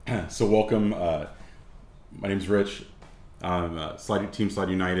So welcome. My name's Rich. I'm Team Slide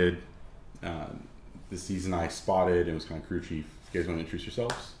United. Uh, this season I spotted and was kind of crew chief. If you guys want to introduce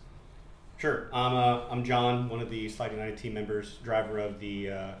yourselves? Sure. I'm John, one of the Slide United team members, driver of the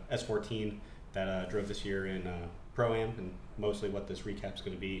S14 that drove this year in Pro-Am, and mostly what this recap is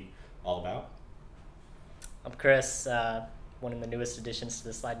going to be all about. I'm Chris, one of the newest additions to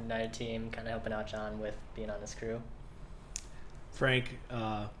the Slide United team, kind of helping out John with being on this crew. Frank,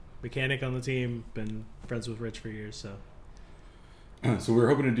 mechanic on the team, been friends with Rich for years. So What we're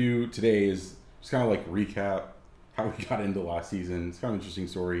hoping to do today is just kind of like recap how we got into last season. It's kind of an interesting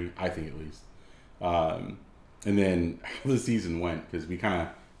story, I think at least. And then how the season went, because we kind of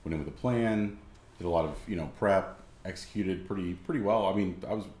went in with a plan, did a lot of prep, executed pretty well. I mean,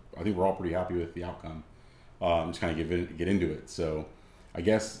 I think we're all pretty happy with the outcome. Just kind of get into it. So I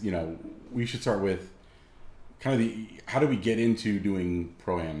guess we should start with kind of how do we get into doing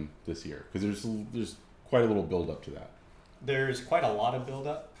Pro-Am this year? Because there's quite a little build up to that. There's quite a lot of build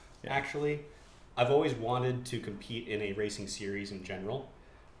up, actually. I've always wanted to compete in a racing series in general.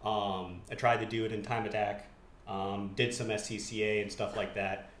 I tried to do it in Time Attack, did some SCCA and stuff like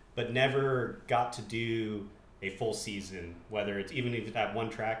that, but never got to do a full season, whether it's even if it's at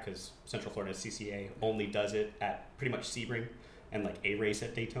one track, because Central Florida SCCA only does it at pretty much Sebring and like a race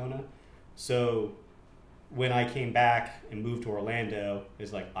at Daytona. So when I came back and moved to Orlando,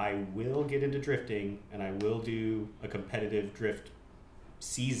 is like, I will get into drifting and I will do a competitive drift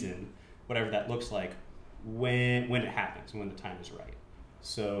season, whatever that looks like, when it happens, when the time is right.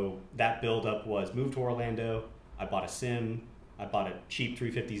 So that buildup was move to Orlando. I bought a sim. I bought a cheap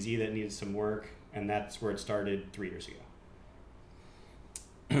 350Z that needed some work, and that's where it started 3 years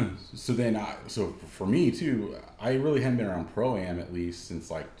ago. So for me too, I really hadn't been around Pro-Am at least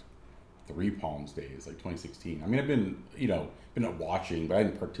since like Three Palms days, like 2016. I mean, I've been been watching, but I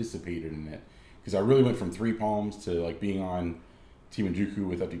hadn't participated in it because I really went from Three Palms to like being on Team Injuku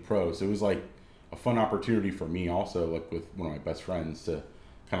with FD Pro. So it was like a fun opportunity for me also, like with one of my best friends, to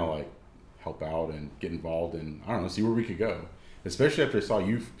kind of like help out and get involved and I don't know, see where we could go. Especially after I saw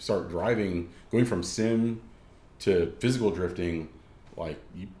you start driving, going from sim to physical drifting, like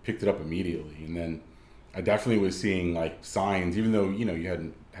you picked it up immediately. And then I definitely was seeing like signs, even though you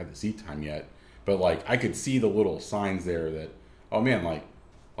hadn't had the seat time yet, but like I could see the little signs there that, oh man, like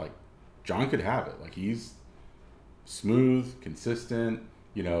John could have it. Like he's smooth, consistent.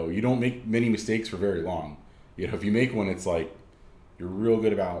 You don't make many mistakes for very long. If you make one, it's like you're real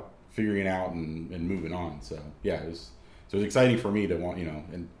good about figuring it out and moving on. So yeah, it was exciting for me to want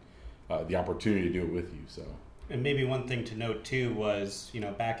and the opportunity to do it with you. So and maybe one thing to note too was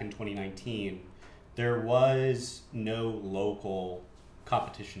back in 2019, there was no local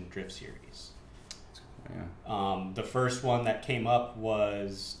competition drift series. Yeah. The first one that came up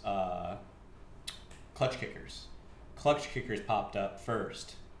was Clutch Kickers. Clutch Kickers popped up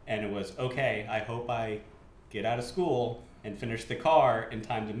first, and it was, okay, I hope I get out of school and finish the car in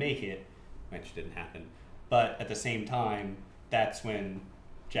time to make it, which didn't happen. But at the same time, that's when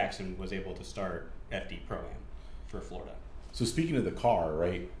Jackson was able to start FD Pro-Am for Florida. So speaking of the car,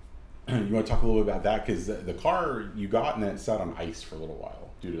 right, you want to talk a little bit about that? Because the car you got and then it sat on ice for a little while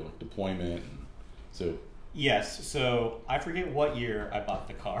due to like deployment. So yes, so I forget what year I bought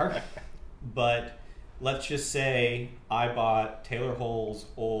the car, but let's just say I bought Taylor Hull's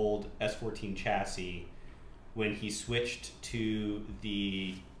old S14 chassis when he switched to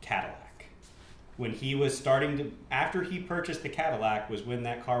the Cadillac. When he was after he purchased the Cadillac was when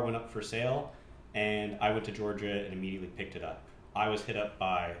that car went up for sale, and I went to Georgia and immediately picked it up. I was hit up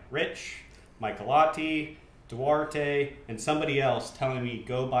by Rich, Michelotti, Duarte, and somebody else telling me,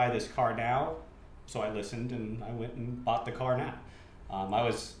 go buy this car now. So I listened and I went and bought the car now. I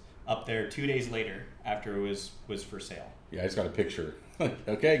was up there 2 days later after it was for sale. Yeah, I just got a picture.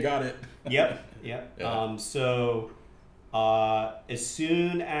 Okay, got it. Yep. Yeah. As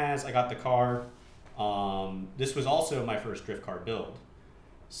soon as I got the car, this was also my first drift car build.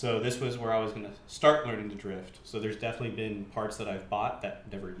 So this was where I was going to start learning to drift. So there's definitely been parts that I've bought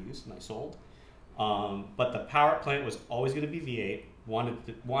that never used and I sold. But the power plant was always going to be V8. Wanted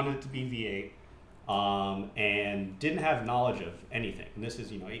it to be V8, and didn't have knowledge of anything. And this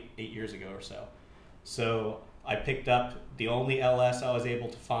is 8 years ago or so. So I picked up the only LS I was able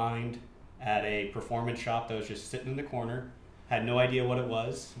to find at a performance shop that was just sitting in the corner. Had no idea what it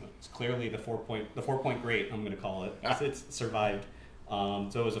was. It's clearly the 4-point great, I'm going to call it. It's survived. So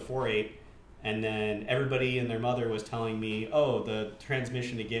it was a 4.8, and then everybody and their mother was telling me, oh, the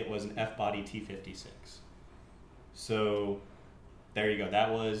transmission to get was an F-body T56. So there you go.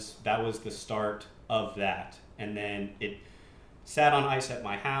 That was the start of that, and then it sat on ice at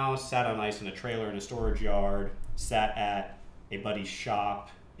my house, sat on ice in a trailer in a storage yard, sat at a buddy's shop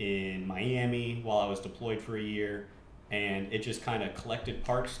in Miami while I was deployed for a year, and it just kind of collected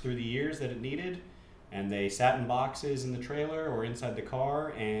parts through the years that it needed, and they sat in boxes in the trailer or inside the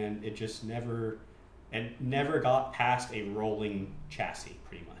car, and it just never got past a rolling chassis,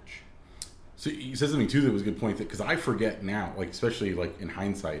 pretty much. So you said something too that was a good point, because I forget now, like especially like in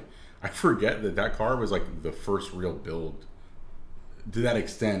hindsight, I forget that car was like the first real build to that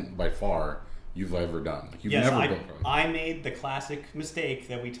extent by far you've ever done. Like you've never built a car. I made the classic mistake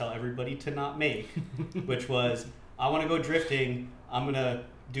that we tell everybody to not make, which was I want to go drifting. I'm gonna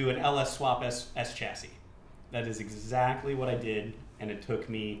do an LS swap S chassis. That is exactly what I did, and it took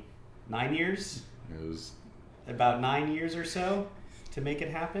me 9 years. It was about 9 years or so to make it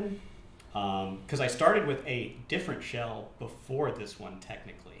happen. Because I started with a different shell before this one,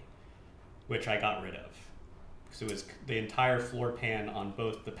 technically, which I got rid of. So it was the entire floor pan on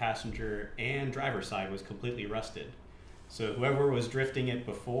both the passenger and driver side was completely rusted. So whoever was drifting it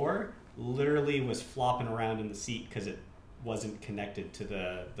before literally was flopping around in the seat because it wasn't connected to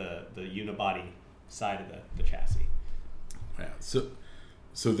the unibody side of the chassis. Yeah.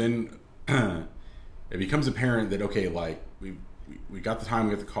 So then it becomes apparent that okay, like we got the time,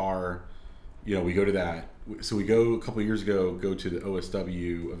 we got the car. You know, we go to that. So we go a couple of years ago, go to the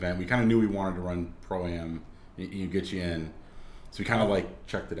OSW event. We kind of knew we wanted to run Pro-Am. You get you in. So we kind of like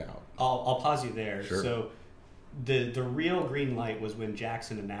checked it out. I'll pause you there. Sure. So the real green light was when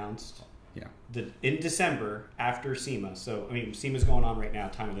Jackson announced in December after SEMA. So, I mean, SEMA's going on right now,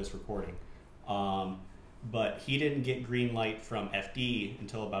 time of this recording. But he didn't get green light from FD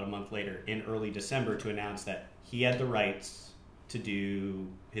until about a month later in early December to announce that he had the rights to do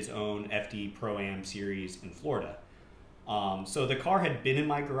his own FD Pro-Am series in Florida. So the car had been in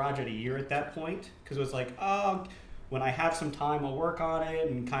my garage at a year at that point because it was like, oh, when I have some time, I'll work on it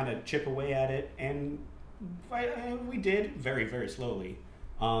and kind of chip away at it. And we did very, very slowly.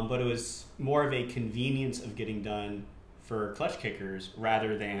 But it was more of a convenience of getting done for clutch kickers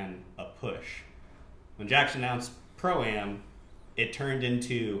rather than a push. When Jackson announced Pro-Am, it turned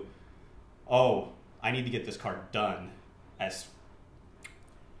into, oh, I need to get this car done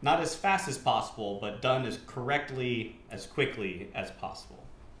not as fast as possible, but done as correctly, as quickly as possible.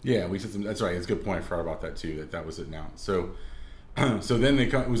 Yeah, we said some. That's right. It's a good point. I forgot about that too. That was announced. So, so then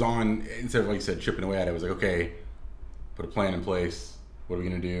it was on. Instead of like you said, chipping away at it, it was like, okay, put a plan in place. What are we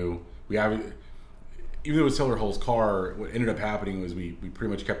gonna do? We have, even though it was Taylor Hull's car, what ended up happening was we pretty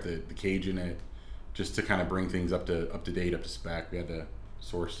much kept the cage in it, just to kind of bring things up to date, up to spec. We had to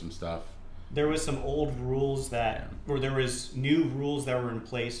source some stuff. There was some old rules or there was new rules that were in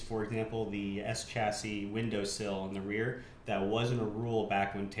place. For example, the S chassis windowsill in the rear, that wasn't a rule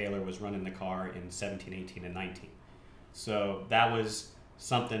back when Taylor was running the car in 17, 18, and 19. So that was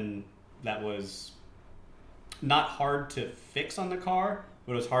something that was not hard to fix on the car,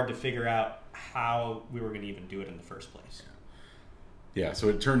 but it was hard to figure out how we were going to even do it in the first place. Yeah, so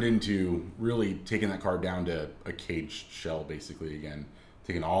it turned into really taking that car down to a caged shell, basically, again.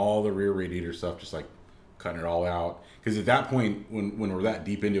 Taking all the rear radiator stuff, just like cutting it all out. Because at that point, when we're that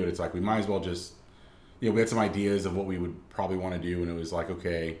deep into it, it's like we might as well just, we had some ideas of what we would probably want to do, and it was like,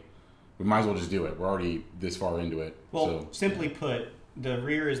 okay, we might as well just do it. We're already this far into it. Well, simply put, the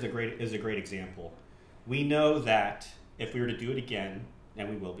rear is a great example. We know that if we were to do it again, and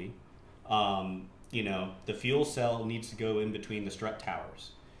we will be, the fuel cell needs to go in between the strut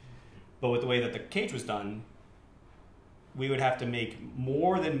towers. But with the way that the cage was done, we would have to make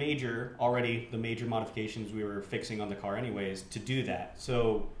more than the major modifications we were fixing on the car anyways to do that.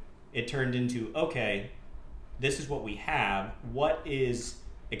 So it turned into, okay, this is what we have. What is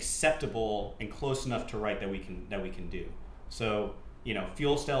acceptable and close enough to right that we can do? So,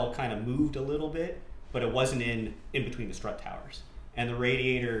 fuel cell kind of moved a little bit, but it wasn't in between the strut towers. And the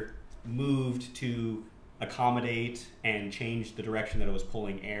radiator moved to accommodate and change the direction that it was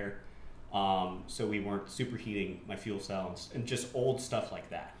pulling air. So we weren't superheating my fuel cells and just old stuff like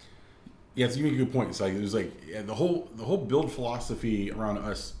that. Yeah, so you make a good point. It's like it was like the whole build philosophy around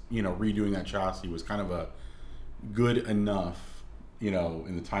us, redoing that chassis was kind of a good enough,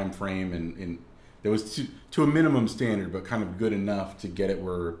 in the time frame and there was to a minimum standard, but kind of good enough to get it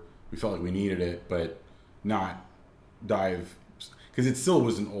where we felt like we needed it, but not dive, because it still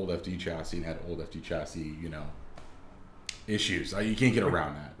was an old FD chassis and had old FD chassis, issues. You can't get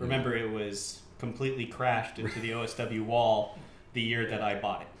around that. Remember, it was completely crashed into the OSW wall the year that I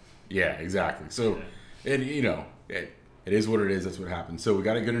bought it. Yeah, exactly. So, and it is what it is. That's what happened. So we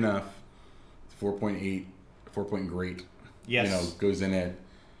got it good enough. 4.8, 4-point great. Yes. Goes in it.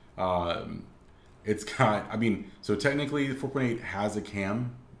 it's got, I mean, so technically the 4.8 has a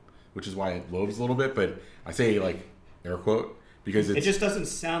cam, which is why it lobes a little bit, but I say like air quote because It just doesn't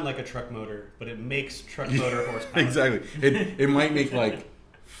sound like a truck motor, but it makes truck motor horsepower. exactly. It might make like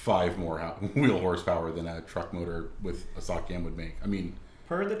 5 more wheel horsepower than a truck motor with a stock cam would make. I mean,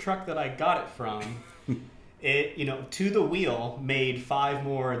 Per the truck that I got it from, it, to the wheel made 5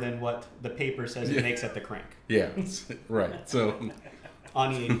 more than what the paper says it makes at the crank yeah, right. So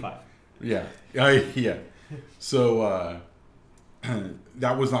on the 85. yeah, yeah. So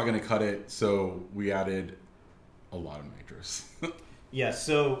that was not going to cut it. So we added a lot of nitrous. Yeah,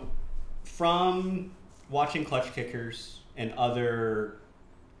 so from watching Clutch Kickers and other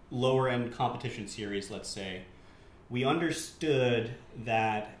lower end competition series, let's say, we understood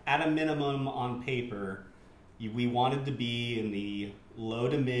that at a minimum on paper, we wanted to be in the low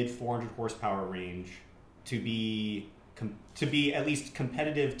to mid 400 horsepower range to be at least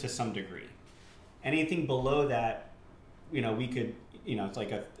competitive to some degree. Anything below that, we could, it's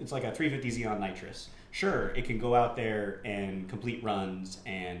like a 350Z on nitrous. Sure, it can go out there and complete runs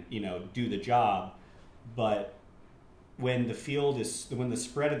and do the job, but when the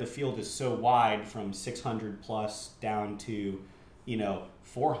spread of the field is so wide from 600 plus down to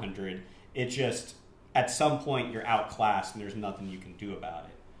 400, it just at some point you're outclassed and there's nothing you can do about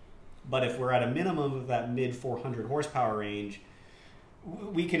it. But if we're at a minimum of that mid 400 horsepower range,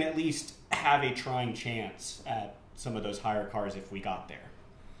 we can at least have a trying chance at some of those higher cars if we got there.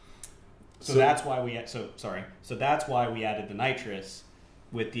 So that's why we added the nitrous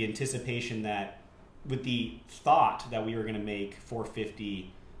with the anticipation that, with the thought that we were going to make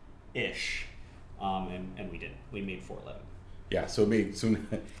 450 ish, and we did. We made 411. Yeah, so it made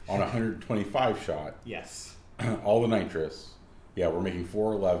on a 125 shot. Yes. All the nitrous. Yeah, we're making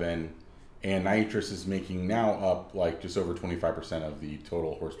 411, and nitrous is making now up like just over 25% of the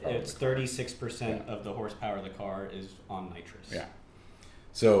total horsepower. It's 36% of the horsepower of the car is on nitrous. Yeah.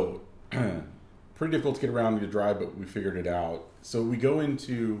 So pretty difficult to get around to drive, but we figured it out. So we go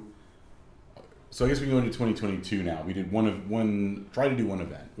into. So I guess we go into 2022 now. We did try to do one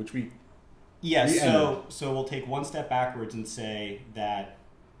event, which we. Yeah. So we'll take one step backwards and say that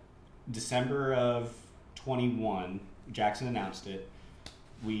December of 21, Jackson announced it.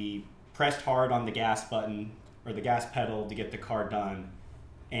 We pressed hard on the gas button or the gas pedal to get the car done.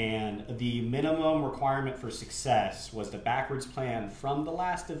 And the minimum requirement for success was the backwards plan from the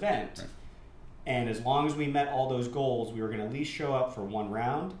last event. Right. And as long as we met all those goals, we were going to at least show up for one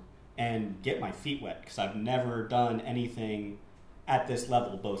round and get my feet wet, because I've never done anything at this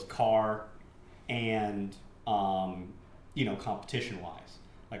level, both car and, competition-wise.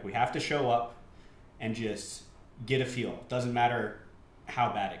 Like, we have to show up and just get a feel. It doesn't matter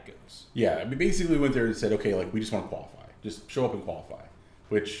how bad it goes. Yeah, I mean, basically we went there and said, okay, like, we just want to qualify. Just show up and qualify.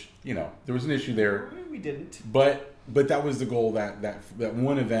 Which, there was an issue there. We didn't. But that was the goal. That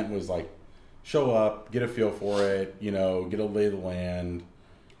one event was like, show up, get a feel for it, get a lay of the land,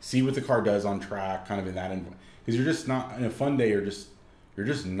 see what the car does on track, kind of in that environment. Because you're just not, in a fun day, you're just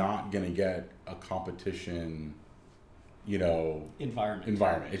not going to get a competition,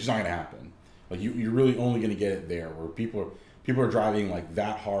 environment. It's just not going to happen. Like, you're really only going to get it there, where people are driving like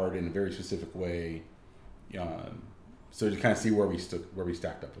that hard in a very specific way. So to kind of see where we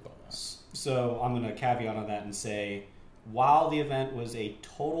stacked up with all that. So I'm going to caveat on that and say, while the event was a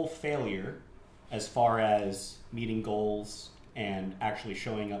total failure as far as meeting goals and actually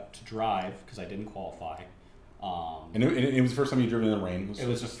showing up to drive, because I didn't qualify. And it was the first time you'd driven in the rain. It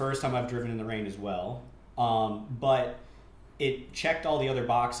was the first time I've driven in the rain as well. But it checked all the other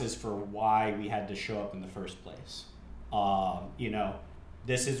boxes for why we had to show up in the first place.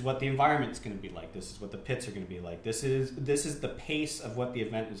 This is what the environment's going to be like. This is what the pits are going to be like. This is the pace of what the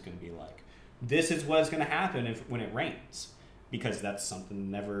event is going to be like. This is what's going to happen when it rains, because that's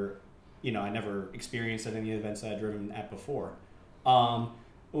something I never experienced at any events that I'd driven at before.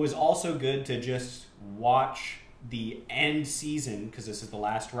 It was also good to just watch the end season, because this is the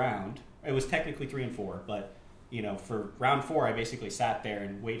last round. It was technically 3 and 4, but for round 4, I basically sat there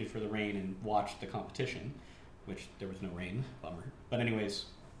and waited for the rain and watched the competition, which there was no rain, bummer. But anyways,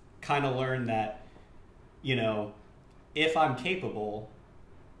 kind of learned that, if I'm capable,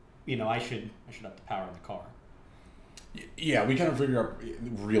 I should up the power in the car. Yeah, we kind of figured out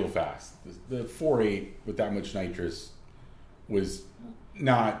real fast. The 4.8 with that much nitrous was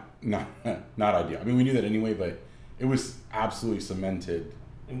not ideal. I mean, we knew that anyway, but it was absolutely cemented.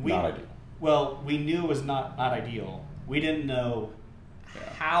 And not ideal. Well, we knew it was not ideal. We didn't know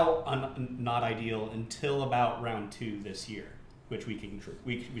how not ideal until about round 2 this year, which we can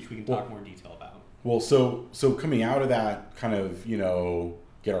talk more detail about. Well, so coming out of that kind of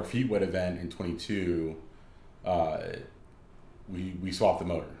get our feet wet event in 22, we swapped the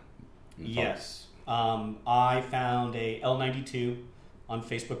motor. Yes. I found a L92 on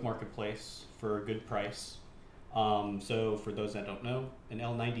Facebook Marketplace for a good price. So for those that don't know, an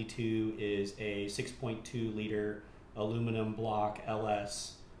L92 is a 6.2 liter aluminum block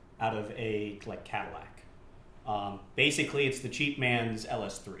LS out of a Cadillac. Basically, it's the cheap man's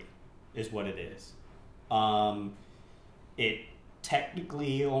LS3 is what it is. It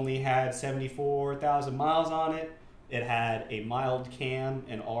technically only had 74,000 miles on it. It had a mild cam,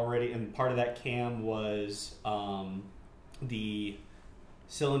 and part of that cam was the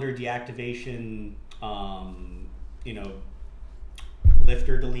cylinder deactivation,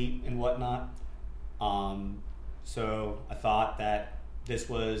 lifter delete and whatnot. So I thought that this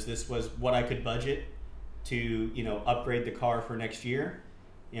was what I could budget to upgrade the car for next year.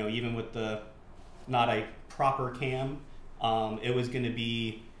 Even with the not a proper cam, it was going to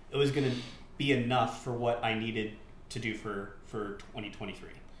be enough for what I needed to do for 2023.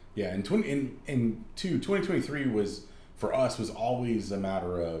 Yeah, and 2023 was for us was always a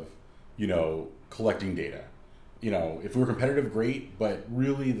matter of collecting data. If we were competitive, great, but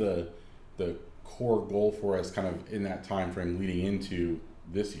really the core goal for us, kind of in that time frame leading into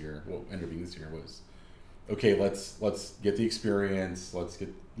this year, what ended up being this year, was okay. Let's get the experience. Let's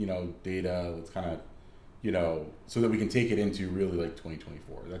get data. Let's kind of so that we can take it into really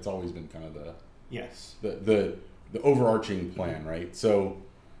 2024. That's always been kind of the overarching plan, right? So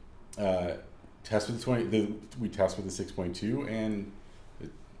test with we test with the 6.2, and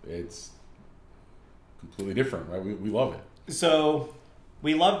it's completely different, right? We love it. So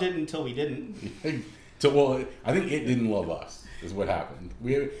we loved it until we didn't. Well, I think it didn't love us. Is what happened.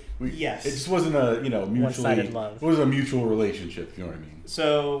 Yes. It just wasn't a mutually one-sided love. It was a mutual relationship. If you know what I mean.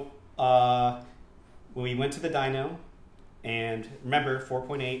 So when we went to the dyno, and remember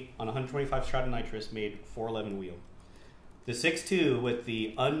 4.8 on 125 Strata nitrous made 411 wheel. The 6.2 with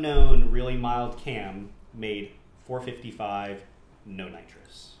the unknown really mild cam made 455 no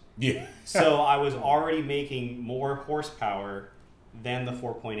nitrous. Yeah. So I was already making more horsepower than the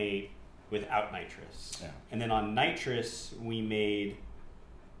 4.8 without nitrous. Yeah. And then on nitrous, we made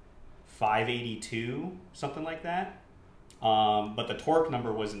 582, something like that. But the torque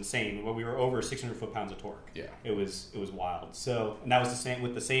number was insane. We were over 600 foot-pounds of torque. Yeah. It was wild. So, and that was the same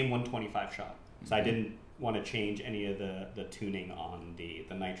with the same 125 shot. So I didn't want to change any of the tuning on the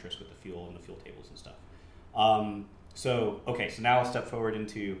nitrous with the fuel and the fuel tables and stuff. So now I'll step forward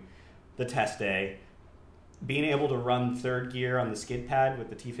into the test day. Being able to run third gear on the skid pad with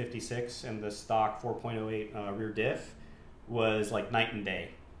the T56 and the stock 4.08 rear diff was like night and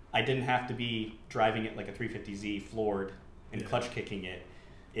day. I didn't have to be driving it like a 350Z floored and clutch kicking it.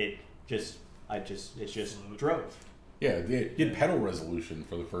 It just drove. Yeah, you had pedal resolution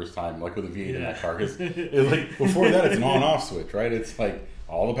for the first time, like with a V8 in that car. Because before that, it's an on-off switch, right? It's like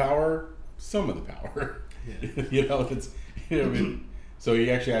all the power, some of the power. Yeah. So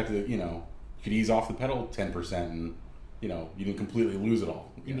you actually have to, you could ease off the pedal 10%, and you didn't completely lose it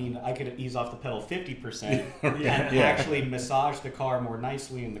all. You mean I could ease off the pedal 50% and actually massage the car more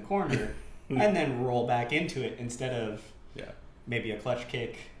nicely in the corner, and then roll back into it instead of maybe a clutch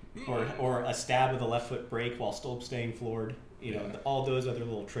kick or a stab with a left foot brake while still staying floored. All those other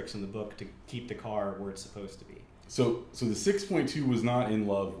little tricks in the book to keep the car where it's supposed to be. So the 6.2 was not in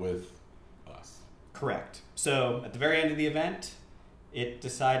love with us. Correct. So at the very end of the event, it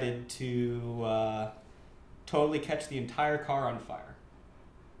decided to totally catch the entire car on fire.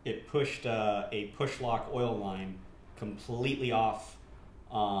 It pushed a push lock oil line completely off,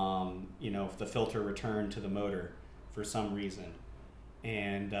 the filter returned to the motor for some reason.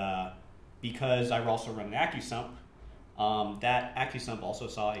 And because I also run an AccuSump, that AccuSump also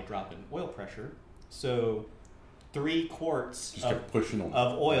saw a drop in oil pressure. So 3 quarts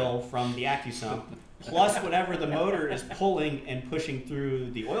of oil from the AccuSump, plus whatever the motor is pulling and pushing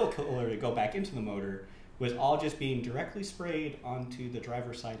through the oil cooler to go back into the motor, was all just being directly sprayed onto the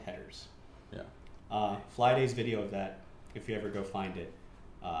driver's side headers. Yeah. Flyday's video of that, if you ever go find it,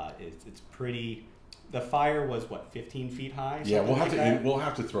 it's pretty. The fire was 15 feet high. Yeah, we'll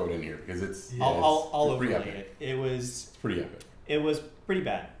have to throw it in here because it's. I'll overlay it. It's pretty epic. It was pretty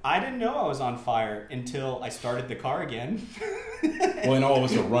bad. I didn't know I was on fire until I started the car again. Well, and all of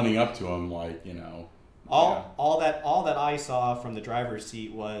us are running up to him, All that I saw from the driver's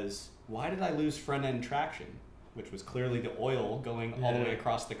seat was, why did I lose front end traction? Which was clearly the oil going all the way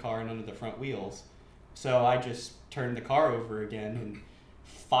across the car and under the front wheels. So I just turned the car over again, and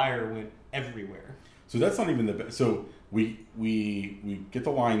fire went everywhere. So that's not even the best. So we get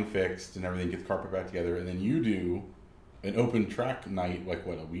the line fixed and everything, get the car put back together, and then you do an open track night, like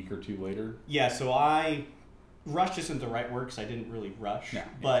what, a week or two later? Yeah, so I rushed isn't the right word because I didn't really rush, Yeah.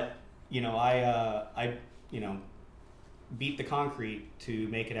 but I beat the concrete to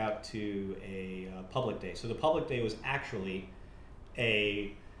make it out to a public day. So the public day was actually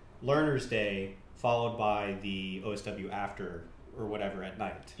a learner's day followed by the OSW after or whatever at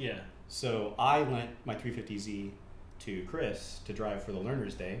night. Yeah. So I lent my 350Z to Chris to drive for the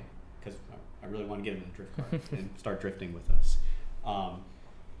learner's day because I really want to get him in a drift car and start drifting with us.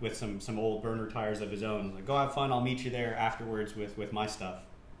 With some old burner tires of his own. Like, go have fun, I'll meet you there afterwards with my stuff.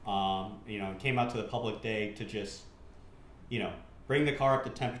 Came out to the public day to just, bring the car up to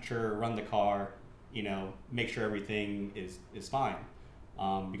temperature, run the car, make sure everything is fine.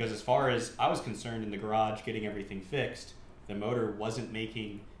 Because as far as I was concerned in the garage getting everything fixed, the motor wasn't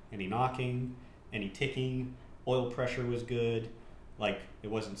making any knocking, any ticking, oil pressure was good. Like, it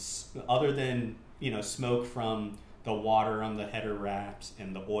wasn't, other than, smoke from the water on the header wraps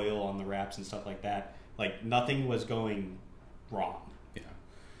and the oil on the wraps and stuff like that, like, nothing was going wrong. Yeah.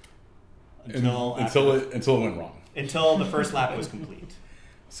 Until it went wrong. Until the first lap was complete.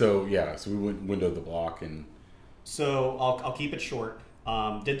 So we windowed the block and. So I'll keep it short.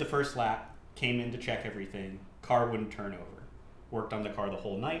 Did the first lap, came in to check everything. Car wouldn't turn over. Worked on the car the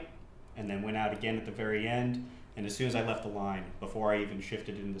whole night, and then went out again at the very end. And as soon as I left the line, before I even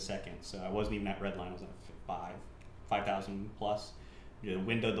shifted into second, so I wasn't even at red line. I was at 5,000 plus.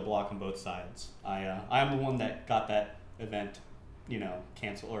 Windowed the block on both sides. I am the one that got that event,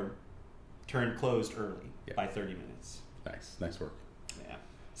 canceled or turned closed early by 30 minutes. Nice work. Yeah.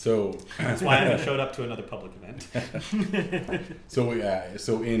 So that's why I haven't showed up to another public event. So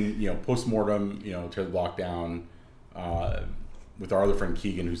in postmortem, tear the block down with our other friend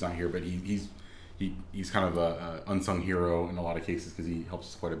Keegan, who's not here, but he's kind of a unsung hero in a lot of cases because he helps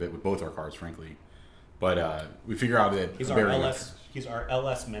us quite a bit with both our cars, frankly. But we figure out that he's our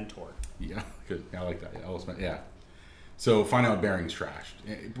LS mentor. Yeah, good. I like that. Yeah. So find out bearings trashed,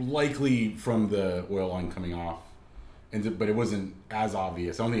 likely from the oil line coming off, but it wasn't as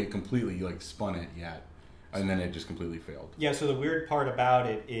obvious. I don't think it completely spun it yet, and then it just completely failed. Yeah. So the weird part about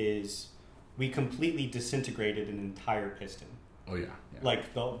it is we completely disintegrated an entire piston. Oh yeah.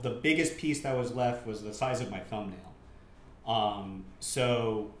 Like the biggest piece that was left was the size of my thumbnail.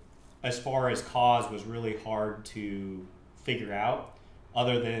 So as far as cause was really hard to figure out,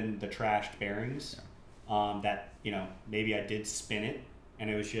 other than the trashed bearings. Yeah. That maybe I did spin it and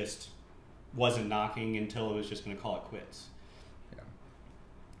it was just wasn't knocking until it was just going to call it quits. Yeah.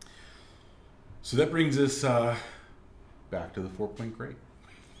 So that brings us back to the 4-point crate.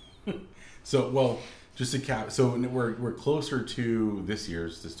 So just to cap, so we're closer to this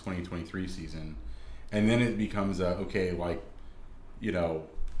 2023 season, and then it becomes we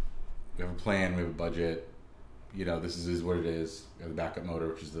have a plan, we have a budget. This is what it is. We have the backup motor,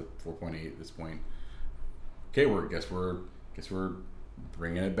 which is the 4.8 at this point. Okay, guess we're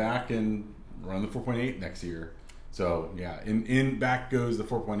bringing it back and running the 4.8 next year. So yeah, in back goes the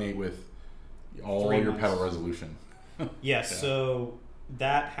 4.8 with all 3 your months. pedal resolution. Yes, Yeah. So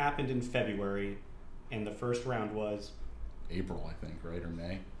that happened in February, and the first round was April, I think, right, or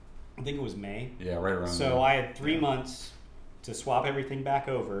May? I think it was May. Yeah, right around. So there. I had 3 months to swap everything back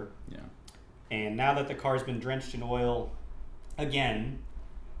over. Yeah. And now that the car's been drenched in oil again,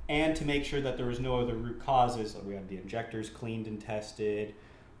 and to make sure that there was no other root causes, we had the injectors cleaned and tested.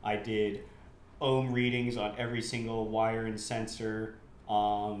 I did ohm readings on every single wire and sensor.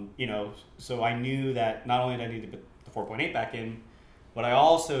 So I knew that not only did I need to put the 4.8 back in, but I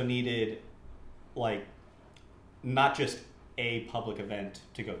also needed not just a public event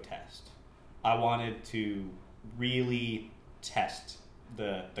to go test. I wanted to really test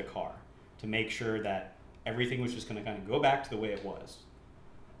the car to make sure that everything was just going to kind of go back to the way it was.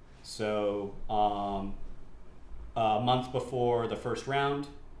 So a month before the first round,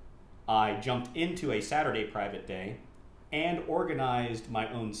 I jumped into a Saturday private day and organized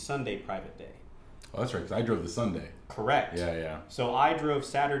my own Sunday private day. Oh, that's right, because I drove the Sunday. Correct. Yeah. So I drove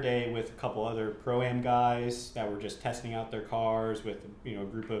Saturday with a couple other Pro-Am guys that were just testing out their cars with a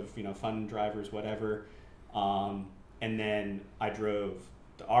group of fun drivers, whatever. And then I drove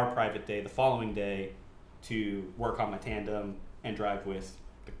our private day the following day to work on my tandem and drive with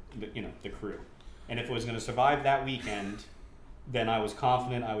the crew. And if it was going to survive that weekend, then I was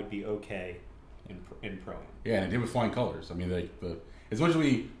confident I would be okay in Pro-Am. Yeah, and it did with flying colors. I mean, as much as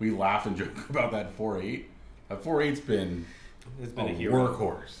we laugh and joke about that 4.8, that 4.8's been a hero.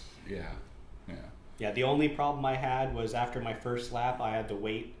 Workhorse. Yeah. Yeah, the only problem I had was after my first lap, I had to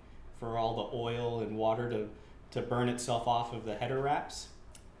wait for all the oil and water to burn itself off of the header wraps.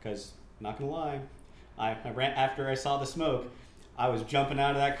 Because, not going to lie, I ran after I saw the smoke. I was jumping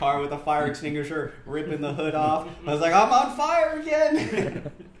out of that car with a fire extinguisher, ripping the hood off. I was like, I'm on fire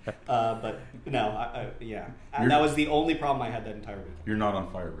again. But no, yeah. That was the only problem I had that entire weekend. You're not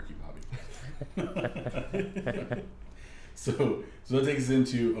on fire, Ricky Bobby. So that takes us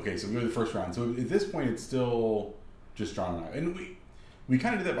into, okay, so we go to the first round. So at this point, it's still just John and I. And we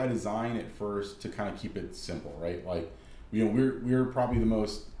kind of did that by design at first to kind of keep it simple, right? Like, we're probably the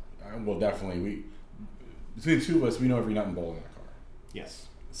most, well, definitely, between the two of us, we know every nut and bolt in that car. Yes.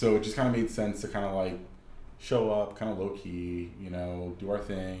 So it just kind of made sense to kind of like show up, kind of low key, do our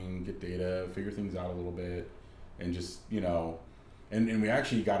thing, get data, figure things out a little bit, and just, and we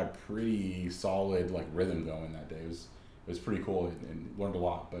actually got a pretty solid like rhythm going that day. It was pretty cool and learned a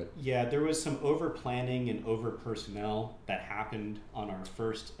lot. But yeah, there was some over planning and over personnel that happened on our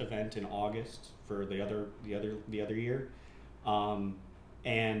first event in August for the other year,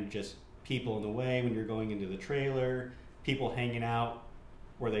 and just people in the way when you're going into the trailer, people hanging out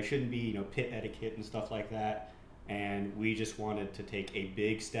where they shouldn't be, pit etiquette and stuff like that. And we just wanted to take a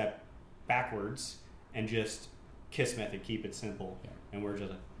big step backwards and just KISS method, keep it simple. Yeah. And we're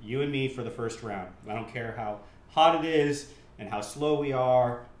just you and me for the first round. I don't care how hot it is and how slow we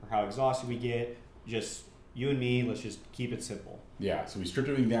are or how exhausted we get. Just you and me, let's just keep it simple. Yeah, so we stripped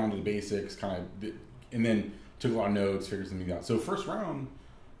everything down to the basics, and then took a lot of notes, figured something out. So first round,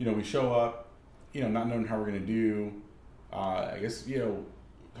 we show up, not knowing how we're going to do. I guess,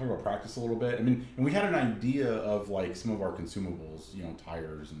 talk about practice a little bit. I mean, and we had an idea of like some of our consumables,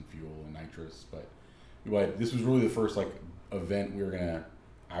 tires and fuel and nitrous, but this was really the first like event we were going to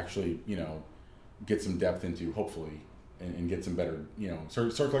actually, get some depth into, hopefully, and get some better,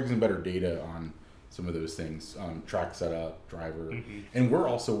 start collecting some better data on some of those things, track setup, driver, and we're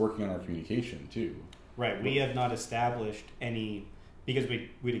also working on our communication too. Right. We have not established any, because we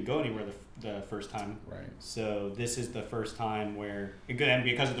didn't go anywhere the first time. Right. So this is the first time where, and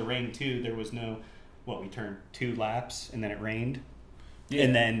because of the rain too, there was no, we turned 2 laps and then it rained. Yeah.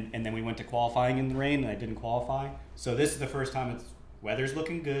 And then we went to qualifying in the rain and I didn't qualify. So this is the first time weather's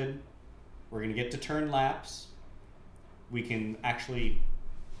looking good. We're going to get to turn laps. We can actually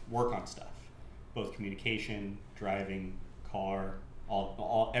work on stuff, both communication, driving, car,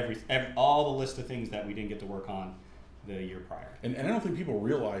 all the list of things that we didn't get to work on the year prior. And I don't think people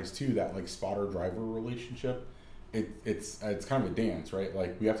realize too that like spotter driver relationship, it's kind of a dance, right?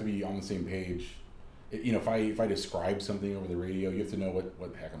 Like we have to be on the same page. If I describe something over the radio, you have to know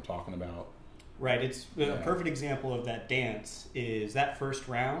what the heck I'm talking about. Right. It's a perfect example of that dance is that first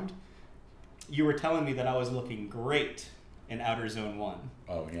round. You were telling me that I was looking great in outer zone 1.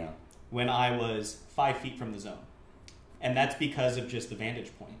 Oh yeah. When I was 5 feet from the zone, and that's because of just the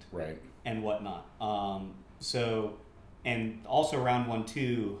vantage point. Right. And whatnot. And also round 1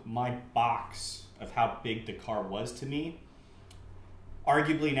 too, my box of how big the car was to me,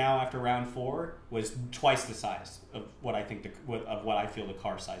 arguably now after round 4, was twice the size of what I think what I feel the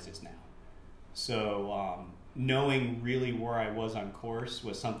car size is now. So knowing really where I was on course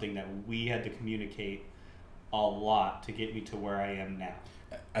was something that we had to communicate a lot to get me to where I am now.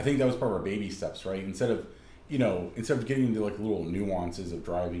 I think that was part of our baby steps, right? Instead of getting into like little nuances of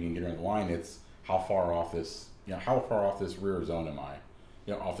driving and getting on the line, it's how far off this rear zone am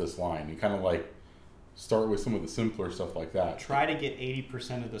I, off this line. You kind of like start with some of the simpler stuff like that. Try to get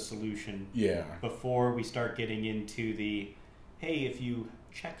 80% of the solution. Yeah. Before we start getting into the, hey, if you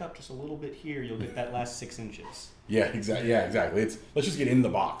check up just a little bit here, you'll get that last 6 inches. Yeah, exactly. Yeah, exactly. Let's just get in the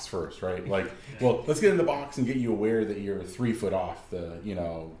box first, right? Like, well, let's get in the box and get you aware that you're 3 foot off the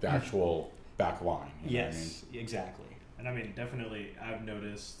actual back line. Yes, exactly. And I mean, definitely, I've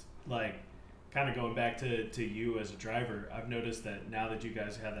noticed, like, kind of going back to you as a driver, I've noticed that now that you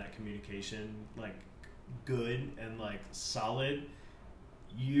guys have that communication, like, good and, like, solid,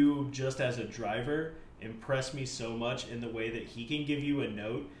 you just as a driver impress me so much in the way that he can give you a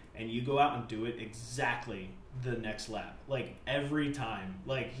note and you go out and do it exactly the next lap. Like, every time.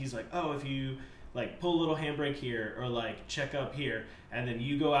 Like, he's like, oh, if you, like, pull a little handbrake here or, like, check up here, and then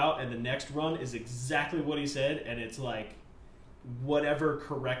you go out and the next run is exactly what he said, and it's like whatever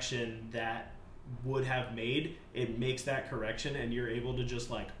correction that would have made, it makes that correction and you're able to just,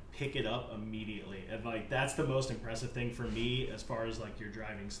 like, pick it up immediately. And, like, that's the most impressive thing for me as far as, like, your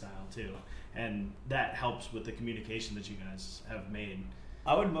driving style too, and that helps with the communication that you guys have made.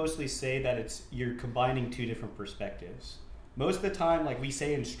 I would mostly say that you're combining 2 different perspectives. Most of the time, like, we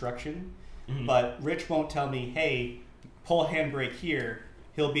say instruction, but Rich won't tell me, hey, pull a handbrake here.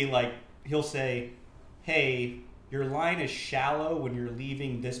 He'll say, hey, your line is shallow when you're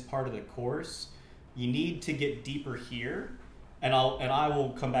leaving this part of the course. You need to get deeper here. And I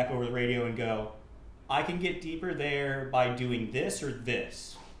will come back over the radio and go, I can get deeper there by doing this or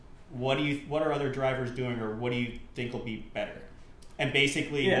this. What are other drivers doing, or what do you think will be better? And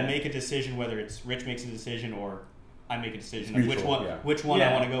basically, we'll make a decision, whether it's Rich makes a decision or I make a decision of which one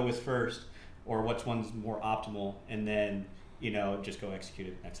I want to go with first, or which one's more optimal, and then just go execute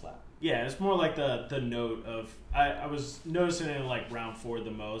it next lap. Yeah, it's more like the note of I was noticing it in like round 4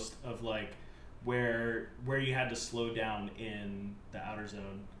 the most of like where you had to slow down in the outer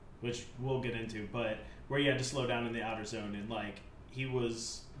zone, which we'll get into, but where you had to slow down in the outer zone, and like he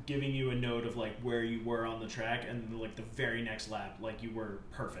was giving you a note of like where you were on the track, and like the very next lap, like you were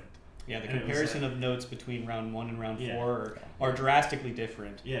perfect. Yeah, the comparison of notes between round 1 and round 4 are drastically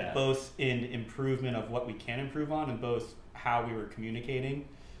different. Yeah. Both in improvement of what we can improve on, and both how we were communicating.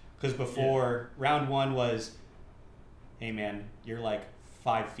 Because before, round 1 was, hey man, you're like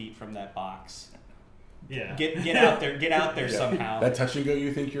 5 feet from that box. Yeah. Get out there somehow. That touch and go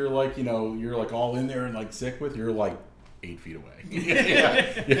you think you're like, you're like all in there and like sick with, you're like 8 feet away.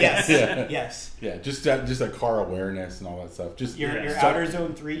 Yes. Yeah, just that car awareness and all that stuff. Just your outer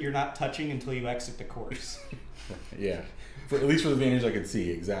zone 3, you're not touching until you exit the course. Yeah, at least for the advantage I could see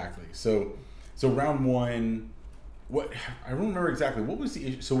exactly. So round 1, what I don't remember exactly what was the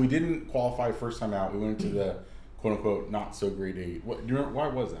issue. So we didn't qualify first time out. We went into the quote unquote not so great 8. What do you remember? Why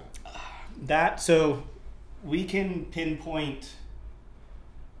was that? So we can pinpoint.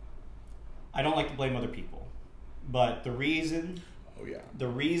 I don't like to blame other people, but the reason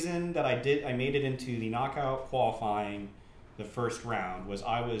that I made it into the knockout qualifying the first round was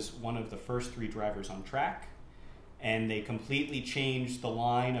I was one of the first 3 drivers on track, and they completely changed the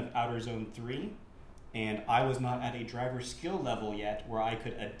line of outer zone 3, and I was not at a driver skill level yet where I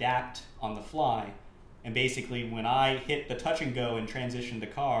could adapt on the fly. And basically when I hit the touch and go and transitioned the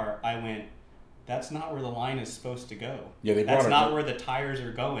car, I went, that's not where the line is supposed to go. Yeah, that's not where the tires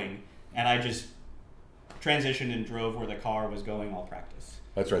are going. And I just transitioned and drove where the car was going all practice.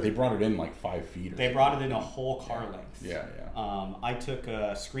 That's right. They brought it in like 5 feet. They brought it in a whole car length. Yeah. I took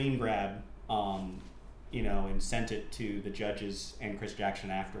a screen grab, and sent it to the judges and Chris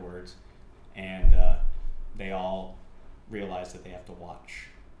Jackson afterwards, and they all realized that they have to watch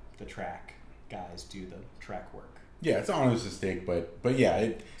the track guys do the track work. Yeah, it's an honest mistake, but yeah,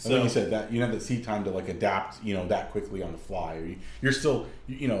 like you said, that you have that seat time to like adapt, that quickly on the fly. Or you're still,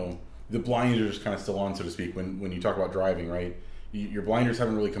 the blinders are just kind of still on, so to speak. When you talk about driving, right? Your blinders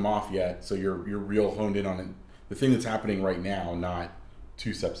haven't really come off yet, so you're real honed in on it. The thing that's happening right now, not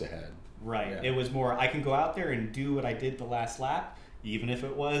 2 steps ahead. Right. Yeah. It was more, I can go out there and do what I did the last lap, even if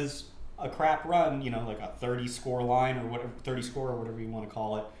it was a crap run, like a 30 score line or whatever, 30 score or whatever you want to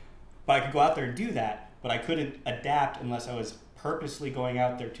call it. But I could go out there and do that, but I couldn't adapt unless I was purposely going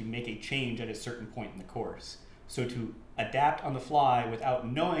out there to make a change at a certain point in the course. So to adapt on the fly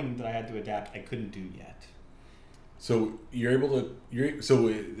without knowing that I had to adapt, I couldn't do yet. So you're able to. So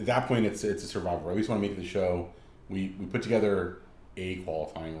at that point, it's a survival. Right? We just want to make the show. We put together a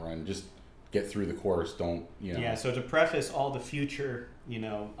qualifying run. Just get through the course. Don't. Yeah. So to preface all the future,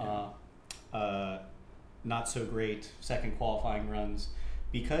 not so great second qualifying runs,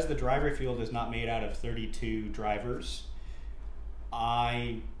 because the driver field is not made out of 32 drivers,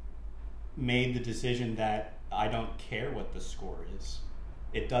 I made the decision that I don't care what the score is.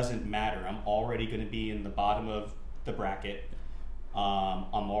 It doesn't matter. I'm already going to be in the bottom of the bracket.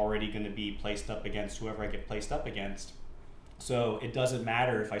 I'm already going to be placed up against whoever I get placed up against. So it doesn't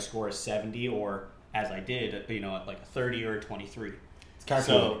matter if I score a 70 or, as I did, at like a 30 or a 23. It's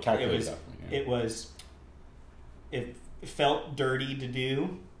calculated. It felt dirty to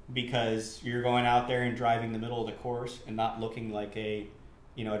do because you're going out there and driving the middle of the course and not looking like a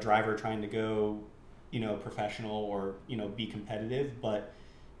driver trying to go, professional or, be competitive. But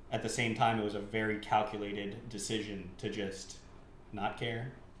at the same time, it was a very calculated decision to just not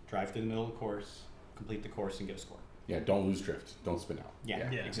care, drive through the middle of the course, complete the course, and get a score. Yeah, don't lose drift. Don't spin out. Yeah.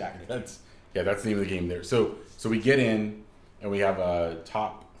 Exactly. That's the name of the game there. So we get in, and we have a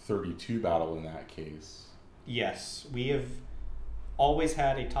top 32 battle in that case. Yes, we have always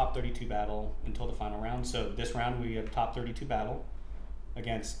had a top 32 battle until the final round. So this round we have a top 32 battle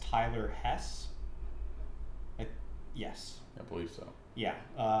against Tyler Hess. Yes. I believe so. Yeah,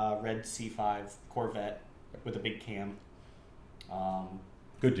 red C5 Corvette with a big cam.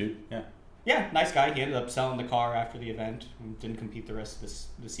 Good dude. Yeah. Yeah, nice guy. He ended up selling the car after the event. Didn't compete the rest of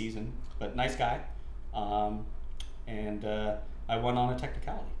the season, but nice guy. And I won on a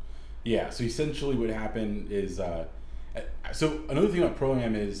technicality. Yeah, so essentially what happened is, so another thing about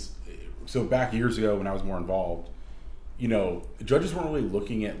Pro-Am is, so back years ago when I was more involved, judges weren't really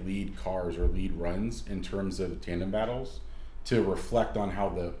looking at lead cars or lead runs in terms of tandem battles to reflect on how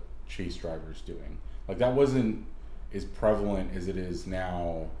the chase driver is doing. Like that wasn't as prevalent as it is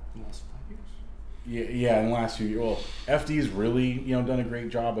now. In the last 5 years. Yeah, in the last few years. Well, FD's really, done a great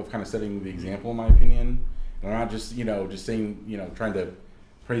job of kind of setting the example, in my opinion. And I'm not just, just saying, trying to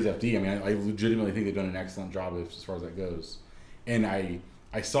praise FD. I mean, I legitimately think they've done an excellent job as far as that goes. And I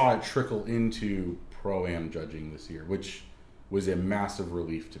saw it trickle into Pro-Am judging this year, which was a massive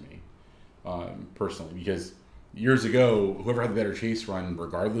relief to me, personally, because years ago, whoever had the better chase run,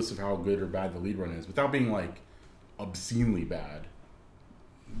 regardless of how good or bad the lead run is, without being like obscenely bad,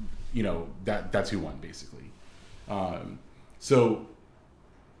 that's who won basically. So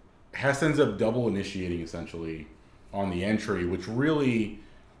Hess ends up double initiating essentially on the entry, which really,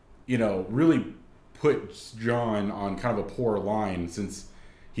 really puts John on kind of a poor line, since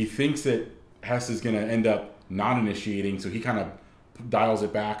he thinks that Hess is going to end up not initiating, so he kind of dials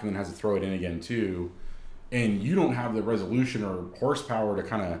it back and then has to throw it in again too. And you don't have the resolution or horsepower to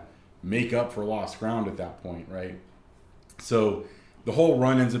kind of make up for lost ground at that point, right? So the whole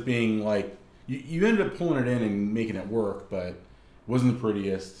run ends up being like, you ended up pulling it in and making it work, but it wasn't the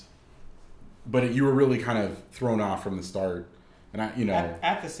prettiest. But you were really kind of thrown off from the start. And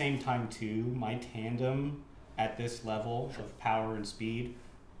At the same time too, my tandem at this level of power and speed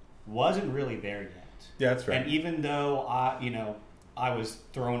wasn't really there yet. Yeah, that's right. And even though I was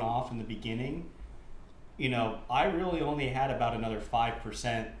thrown off in the beginning, I really only had about another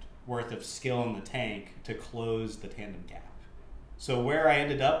 5% worth of skill in the tank to close the tandem gap. So where I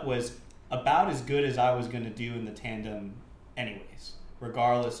ended up was about as good as I was going to do in the tandem anyways,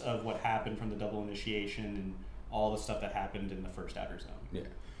 regardless of what happened from the double initiation and all the stuff that happened in the first outer zone. Yeah.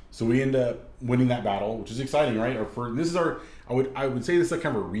 So we end up winning that battle, which is exciting, right? I would say this is like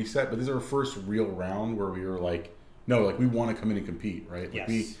kind of a reset, but this is our first real round where we were like, no, like we want to come in and compete, right? Like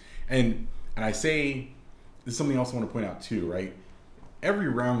yes. And I say, this is something else I want to point out too, right? Every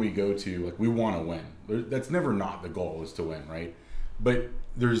round we go to, like we want to win. That's never not the goal, is to win, right? But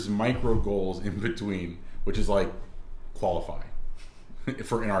there's micro goals in between, which is like qualify,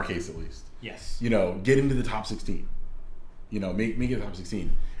 in our case at least. Yes. Get into the top 16. Make it the top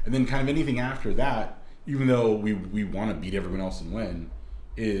 16. And then kind of anything after that, even though we want to beat everyone else and win,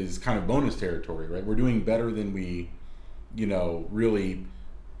 is kind of bonus territory, right? We're doing better than we, really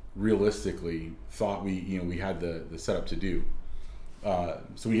realistically thought we had the setup to do.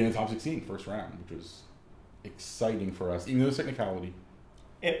 So we get in the top 16 first round, which was exciting for us, even though it's technicality.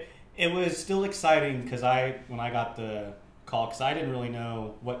 It was still exciting because when I got the call, because I didn't really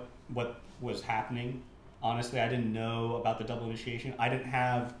know what was happening. Honestly, I didn't know about the double initiation. I didn't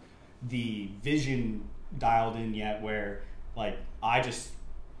have the vision dialed in yet where, like, I just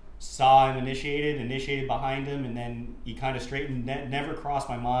saw him initiated behind him, and then he kind of straightened. Never crossed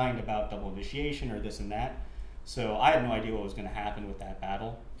my mind about double initiation or this and that. So I had no idea what was going to happen with that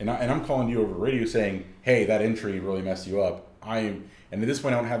battle. And I'm calling you over radio saying, hey, that entry really messed you up. And at this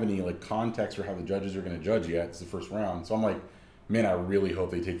point, I don't have any like context for how the judges are going to judge yet. It's the first round. So I'm like, man, I really hope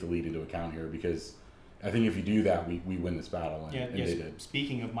they take the lead into account here, because I think if you do that, we win this battle. And they did.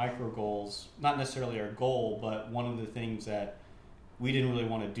 Speaking of micro goals, not necessarily our goal, but one of the things that we didn't really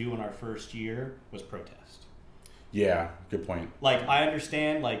want to do in our first year was protest. Yeah, good point. Like, I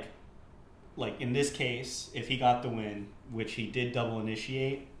understand, like in this case, if he got the win, which he did double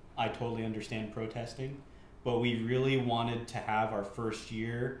initiate, I totally understand protesting. But we really wanted to have our first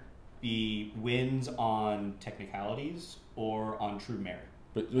year be wins on technicalities or on true merit.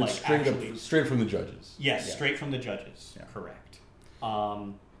 But like straight from the judges. Yes, yeah. Straight from the judges. Yeah. Correct.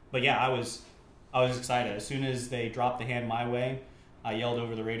 But yeah, I was excited. As soon as they dropped the hand my way, I yelled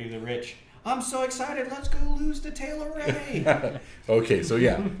over the radio to Rich, "I'm so excited! Let's go lose to Taylor Ray!" Okay, so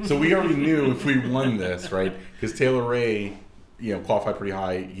yeah, so we already knew if we won this, right? Because Taylor Ray, qualified pretty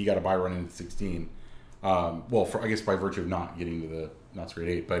high. He got a bye run in 16. I guess by virtue of not getting to the not straight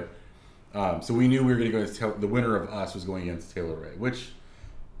 8, but so we knew we were going to go against the winner of us was going against Taylor Ray, which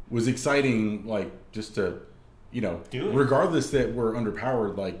was exciting. Like, just to, regardless that we're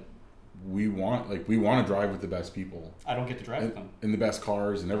underpowered, like we want to drive with the best people. I don't get to drive with them in the best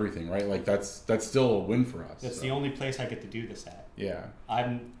cars and everything, right? Like that's still a win for us. That's the only place I get to do this at. Yeah. I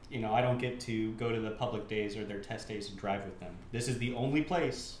don't get to go to the public days or their test days and drive with them. This is the only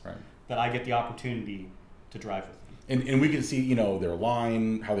place that I get the opportunity to drive with them. And we can see, their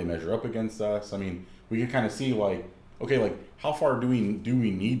line, how they measure up against us. I mean, we can kind of see like, okay, like how far do we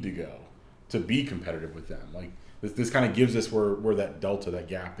need to go to be competitive with them? Like this kind of gives us where that delta, that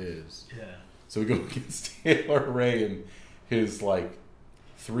gap is. Yeah. So we go against Taylor Ray and his like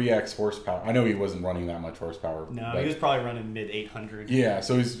 3x horsepower. I know he wasn't running that much horsepower. No, he was probably running mid 800. Yeah,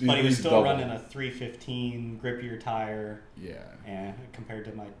 so but he was still double. running a 315 grippier tire. Yeah. And compared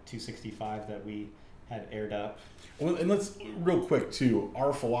to my 265 that we had aired up. Well, and let's real quick too.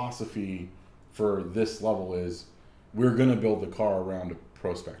 Our philosophy for this level is we're going to build the car around a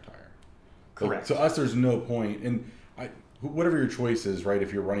pro spec tire. Correct. To us, there's no point, and whatever your choice is, right?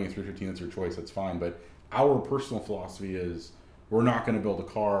 If you're running a 315, that's your choice. That's fine. But our personal philosophy is we're not going to build a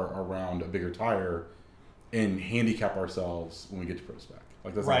car around a bigger tire and handicap ourselves when we get to pro spec.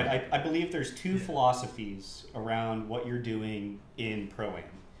 Like that's right. I believe there's two philosophies around what you're doing in Pro-Am.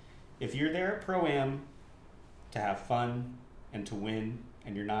 If you're there at Pro-Am to have fun and to win,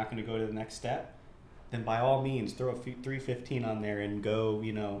 and you're not going to go to the next step, then by all means throw a 315 on there and go,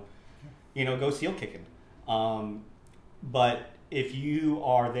 go seal kicking. But if you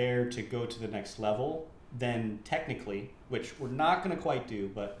are there to go to the next level, then technically, which we're not going to quite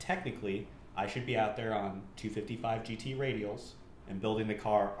do, but technically, I should be out there on 255 GT radials and building the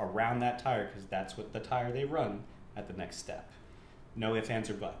car around that tire because that's what the tire they run at the next step. No ifs, ands,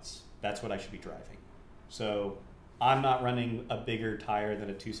 or buts. That's what I should be driving. So I'm not running a bigger tire than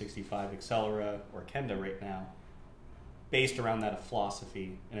a 265 Accelera or Kenda right now based around that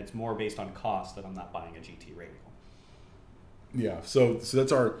philosophy, and it's more based on cost that I'm not buying a GT radial. Yeah, so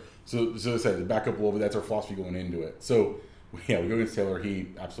that's our so as I said, to back up a little bit, that's our philosophy going into it. So yeah, we go against Taylor, he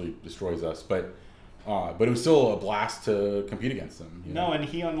absolutely destroys us, but it was still a blast to compete against him. No, and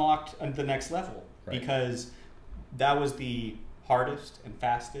he unlocked the next level because that was the hardest and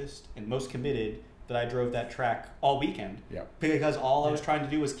fastest and most committed that I drove that track all weekend. Yeah. Because all I was trying to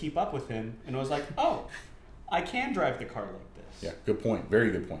do was keep up with him, and I was like, oh, I can drive the car like this. Yeah, good point.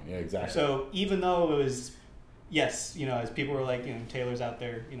 Very good point. Yeah, exactly. So even though it was, yes, as people were like, Taylor's out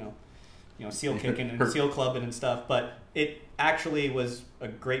there, seal kicking and seal clubbing and stuff, but it actually was a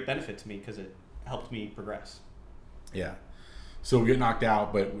great benefit to me because it helped me progress. Yeah. So we get knocked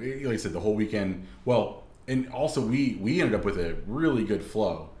out, but like I said, the whole weekend, well, and also we ended up with a really good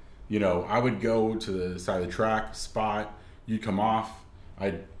flow. I would go to the side of the track, spot, you'd come off,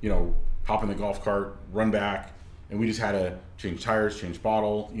 I'd, hop in the golf cart, run back, and we just had to change tires, change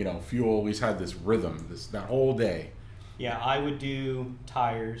bottle, fuel. We just had this rhythm that whole day. Yeah, I would do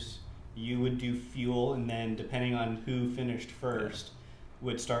tires, you would do fuel, and then depending on who finished first,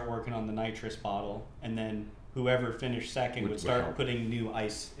 would start working on the nitrous bottle, and then whoever finished second would start putting new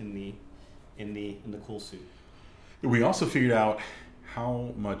ice in the cool suit. We also figured out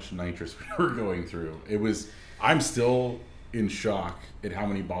how much nitrous we were going through. I'm still in shock at how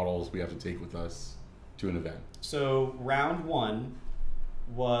many bottles we have to take with us to an event. So round one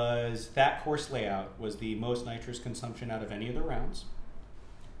was that course layout was the most nitrous consumption out of any of the rounds.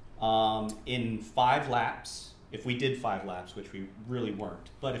 In 5 laps, if we did 5 laps, which we really weren't,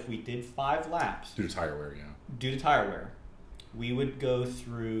 but if we did 5 laps due to tire wear, due to tire wear, we would go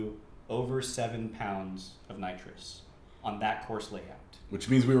through over 7 pounds of nitrous on that course layout. Which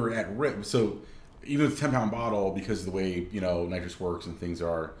means we were at risk. So even with a 10-pound bottle, because of the way nitrous works and things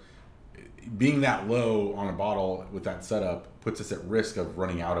are, being that low on a bottle with that setup puts us at risk of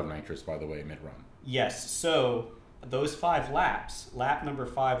running out of nitrous, by the way, mid-run. Yes. So those 5 laps, lap number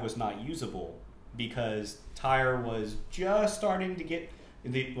 5 was not usable because tire was just starting to get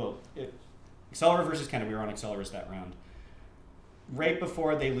Accelera versus Kenda, we were on Acceleras that round. Right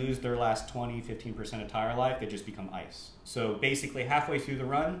before they lose their last 20-15% of tire life, they just become ice. So basically halfway through the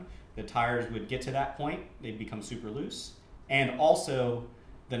run, the tires would get to that point, they'd become super loose. And also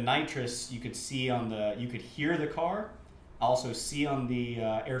the nitrous, you could hear the car, also see on the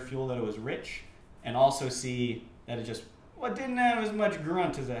air fuel that it was rich, and also see that it just didn't have as much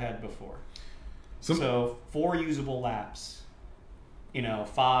grunt as it had before. So 4 usable laps,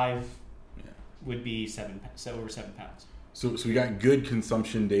 5 would be over 7 pounds. So we got good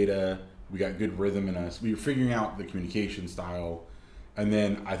consumption data, we got good rhythm in us. We were figuring out the communication style, and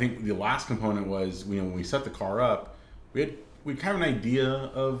then I think the last component was when we set the car up, we had kind of an idea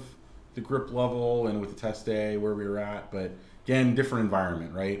of the grip level and with the test day where we were at, but again, different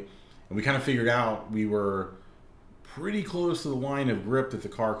environment, right? And we kind of figured out we were pretty close to the line of grip that the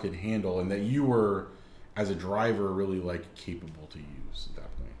car could handle, and that you were, as a driver, really capable to use at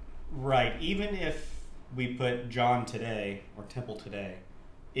that point. Right. Even if we put John today or Temple today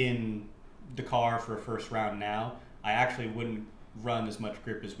in the car for a first round now, I actually wouldn't run as much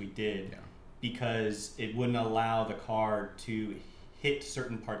grip as we did because it wouldn't allow the car to hit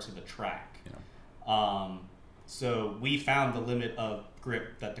certain parts of the track. So we found the limit of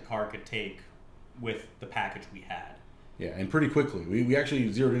grip that the car could take with the package we had. Yeah, and pretty quickly. We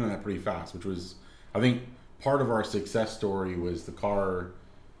actually zeroed in on that pretty fast, which was, I think, part of our success story was the car,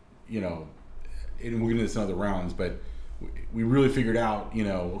 and we'll get into this in other rounds, but we really figured out,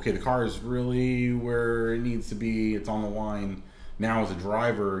 okay, the car is really where it needs to be. It's on the line. Now, as a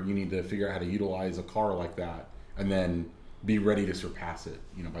driver, you need to figure out how to utilize a car like that, and then be ready to surpass it.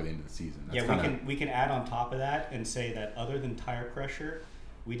 By the end of the season. That's we can add on top of that and say that other than tire pressure,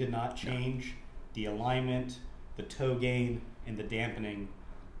 we did not change the alignment, the toe gain, and the dampening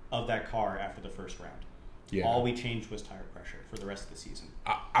of that car after the first round. Yeah. All we changed was tire pressure for the rest of the season.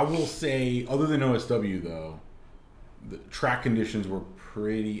 I will say, other than OSW though, the track conditions were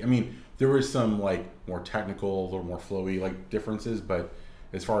pretty. I mean, there was some like more technical, a little more flowy like differences, but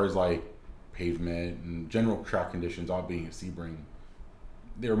as far as like pavement and general track conditions, all being at Sebring,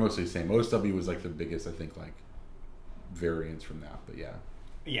 they were mostly the same. OSW was like the biggest, I think, like variance from that. But yeah,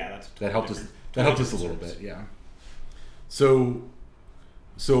 that helped us. That helped us a little bit, yeah. So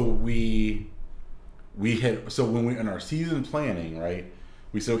we had, so when we in our season planning, right?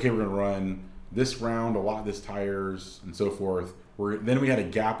 We said, okay, we're going to run this round, a lot this tires, and so forth. Then we had a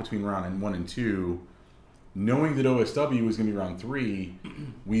gap between round 1 and 2. Knowing that OSW was going to be round 3,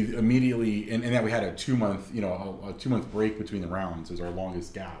 we immediately, and that we had a 2-month, a 2-month break between the rounds as our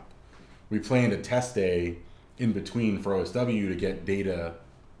longest gap. We planned a test day in between for OSW to get data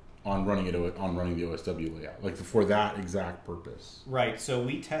on running the OSW layout, like for that exact purpose. Right. So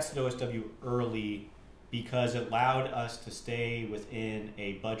we tested OSW early because it allowed us to stay within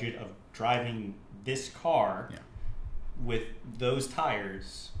a budget of driving this car with those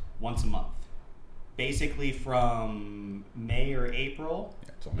tires once a month. Basically from May or April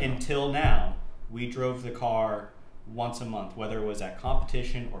until now, we drove the car once a month, whether it was at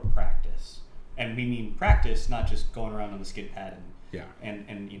competition or practice. And we mean practice, not just going around on the skid pad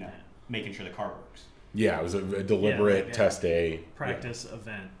and making sure the car works. Yeah, it was a deliberate test day. Practice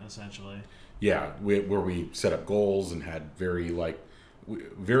event, essentially. Yeah, where we set up goals and had very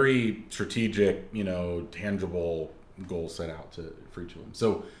strategic, tangible goals set out for each of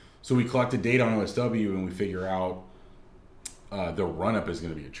them. So we collected data on OSW and we figure out the run-up is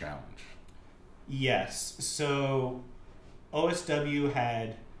going to be a challenge. Yes. So OSW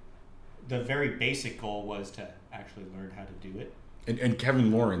had the very basic goal was to actually learn how to do it. And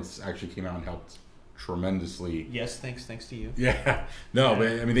Kevin Lawrence actually came out and helped tremendously. Yes, thanks to you. Yeah. No, but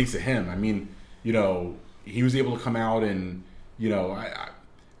I mean, thanks to him. I mean, he was able to come out and,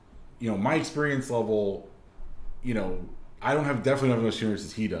 my experience level, I don't definitely don't have as much experience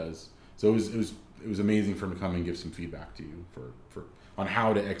as he does. So it was amazing for him to come and give some feedback to you for on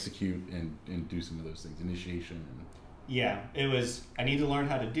how to execute and do some of those things, initiation. Yeah, it was. I need to learn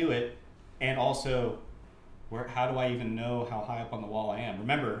how to do it, and also, how do I even know how high up on the wall I am?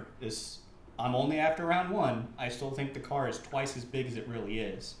 Remember, I'm only after round 1. I still think the car is twice as big as it really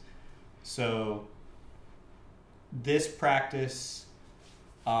is. So this practice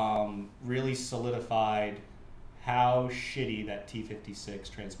really solidified how shitty that T56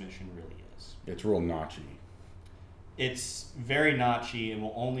 transmission really is. It's real notchy. It's very notchy and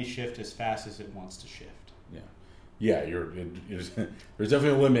will only shift as fast as it wants to shift. Yeah, there's definitely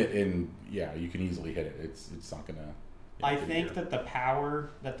a limit, and you can easily hit it. It's not gonna. I think that the power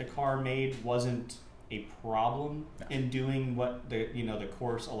that the car made wasn't a problem in doing what the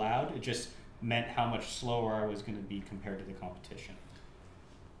course allowed. It just meant how much slower I was going to be compared to the competition.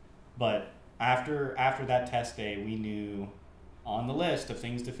 But after that test day, we knew on the list of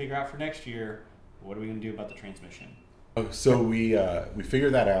things to figure out for next year. What are we going to do about the transmission? So we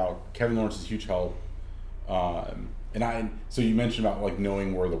figured that out. Kevin Lawrence is a huge help. So you mentioned about like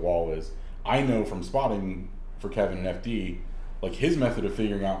knowing where the wall is. I know from spotting for Kevin and FD, like his method of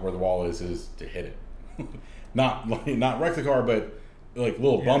figuring out where the wall is to hit it, not wreck the car, but like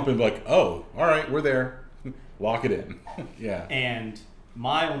little bump and be like, oh, all right, we're there, lock it in. Yeah. And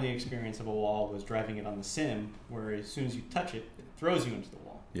my only experience of a wall was driving it on the sim, where as soon as you touch it, it throws you into the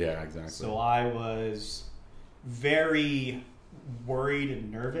wall. Yeah, exactly. So I was very worried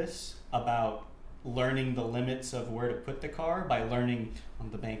and nervous about learning the limits of where to put the car by learning on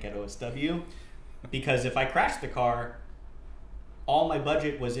the bank at OSW, because if I crashed the car, all my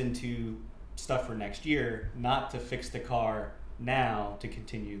budget was into stuff for next year, not to fix the car now to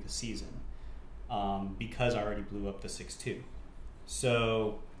continue the season, because I already blew up the 6.2.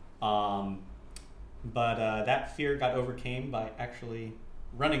 So, but that fear got overcame by actually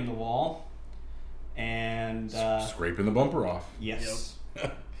running the wall and scraping the bumper off. Yes.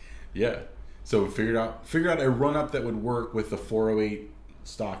 Yep. Yeah. So we figured out a run up that would work with the 408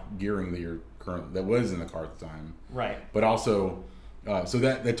 stock gearing that was in the car at the time. Right. But also, so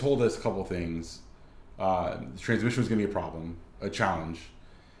that told us a couple things. The transmission was going to be a challenge,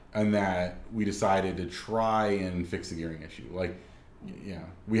 and that we decided to try and fix the gearing issue. Like,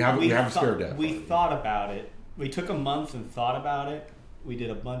 we have a spare death. We thought about it. We took a month and thought about it. We did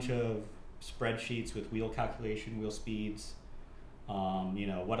a bunch of spreadsheets with wheel calculation, wheel speeds, you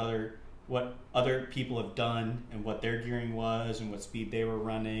know, what other people have done and what their gearing was and what speed they were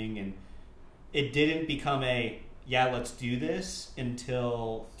running. And it didn't become let's do this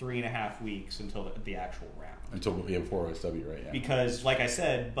until 3.5 weeks until the actual round. Until before OSW, right? Yeah. Because, like I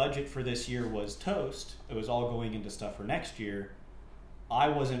said, budget for this year was toast. It was all going into stuff for next year. I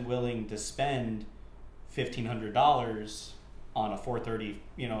wasn't willing to spend $1,500 on a 430,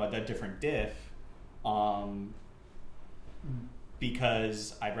 you know, a different diff,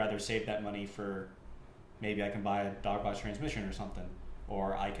 because I'd rather save that money for maybe I can buy a dog box transmission or something,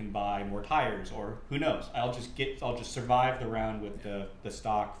 or I can buy more tires, or who knows? I'll just survive the round with the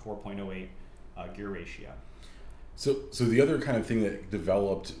stock 4.08 gear ratio. So the other kind of thing that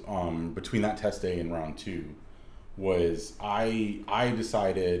developed between that test day and round 2 was I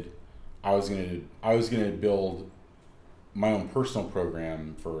decided I was gonna build my own personal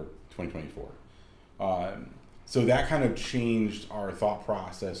program for 2024. So that kind of changed our thought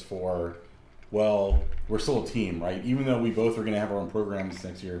process for, well, we're still a team, right? Even though we both are going to have our own programs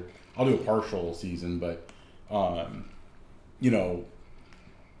next year, I'll do a partial season, but you know,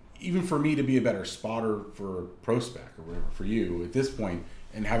 even for me to be a better spotter for ProSpec or whatever for you at this point,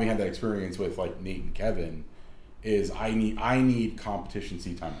 and having had that experience with like Nate and Kevin, is I need competition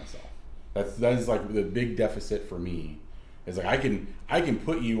seat time myself. That is like the big deficit for me. Is like I can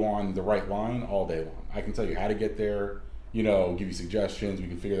put you on the right line all day long. I can tell you how to get there, you know, give you suggestions. We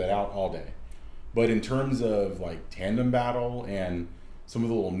can figure that out all day. But in terms of like tandem battle and some of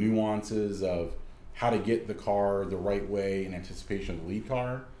the little nuances of how to get the car the right way in anticipation of the lead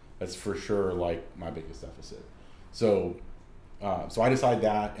car, that's for sure like my biggest deficit. So I decided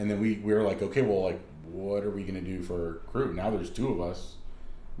that, and then we were like, okay, well, like, what are we gonna do for crew? Now there's 2 of us.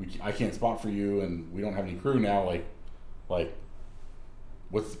 I can't spot for you, and we don't have any crew now. Like,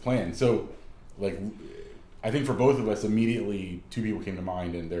 what's the plan? So, like, I think for both of us, immediately 2 people came to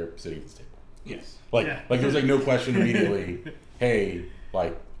mind, and they're sitting at this table. Yes. Like there's like no question immediately. Hey,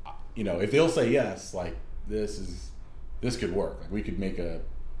 like, you know, if they'll say yes, like this could work. Like we could make a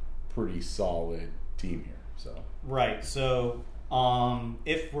pretty solid team here. So right. So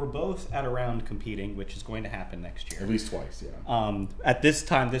if we're both at a round competing, which is going to happen next year, at least twice, yeah. At this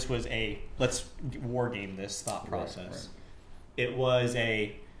time, this was let's war game this thought process. Right. It was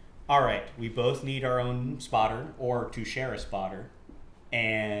all right, we both need our own spotter or to share a spotter,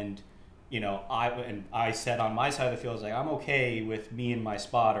 and you know, I said on my side of the field, I was like, I'm okay with me and my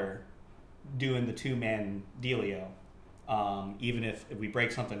spotter doing the 2-man dealio. Even if we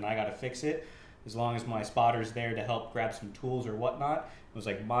break something and I got to fix it, as long as my spotter's there to help grab some tools or whatnot. It was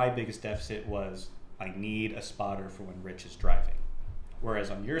like my biggest deficit was I need a spotter for when Rich is driving. Whereas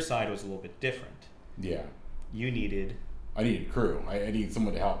on your side, it was a little bit different. Yeah. I needed crew. I need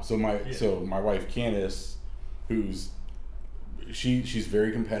someone to help. So my wife Candace, she's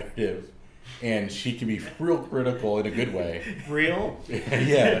very competitive, and she can be real critical in a good way. Real?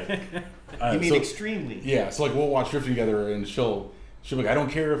 Yeah. You mean extremely? Yeah. So like we'll watch drifting together, and she'll be like, I don't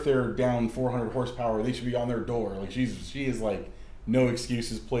care if they're down 400 horsepower, they should be on their door. Like she is like no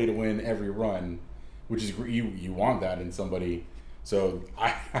excuses, play to win every run, which is you want that in somebody. So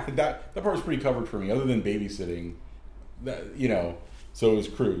that part was pretty covered for me, other than babysitting. That, you know, so it was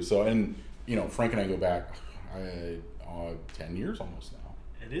crew. So, and you know, Frank and I go back 10 years almost now.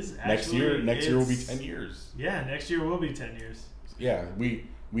 It is actually next year will be 10 years. Yeah, next year will be 10 years. Yeah, we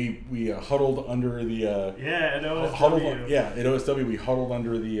huddled under the at OSW. At OSW we huddled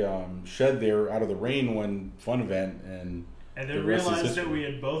under the shed there out of the rain one fun event, and then realized that we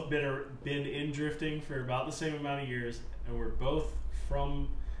had both been in drifting for about the same amount of years, and we're both from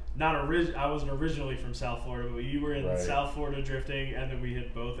I wasn't originally from South Florida, but you were in South Florida drifting, and then we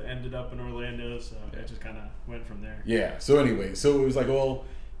had both ended up in Orlando, so it just kind of went from there. Yeah. So anyway, it was like, well,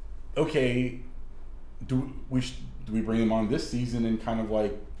 okay, do we bring them on this season and kind of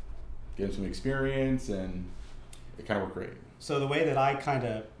like get them some experience, and it kind of worked great. So the way that I kind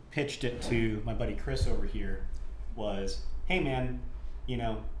of pitched it to my buddy Chris over here was, hey man, you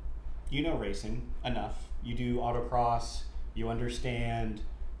know racing enough. You do autocross. You understand.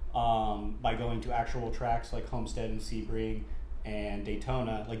 By going to actual tracks like Homestead and Sebring and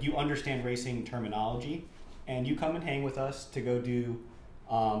Daytona, like you understand racing terminology, and you come and hang with us to go do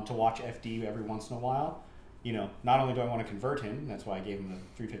to watch FD every once in a while. You know, not only do I want to convert him, that's why I gave him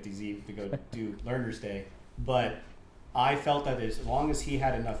the 350Z to go do Learner's Day, but I felt that as long as he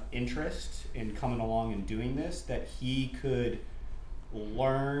had enough interest in coming along and doing this, that he could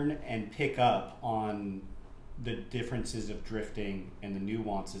learn and pick up on the differences of drifting and the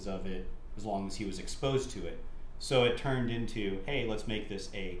nuances of it as long as he was exposed to it. So it turned into, hey, let's make this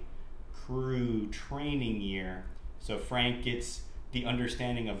a crew training year. So Frank gets the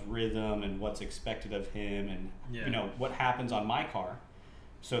understanding of rhythm and what's expected of him, and Yeah. you know what happens on my car,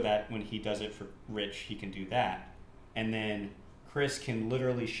 so that when he does it for Rich, he can do that, and then Chris can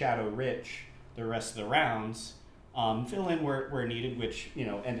literally shadow Rich the rest of the rounds, fill in where needed, which you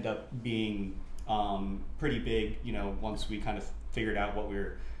know ended up being pretty big. You know, once we kind of figured out what we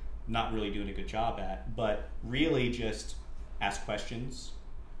were not really doing a good job at, but really just ask questions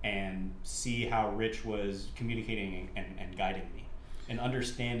and see how Rich was communicating and guiding me and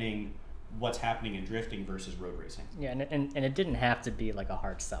understanding what's happening in drifting versus road racing. Yeah, and it didn't have to be like a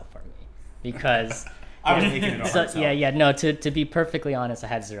hard sell for me, because I was making it a hard sell. No, to be perfectly honest, I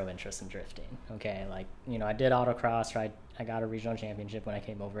had zero interest in drifting. Okay, like, you know, I did autocross, right? I got a regional championship when I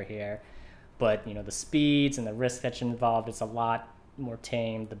came over here, but you know, the speeds and the risk that's involved, it's a lot more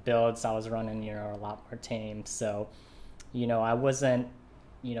tame. The builds I was running, you know, are a lot more tame. So, you know, I wasn't,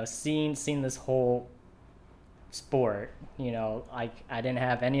 you know, seeing this whole sport, you know, I didn't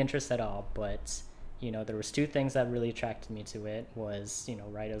have any interest at all. But you know, there was two things that really attracted me to it. Was, you know,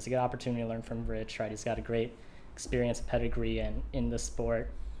 right, it was a good opportunity to learn from Rich, right? He's got a great experience, pedigree in the sport.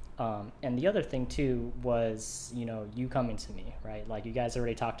 And the other thing too was, you know, you coming to me, right? Like, you guys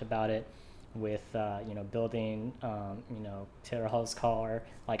already talked about it with, you know, building, you know, Taylor Hall's car.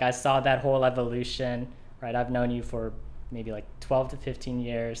 Like, I saw that whole evolution, right? I've known you for maybe like 12 to 15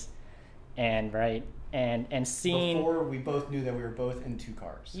 years, and right, and seeing, before we both knew that we were both in two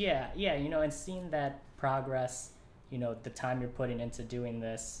cars. Yeah, you know, and seeing that progress, you know, the time you're putting into doing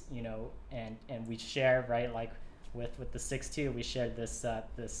this, you know, and we share, right, like with the 6.2, we shared this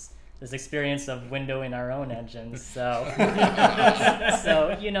this experience of windowing our own engines. So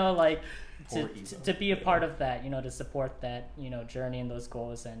so, you know, like, to be a part of that, you know, to support that, you know, journey and those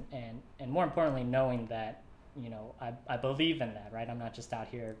goals, and more importantly, knowing that, you know, I believe in that, right? I'm not just out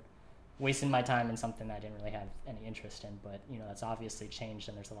here wasting my time in something that I didn't really have any interest in, but you know, that's obviously changed,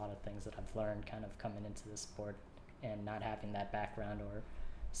 and there's a lot of things that I've learned kind of coming into this sport and not having that background, or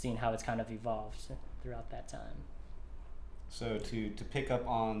seeing how it's kind of evolved throughout that time. So to pick up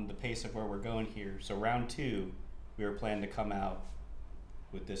on the pace of where we're going here, so round 2, we were planning to come out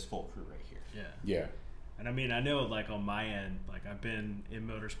with this full crew right here. Yeah. And I mean, I know, like, on my end, like, I've been in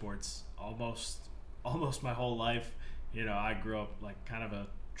motorsports almost my whole life. You know, I grew up like kind of a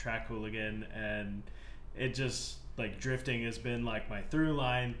track hooligan, and it just, like, drifting has been like my through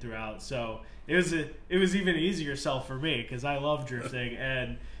line throughout. So it was even easier sell for me, because I love drifting.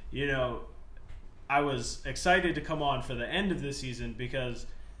 And you know, I was excited to come on for the end of this season, because,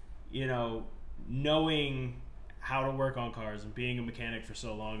 you know, knowing how to work on cars and being a mechanic for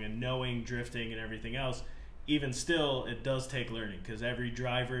so long and knowing drifting and everything else, even still, it does take learning, because every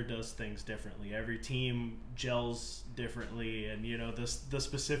driver does things differently. Every team gels differently, and you know, the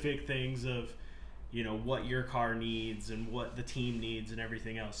specific things of, you know, what your car needs and what the team needs and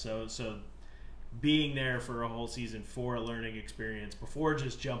everything else. So being there for a whole season for a learning experience before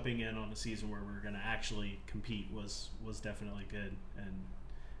just jumping in on a season where we're going to actually compete was definitely good, and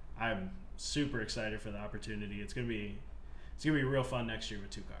I'm super excited for the opportunity. It's gonna be real fun next year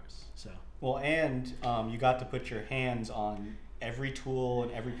with 2 cars. So. Well, and you got to put your hands on every tool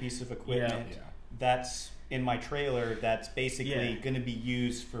and every piece of equipment that's in my trailer that's basically going to be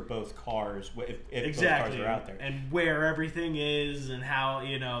used for both cars, if exactly. both cars are out there. And where everything is, and how,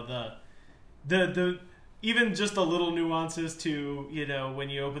 you know, the even just the little nuances to, you know, when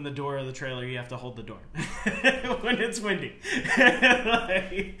you open the door of the trailer, you have to hold the door when it's windy.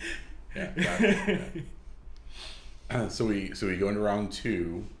 Like, So we go into round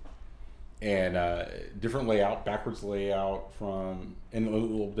 2, and different layout, backwards layout and a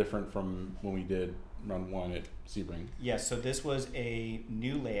little different from when we did round 1 at Sebring. Yes, so this was a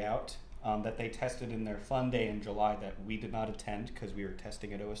new layout that they tested in their fun day in July that we did not attend because we were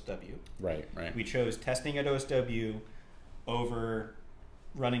testing at OSW. Right. We chose testing at OSW over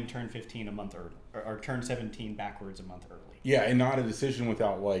running turn 15 a month early, or turn 17 backwards a month early. Yeah, and not a decision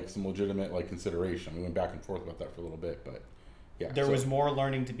without like some legitimate like consideration. We went back and forth about that for a little bit, but yeah. There was more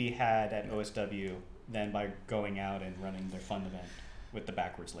learning to be had at OSW than by going out and running their fun event with the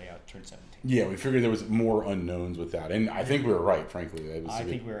backwards layout turn 17. Yeah, we figured there was more unknowns with that, and I think we were right. Frankly, I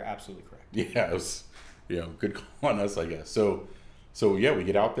think we were absolutely correct. Yeah, it was, you know, good call on us, I guess. So yeah, we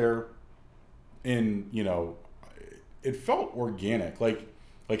get out there, and you know, it felt organic, like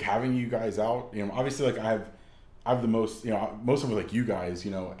having you guys out. You know, obviously, like I have the most, you know, most of them like you guys,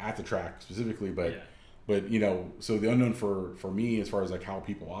 you know, at the track specifically, but you know, so the unknown for me as far as like how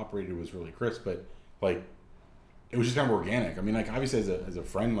people operated was really Chris, but like it was just kind of organic. I mean, like obviously as a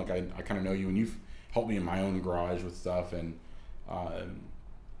friend, like I kind of know you, and you've helped me in my own garage with stuff, and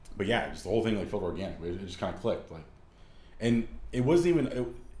but yeah, just the whole thing like felt organic. It just kind of clicked, like, and it wasn't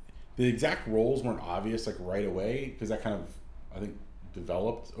even the exact roles weren't obvious like right away, because that kind of, I think,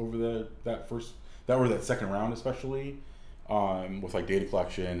 developed over that second round, especially with like data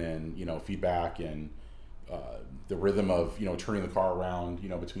collection and feedback and the rhythm of turning the car around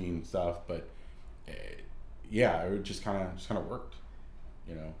between stuff. But yeah, it just kind of worked.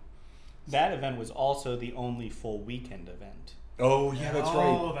 That event was also the only full weekend event. Oh yeah, that's right.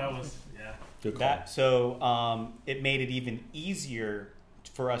 Oh, that was Good call. So it made it even easier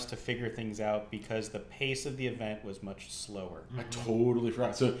for us to figure things out because the pace of the event was much slower. I totally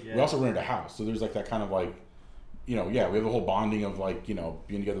forgot. So we also rented a house, so there's like that kind of like, we have a whole bonding of like being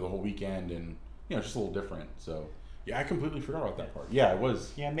together the whole weekend, and it's just a little different. So yeah, I completely forgot about that part. Yeah, it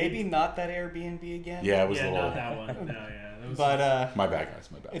was. Yeah, maybe not that Airbnb again. Yeah, it was a little. not that one. No, yeah, that was but my bad, guys.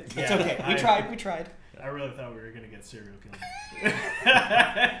 My bad. It's okay. We tried. I really thought we were gonna get serial killed.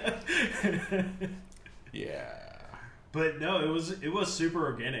 Yeah. But no, it was super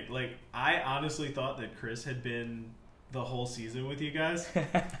organic. Like, I honestly thought that Chris had been the whole season with you guys.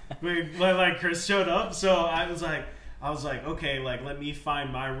 like Chris showed up, so I was like, okay, like, let me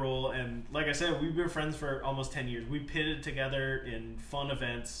find my role. And like I said, we've been friends for almost 10 years. We pitted together in fun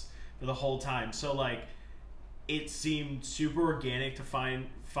events for the whole time. So like, it seemed super organic to find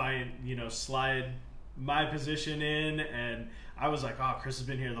slide my position in, and I was like, oh, Chris has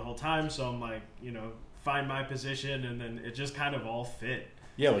been here the whole time, so I'm like, find my position, and then it just kind of all fit.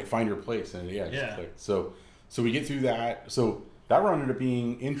 Yeah, like find your place, and just clicked. So we get through that. So that run ended up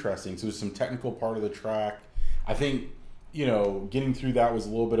being interesting. So there's some technical part of the track. I think getting through that was a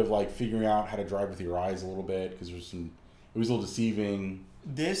little bit of like figuring out how to drive with your eyes a little bit, because it was a little deceiving.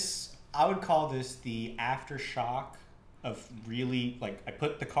 I would call this the aftershock of really, like, I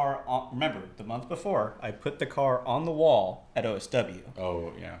put the car on, remember, the month before, I put the car on the wall at OSW.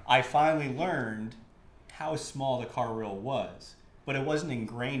 Oh, yeah. I finally learned how small the car really was, but it wasn't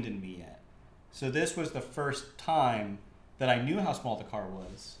ingrained in me yet. So this was the first time that I knew how small the car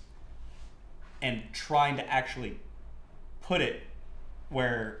was and trying to actually put it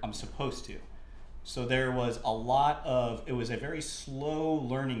where I'm supposed to. So there was it was a very slow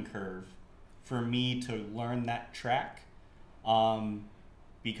learning curve for me to learn that track,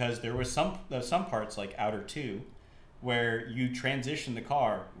 because there was some parts like Outer 2 where you transition the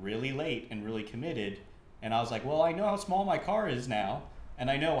car really late and really committed, and I was like, well, I know how small my car is now,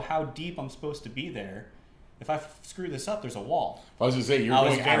 and I know how deep I'm supposed to be there. If I screw this up, there's a wall. I was going to say, you're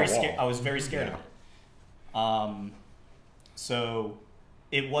going at a wall. I was very scared of it. So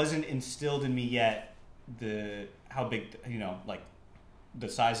it wasn't instilled in me yet how big, like the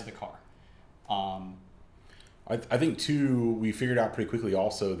size of the car. I think too, we figured out pretty quickly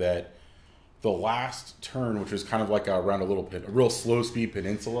also that the last turn, which was kind of like around a real slow speed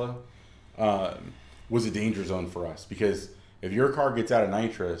peninsula, was a danger zone for us, because if your car gets out of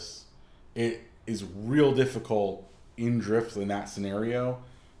nitrous, it is real difficult in drift in that scenario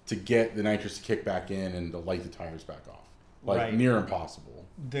to get the nitrous to kick back in and to light the tires back off. Like near impossible.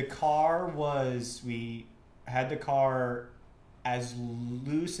 We had the car as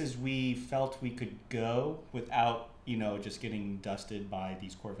loose as we felt we could go without, just getting dusted by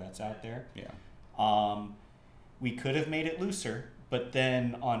these Corvettes out there. Yeah. We could have made it looser, but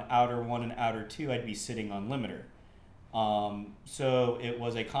then on Outer 1 and Outer 2, I'd be sitting on limiter. So it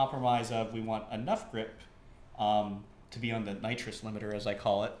was a compromise of, we want enough grip to be on the nitrous limiter, as I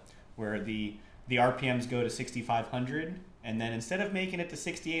call it, where the RPMs go to 6,500, and then instead of making it to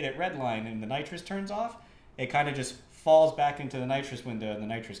 68 at redline and the nitrous turns off, it kind of just falls back into the nitrous window and the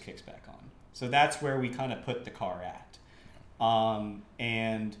nitrous kicks back on. So that's where we kind of put the car at.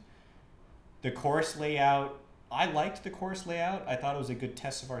 And the course layout, I liked the course layout. I thought it was a good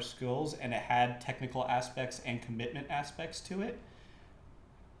test of our skills, and it had technical aspects and commitment aspects to it.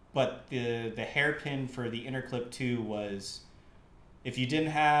 But the hairpin for the Interclip 2 was, if you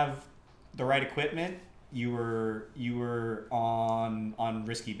didn't have the right equipment, you were on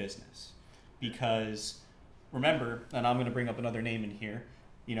risky business. Because remember, and I'm going to bring up another name in here,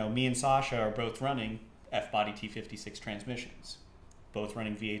 me and Sasha are both running F-Body T56 transmissions, both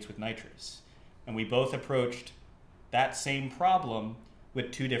running V8s with nitrous. And we both approached that same problem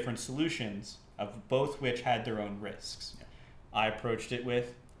with two different solutions, of both which had their own risks. Yeah. I approached it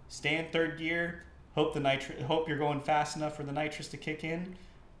with, stay in third gear, hope you're going fast enough for the nitrous to kick in,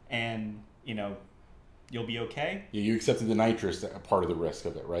 and you'll be okay. Yeah, you accepted the nitrous part of the risk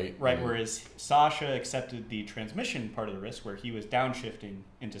of it, right? Right, whereas Sasha accepted the transmission part of the risk, where he was downshifting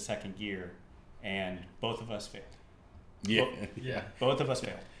into second gear, and both of us failed. Yeah. Both of us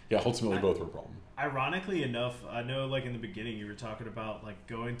failed. Yeah, ultimately both were a problem. Ironically enough, I know like in the beginning you were talking about like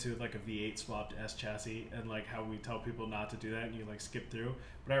going to like a V8 swapped S chassis and like how we tell people not to do that and you like skip through.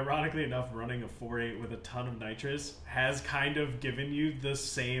 But ironically enough, running a 4.8 with a ton of nitrous has kind of given you the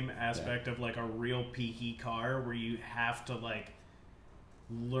same aspect of like a real peaky car where you have to like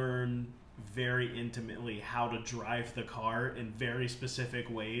learn very intimately how to drive the car in very specific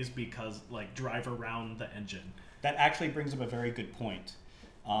ways because like drive around the engine. That actually brings up a very good point.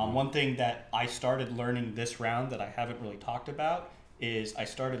 One thing that I started learning this round that I haven't really talked about is I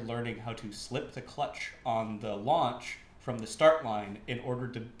started learning how to slip the clutch on the launch from the start line in order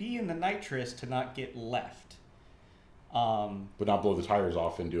to be in the nitrous to not get left. But not blow the tires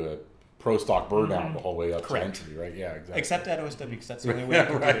off and do a pro stock burnout the whole way up Correct. to entry, right? Yeah, exactly. Except at OSW, because that's the only way you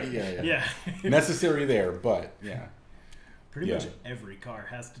can do right, it. yeah. Yeah. Necessary there, but yeah. Pretty Yeah. much every car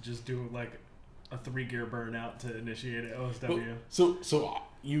has to just do like a 3-gear burnout to initiate an OSW. Well, so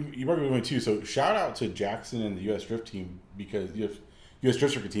you brought me one too. So shout out to Jackson and the U.S. Drift team because U.S.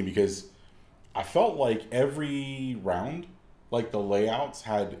 Drift Circuit team because I felt like every round, like the layouts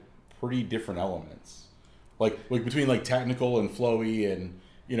had pretty different elements, like between like technical and flowy and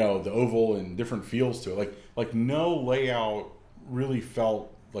you know the oval and different feels to it. Like no layout really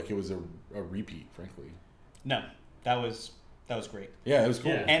felt like it was a repeat, frankly. No, that was great. Yeah, it was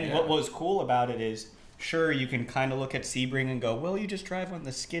cool. Yeah. And Yeah. what was cool about it is, sure, you can kind of look at Sebring and go, well, you just drive on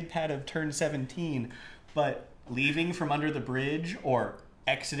the skid pad of turn 17, but leaving from under the bridge or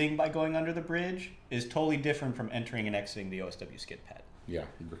exiting by going under the bridge is totally different from entering and exiting the OSW skid pad. Yeah,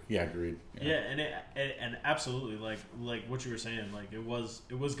 agreed. Yeah, and absolutely like what you were saying, like it was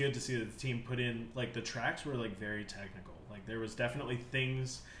good to see that the team put in like the tracks were like very technical. Like there was definitely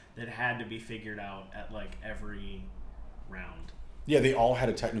things that had to be figured out at like every round. Yeah, they all had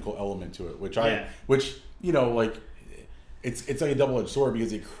a technical element to it, which Yeah. you know, like it's like a double-edged sword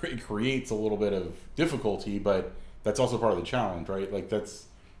because it creates a little bit of difficulty, but that's also part of the challenge, right? Like that's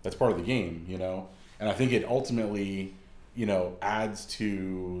part of the game, you know. And I think it ultimately, you know, adds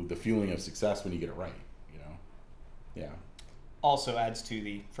to the feeling of success when you get it right, you know. Yeah. Also adds to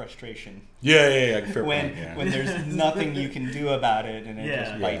the frustration Yeah. Fair when point, yeah. when there's nothing you can do about it and it Yeah.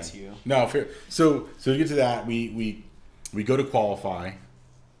 just bites you. No, fair. So to get to that, we go to qualify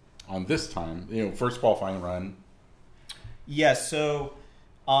on this time, you know, first qualifying run. Yes, so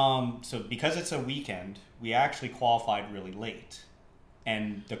because it's a weekend, we actually qualified really late.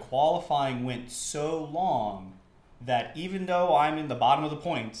 And the qualifying went so long that even though I'm in the bottom of the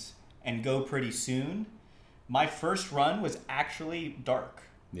points and go pretty soon, my first run was actually dark.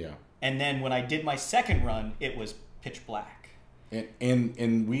 Yeah. And then when I did my second run, it was pitch black.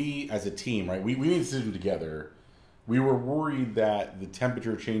 And we as a team, right? We made a decision together. We were worried that the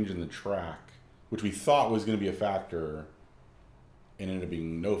temperature change in the track, which we thought was going to be a factor, and ended up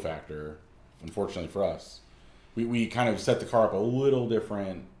being no factor, unfortunately for us. We kind of set the car up a little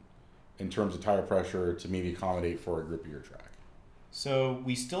different in terms of tire pressure to maybe accommodate for a grippier track. So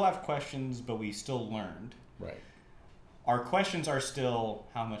we still have questions, but we still learned. Right. Our questions are still,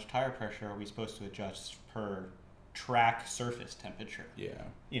 how much tire pressure are we supposed to adjust per track surface temperature? Yeah.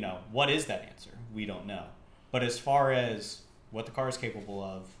 You know, what is that answer? We don't know. But as far as what the car is capable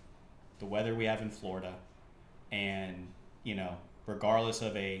of, the weather we have in Florida, and, you know, regardless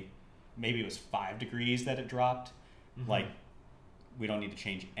of maybe it was 5 degrees that it dropped, like, we don't need to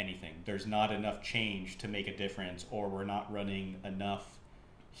change anything. There's not enough change to make a difference, or we're not running enough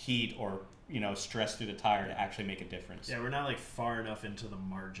heat or, you know, stress through the tire to actually make a difference. Yeah, we're not like far enough into the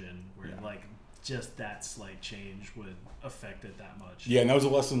margin where Yeah. like just that slight change would affect it that much. Yeah, and that was a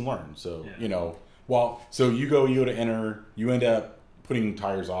lesson learned. So, Yeah. you know, so you go to enter, you end up putting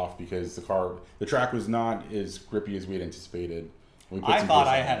tires off because the track was not as grippy as we had anticipated. We put I some thought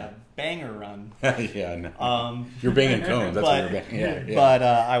grip I on had a banger run. it. Yeah, no. Um, You're banging cones. That's but, what you're banging. Yeah. But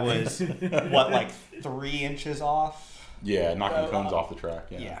I was, what, like 3 inches off? Yeah, knocking cones off the track.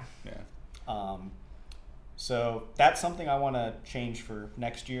 Yeah. Yeah. So that's something I want to change for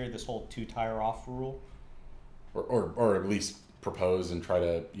next year, this whole 2 tire off rule. Or at least propose and try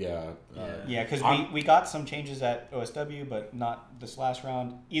to, Yeah, because I'm- we got some changes at OSW, but not this last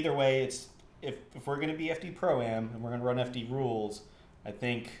round. Either way, it's if we're going to be FD Pro-Am and we're going to run FD rules, I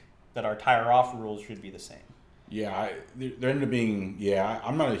think that our tire off rules should be the same. Yeah, there ended up being,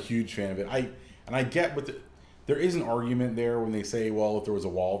 I'm not a huge fan of it. I get there is an argument there when they say, well, if there was a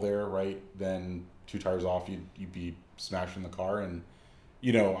wall there, right, then 2 tires off, you'd be smashing the car. And,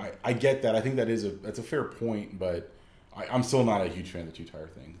 you know, I get that. I think that's a fair point, but I'm still not a huge fan of the 2 tire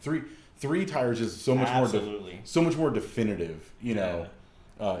thing. Three tires is so much Absolutely. more, so much more definitive, you know.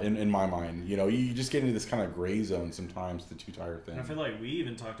 in my mind. You know, you just get into this kind of gray zone sometimes, the 2-tire thing. And I feel like we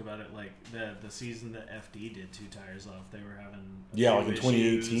even talked about it, like the season that FD did 2 tires off. They were having like in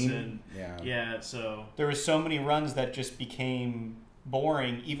 2018. and, so there were so many runs that just became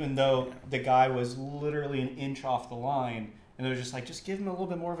boring, even though the guy was literally an inch off the line. And they're just like, just give him a little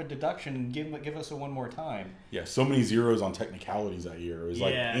bit more of a deduction and give us a one more time. Yeah, so many zeros on technicalities that year. It was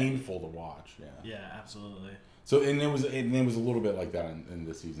like painful to watch. Yeah, absolutely. So and it was a little bit like that in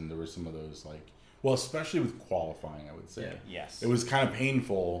this season. There were some of those especially with qualifying, I would say. Yeah. Yes. It was kind of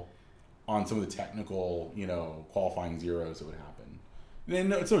painful on some of the technical, qualifying zeros that would happen.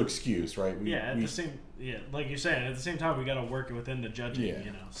 And it's no excuse, right? Like you're saying, at the same time, we got to work it within the judging,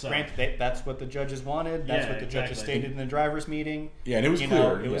 So Granted, that's what the judges wanted. That's what the judges stated in the drivers' meeting. Yeah, and it was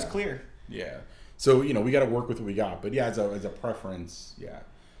clear. It was clear. Yeah. So we got to work with what we got, but as a preference, yeah.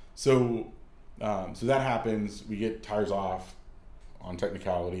 So that happens. We get tires off on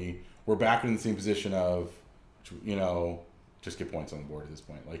technicality. We're back in the same position of, just get points on the board at this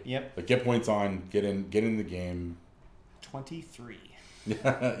point. Get points on, get in the game. 23.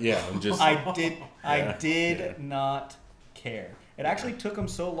 Yeah, and just I did not care. It actually took them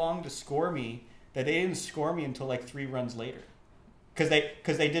so long to score me that they didn't score me until 3 runs later, because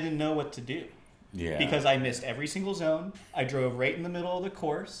they didn't know what to do. Yeah. Because I missed every single zone. I drove right in the middle of the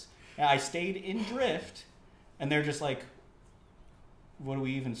course. And I stayed in drift, and they're just like, "What do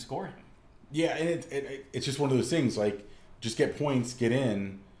we even score him?" Yeah, and it's just one of those things. Just get points, get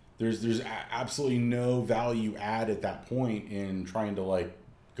in. There's absolutely no value add at that point in trying to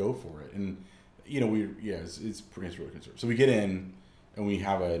go for it, and it's pretty really conservative. So we get in, and we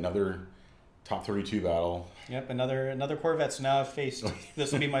have another top 32 battle. Yep, another Corvette. So now I've faced.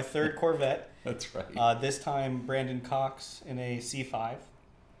 This will be my 3rd Corvette. That's right. This time Brandon Cox in a C5,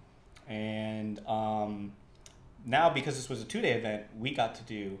 and now because this was a 2-day event, we got to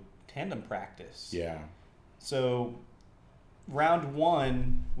do tandem practice. Yeah. So round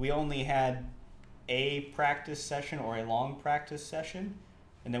 1, we only had a practice session or a long practice session,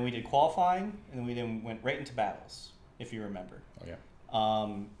 and then we did qualifying, and then we went right into battles, if you remember. Oh yeah.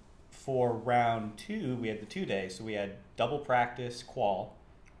 For round 2, we had the 2-day, so we had double practice, qual,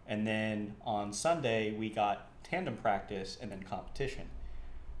 and then on Sunday we got tandem practice and then competition.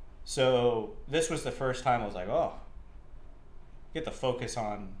 So this was the first time I was like, oh, get the focus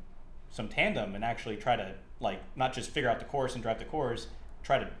on some tandem and actually try to not just figure out the course and drive the course,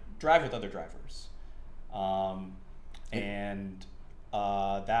 try to drive with other drivers. That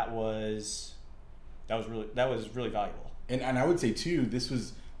was really valuable. And I would say too, this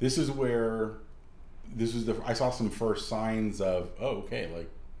is where I saw some first signs of,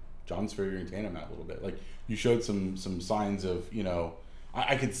 John's figuring tandem out a little bit. You showed some signs of,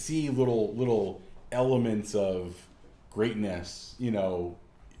 I could see little elements of greatness,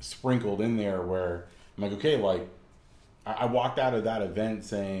 sprinkled in there where I'm like, okay, I walked out of that event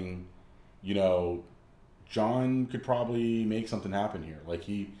saying, John could probably make something happen here. I think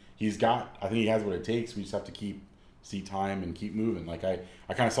he has what it takes. We just have to see time and keep moving. I kind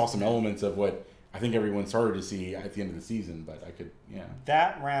of saw some elements of what I think everyone started to see at the end of the season, but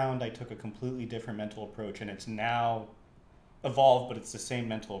That round I took a completely different mental approach, and it's now evolved, but it's the same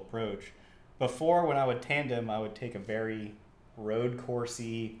mental approach. Before, when I would tandem, I would take a very road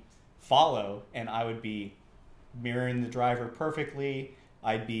coursey follow, and I would be mirroring the driver perfectly.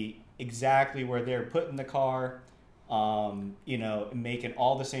 I'd be exactly where they're putting the car, making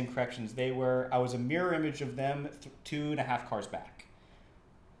all the same corrections they were. I was a mirror image of them 2.5 cars back.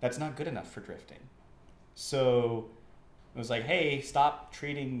 That's not good enough for drifting. So it was like, hey, stop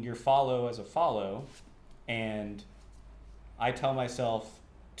treating your follow as a follow. And I tell myself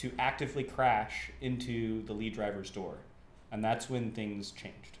to actively crash into the lead driver's door. And that's when things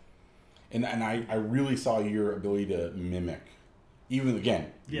changed. And I really saw your ability to mimic. Even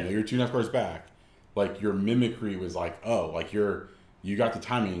again, you're 2.5 cars back. Your mimicry was you got the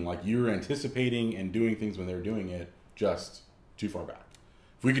timing. You were anticipating and doing things when they were doing it just too far back.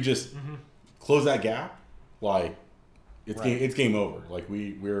 If we could just close that gap, it's game over.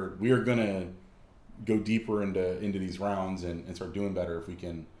 We are gonna go deeper into these rounds and start doing better if we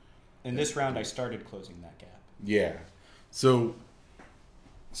can. In this round, I started closing that gap. Yeah. So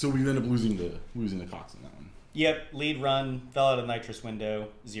we ended up losing the Cox in that one. Yep, lead run, fell out of nitrous window,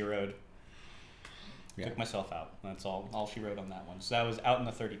 zeroed. Yeah. Took myself out. That's all she wrote on that one. So that was out in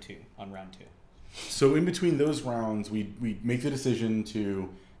the 32 on round 2. So in between those rounds, we make the decision to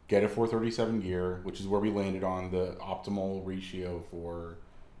get a 437 gear, which is where we landed on the optimal ratio for,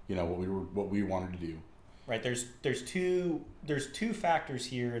 what we wanted to do. Right. There's two factors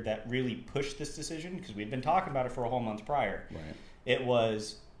here that really pushed this decision, because we'd been talking about it for a whole month prior. Right. It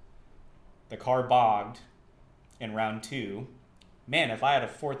was the car bogged in round 2. Man, if I had a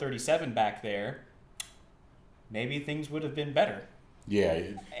 437 back there, maybe things would have been better. Yeah,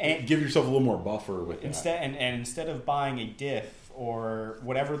 And- give yourself a little more buffer with that. Instead of buying a diff or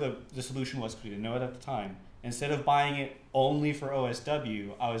whatever the solution was, because we didn't know it at the time, instead of buying it only for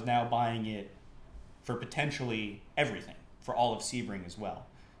OSW, I was now buying it for potentially everything, for all of Sebring as well.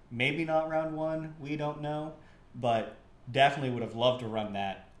 Maybe not round 1, we don't know, but definitely would have loved to run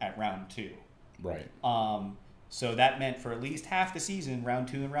that at round 2. Right. So that meant for at least half the season, round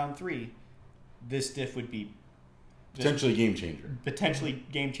 2 and round 3, this diff would be Potentially a game changer. potentially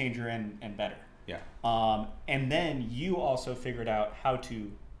game changer and better. Yeah. And then you also figured out how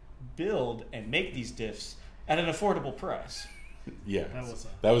to build and make these diffs at an affordable price. Yeah.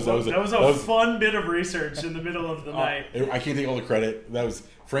 That was a fun bit of research in the middle of the night. I can't take all the credit. That was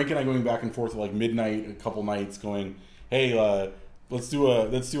Frank and I going back and forth at like midnight, a couple nights, going, "Hey, let's do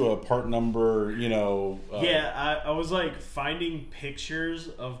a part number." I was like finding pictures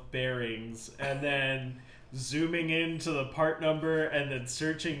of bearings and then zooming into the part number and then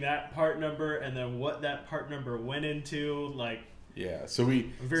searching that part number and then what that part number went into. Like, Yeah. So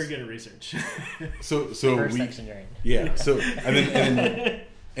I'm very good at research. So First we. engineering. Yeah. So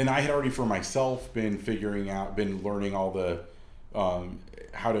and I had already for myself been learning all the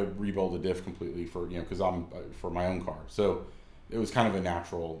how to rebuild a diff completely for because I'm for my own car. So it was kind of a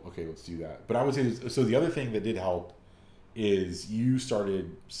natural. Okay, let's do that. But I would say so. The other thing that did help is you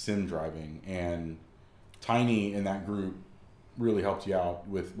started sim driving, and Tiny in that group really helped you out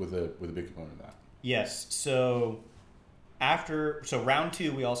with a big component of that. Yes. So round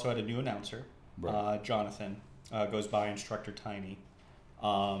 2, we also had a new announcer, Right. Jonathan, goes by Instructor Tiny,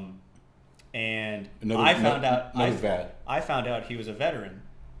 and Another vet. I found out he was a veteran,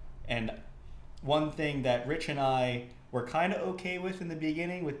 and one thing that Rich and I were kind of okay with in the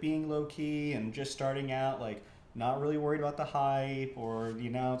beginning, with being low key and just starting out, like not really worried about the hype or the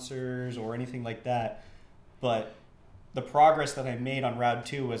announcers or anything like that. But the progress that I made on round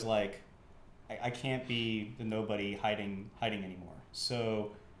 2 was like, I can't be the nobody hiding anymore.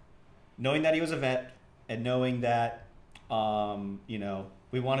 So knowing that he was a vet and knowing that,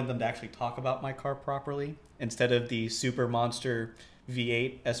 we wanted them to actually talk about my car properly instead of the Super Monster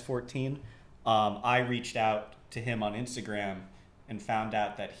V8 S14, I reached out to him on Instagram and found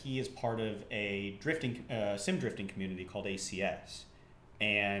out that he is part of a sim drifting community called ACS,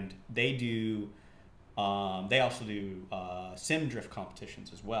 and they also do sim drift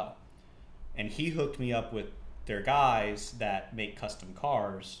competitions as well. And he hooked me up with their guys that make custom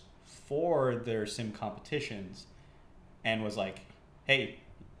cars for their sim competitions, and was like, "Hey,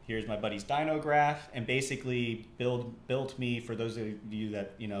 here's my buddy's dyno graph," and basically built me, for those of you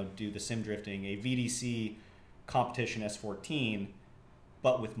that do the sim drifting, a VDC competition S14,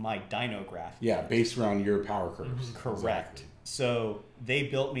 but with my dyno graph. Yeah, based around your power curves. Correct. Exactly. So they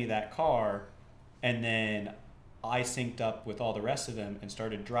built me that car, and then I synced up with all the rest of them and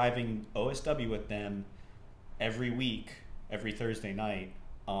started driving OSW with them every week, every Thursday night,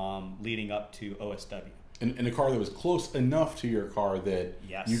 leading up to OSW. And a car that was close enough to your car that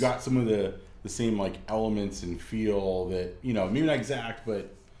Yes. you got some of the same like elements and feel that maybe not exact,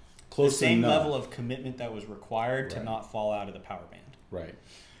 but close The same enough. level of commitment that was required to Right. not fall out of the power band. Right.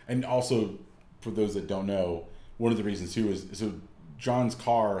 And also, for those that don't know, one of the reasons too is so John's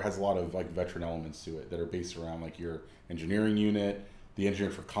car has a lot of like veteran elements to it that are based around like your engineering unit, the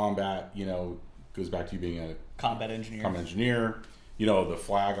engineering for combat. Goes back to you being a Combat engineer. combat engineer. The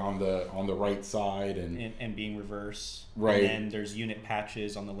flag on the right side And being reverse. Right. And then there's unit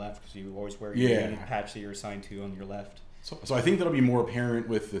patches on the left, because you always wear your Yeah. unit patch that you're assigned to on your left. So I think that'll be more apparent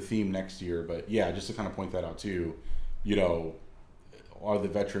with the theme next year. But yeah, just to kind of point that out too, a lot of the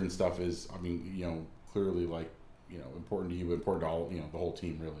veteran stuff is, clearly like, important to you, but important to all, the whole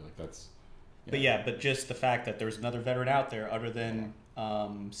team really. Like that's. But just the fact that there's another veteran out there other than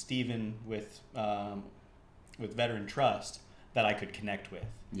Steven with Veteran Trust that I could connect with.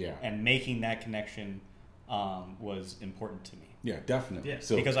 Yeah. And making that connection was important to me. Yeah, definitely. Yeah.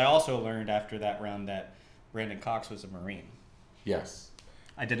 So Because I also learned after that round that Brandon Cox was a Marine. yes,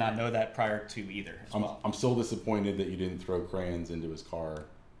 I did not know that prior to either as well. I'm still disappointed that you didn't throw crayons into his car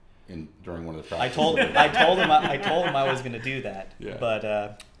during one of the I practices. told him I was going to do that. Yeah.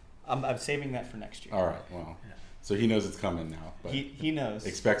 But I'm saving that for next year. All right. Well, so he knows it's coming now. But He knows.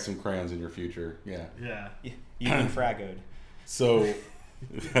 expect some crayons in your future. Yeah. Yeah. You've been fragoed. So,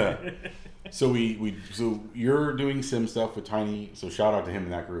 so you're doing sim stuff with Tiny. So shout out to him in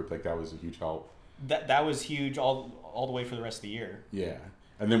that group. Like that was a huge help. That was huge all the way for the rest of the year. Yeah.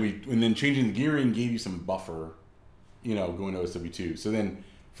 And then changing the gearing gave you some buffer going to OSW2. So then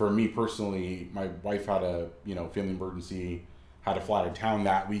for me personally, my wife had a, family emergency, had to fly out of town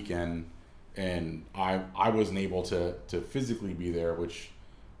that weekend, and I wasn't able to physically be there, which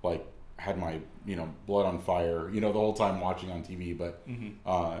like had my, blood on fire, the whole time watching on TV, but,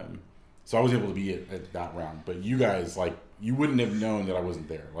 so I was able to be at that round, but you guys, like, you wouldn't have known that I wasn't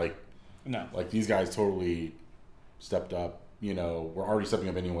there. Like, No. like these guys totally stepped up, we're already stepping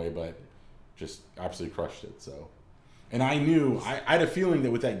up anyway, but just absolutely crushed it. So, and I knew, I had a feeling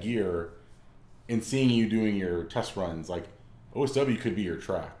that with that gear and seeing you doing your test runs, like OSW could be your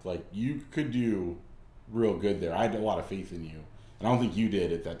track. Like you could do real good there. I had a lot of faith in you. And I don't think you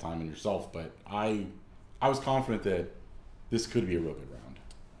did at that time in yourself, but I was confident that this could be a real good round.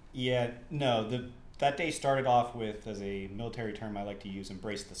 Yeah, no, that day started off with, as a military term I like to use,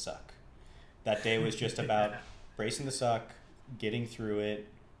 embrace the suck. That day was just about bracing the suck, getting through it,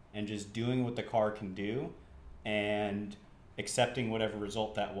 and just doing what the car can do and accepting whatever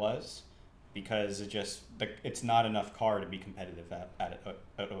result that was, because it's not enough car to be competitive at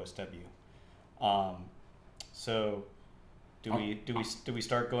OSW. So do we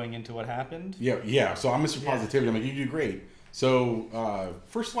start going into what happened? Yeah. So I'm Mr. Positivity. I'm like, you do great. So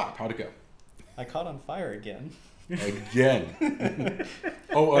first lap, how'd it go? I caught on fire again. Again.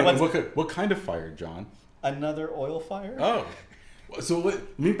 What kind of fire, John? Another oil fire. Oh, so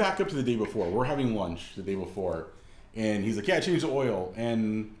let me back up to the day before. We're having lunch the day before, and he's like, "Yeah, I changed the oil,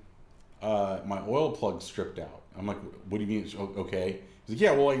 and my oil plug stripped out." I'm like, "What do you mean? It's okay?" He's like,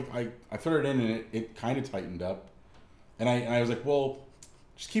 "Yeah, well, I put it in, and it kind of tightened up." And I was like, "Well,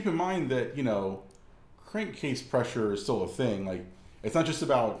 just keep in mind that crankcase pressure is still a thing. Like, it's not just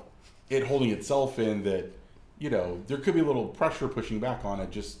about it holding itself in. That there could be a little pressure pushing back on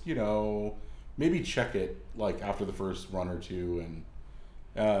it. Just maybe check it like after the first run or two,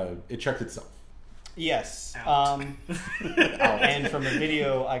 and it checked itself." Yes. And from a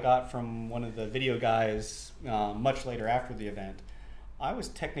video I got from one of the video guys much later after the event, I was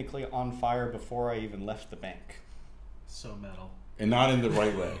technically on fire before I even left the bank. So metal. And not in the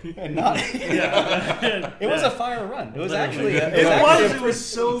right way. And not. It was a fire run. It was actually. It was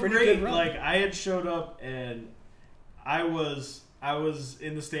so pretty great. good run. Like I had showed up and I was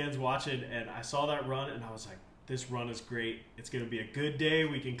in the stands watching, and I saw that run, and I was like, "This run is great. It's going to be a good day.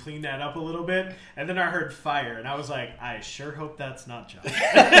 We can clean that up a little bit." And then I heard fire, and I was like, "I sure hope that's not John."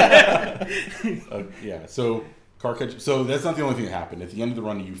 Yeah. So car catch. So that's not the only thing that happened. At the end of the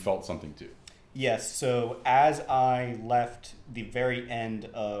run, you felt something too. Yes, so as I left the very end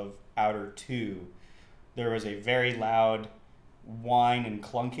of Outer 2, there was a very loud whine and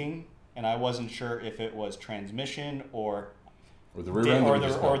clunking, and I wasn't sure if it was transmission or the rear end or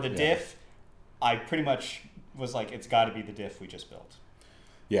the diff. I pretty much was like, it's got to be the diff we just built.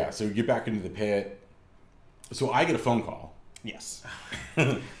 Yeah, so you get back into the pit. So I get a phone call. Yes.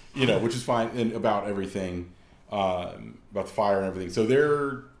 Which is fine, and about everything, about the fire and everything. So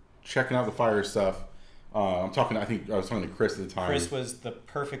they're checking out the fire stuff. I was talking to Chris at the time. Chris was the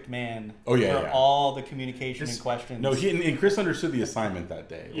perfect man for all the communication and questions. No, and Chris understood the assignment that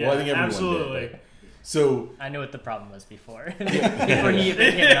day. Yeah, well, I think everyone absolutely. did. So I knew what the problem was before. Before he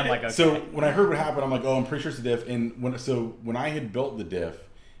even hit it, I'm like, okay. So when I heard what happened, I'm like, oh, I'm pretty sure it's the diff. And when I had built the diff,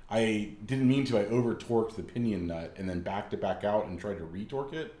 I didn't mean to. I over torqued the pinion nut and then backed it back out and tried to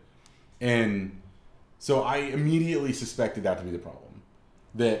retorque it. And so I immediately suspected that to be the problem.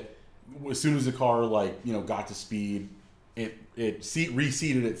 That as soon as the car got to speed, it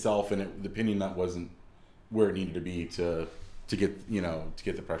reseated itself, and the pinion nut wasn't where it needed to be to get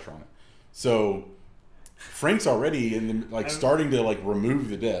the pressure on it. So Frank's already starting to remove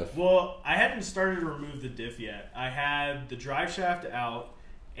the diff. Well, I hadn't started to remove the diff yet. I had the drive shaft out,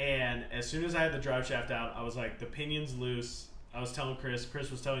 and as soon as I had the drive shaft out, I was like, the pinion's loose. I was telling Chris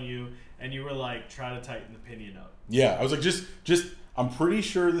was telling you, and you were like, try to tighten the pinion up. Yeah, I was like, just I'm pretty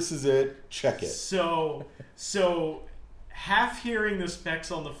sure this is it. Check it. So half hearing the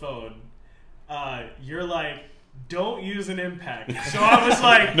specs on the phone, you're like, don't use an impact. So I was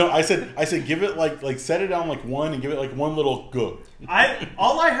like, no, I said give it like set it down like one and give it one little go.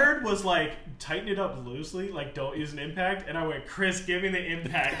 All I heard was tighten it up loosely, don't use an impact, and I went, Chris, give me the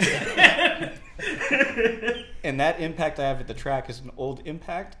impact. And that impact I have at the track is an old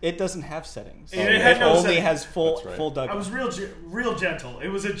impact. It doesn't have settings. It only has full dugga. I was real gentle. It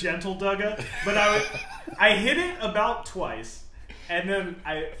was a gentle dugga, but I hit it about twice. And then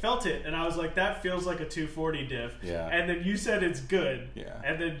I felt it, and I was like, that feels like a 240 diff. Yeah. And then you said it's good. Yeah.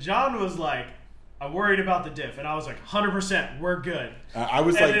 And then John was like, I'm worried about the diff, and I was like, 100%, we're good. I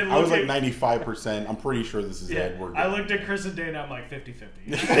was And like then 95%. I'm pretty sure this is it. We're good. I looked at Chris and Dana, I'm like 50-50.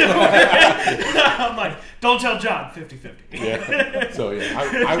 I'm like, don't tell John, 50-50. Yeah. So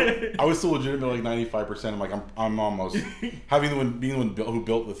yeah, I was still legitimately like 95%. I'm like, I'm almost being the one who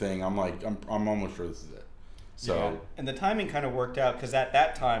built the thing. I'm like, I'm almost sure this is it. So Yeah. And the timing kind of worked out because at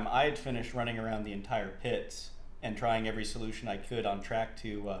that time I had finished running around the entire pits and trying every solution I could on track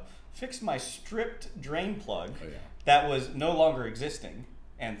to fix my stripped drain plug that was no longer existing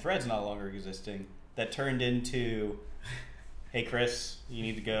and threads no longer existing. That turned into, hey Chris, you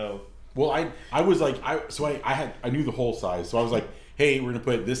need to go. Well, I was like, I knew the whole size, so I was like, hey, we're gonna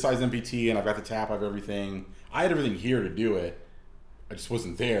put this size MPT, and I've got the tap, I have everything. I had everything here to do it. I just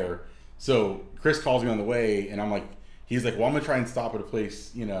wasn't there. So Chris calls me on the way, and I'm like, he's like, well, I'm gonna try and stop at a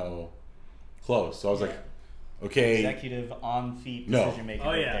place, close. So I was like, okay. Executive on feet decision making.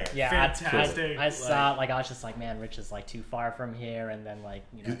 Oh yeah, right there. Yeah, fantastic. I saw I was just like, man, Rich is like too far from here, and then like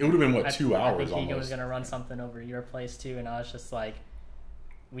It would have been 2 hours I think he almost. was gonna run something over your place too, and I was just like,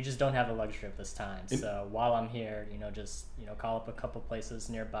 we just don't have the luxury of this time. So while I'm here, just call up a couple places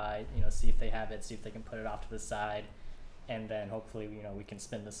nearby, see if they have it, see if they can put it off to the side, and then hopefully we can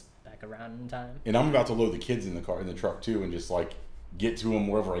spin this back around in time. And I'm about to load the kids in the truck too, and just like get to them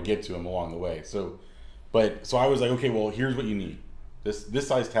wherever I get to them along the way. So I was like, okay, well, here's what you need: this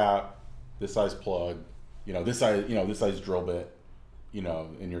size tap, this size plug, this size drill bit,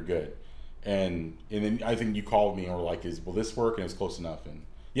 and you're good. And then I think you called me and were like, will this work? And it's close enough. And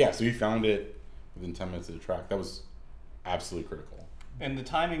yeah, so you found it within 10 minutes of the track. That was absolutely critical. And the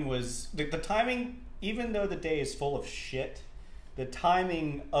timing was the timing. Even though the day is full of shit, the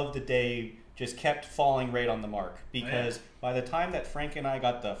timing of the day just kept falling right on the mark. Because by the time that Frank and I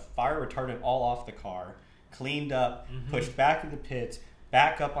got the fire retardant all off the car, cleaned up, pushed back in the pits,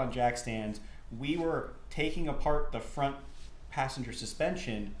 back up on jack stands, we were taking apart the front passenger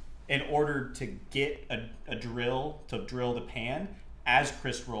suspension in order to get a drill to drill the pan as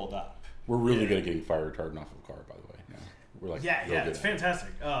Chris rolled up. We're really good at getting fire retardant off of a car, by the way. Now. We're like, it's fantastic.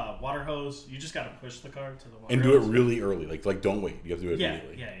 Water hose, you just got to push the car to the water and hose. do it really early. Like don't wait. You have to do it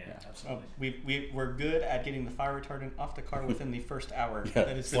immediately. Yeah, absolutely. We're good at getting the fire retardant off the car within the first hour. Yeah.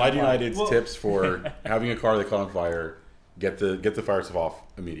 That it's Slide been applied. United's tips for having a car that caught on fire: get the fire stuff off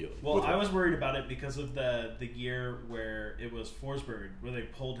immediately. Well, I was worried about it because of the year where it was Forsberg, where they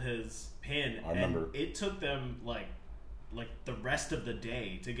pulled his pin. I remember. And it took them like the rest of the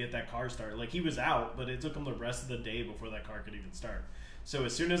day to get that car started. Like, he was out, but it took him the rest of the day before that car could even start. So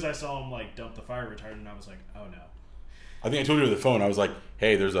as soon as I saw him dump the fire retardant, I was like, oh no. I think I told you over the phone. I was like,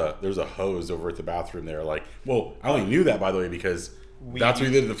 "Hey, there's a hose over at the bathroom there." Like, well, I only knew that, by the way, because that's what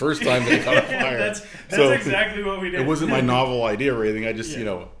we did the first time that it caught on fire. that's So exactly what we did. It wasn't my novel idea or anything. I just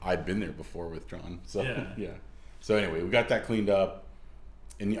I'd been there before with John. So yeah. So anyway, we got that cleaned up,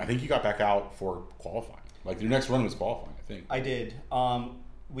 and I think you got back out for qualifying. Like, your next run was qualifying, I think. I did.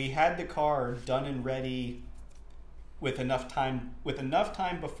 We had the car done and ready with enough time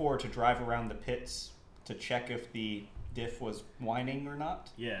before to drive around the pits to check if the diff was whining or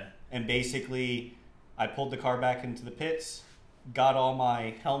not. Yeah. And basically, I pulled the car back into the pits, got all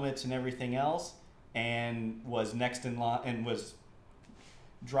my helmets and everything else, and was next in line, and was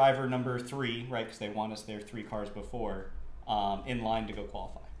driver number 3, right? Because they want us there 3 cars before, in line to go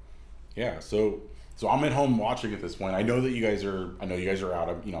qualify. Yeah. So I'm at home watching at this point. I know you guys are out.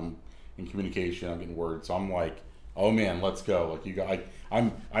 I'm in communication. I'm getting word. So I'm like, oh man, let's go. Like, you got.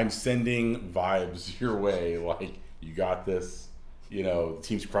 I'm sending vibes your way. Like, you got this. The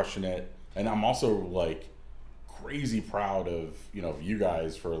team's crushing it, and I'm also like crazy proud of you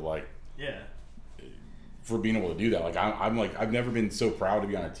guys for for being able to do that. Like, I'm like, I've never been so proud to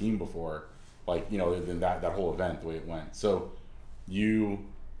be on a team before. Like, than that whole event, the way it went. So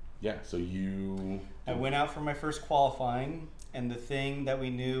I went out for my first qualifying, and the thing that we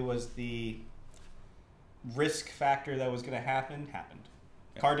knew was the risk factor that was going to happened.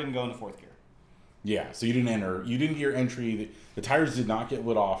 Car didn't go into 4th gear. Yeah, so you didn't enter. You didn't get your entry. The tires did not get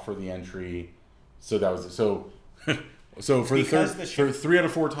lit off for the entry. So that was so. So for for 3 out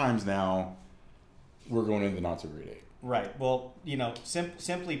of 4 times now, we're going into the not so great 8. Right. Well,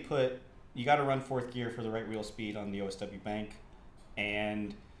 simply put, you got to run 4th gear for the right wheel speed on the OSW bank,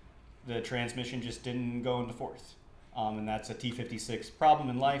 and the transmission just didn't go into 4th. And that's a T56 problem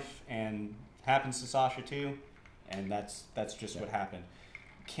in life, and happens to Sasha too, and that's just what happened.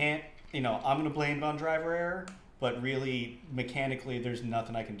 I'm going to blame it on driver error, but really, mechanically, there's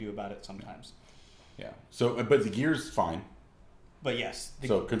nothing I can do about it sometimes. Yeah. So, but the gear's fine. But yes.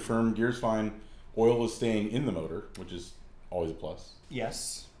 So confirmed, gear's fine. Oil is staying in the motor, which is always a plus.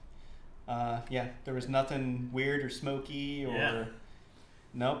 Yes. Yeah, there was nothing weird or smoky or Yeah.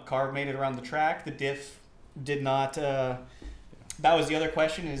 nope. Car made it around the track. The diff did not. That was the other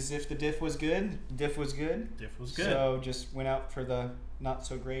question: is if the diff was good. Diff was good. Diff was good. So just went out for the not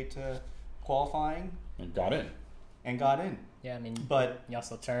so great qualifying And got in. and got in. Yeah, I mean, But you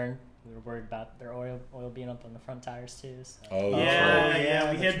also turned. We were worried about their oil being up on the front tires too. So. Oh, yeah, that's right.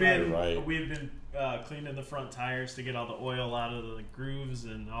 yeah, we that's had been right. we had been cleaning the front tires to get all the oil out of the grooves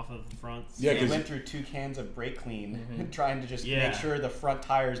and off of the fronts. Yeah, we 'cause- went through 2 cans of brake clean, Mhm. trying to just Yeah. make sure the front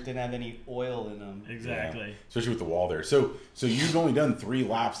tires didn't have any oil in them. Exactly. Yeah. Especially with the wall there. So you've only done 3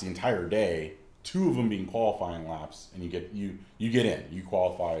 laps the entire day, 2 of them being qualifying laps, and you get in. You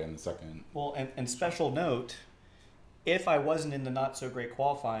qualify in the second. Well, and special note, if I wasn't in the not so great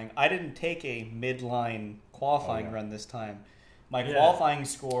qualifying, I didn't take a midline qualifying Oh, yeah. run this time. My Yeah. qualifying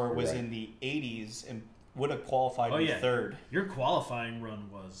score was Right. in the 80s and would have qualified Oh, in yeah. third. Your qualifying run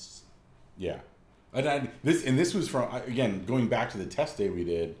was Yeah. This was from, again, going back to the test day we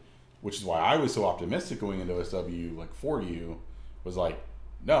did, which is why I was so optimistic going into OSW, like for you, was like,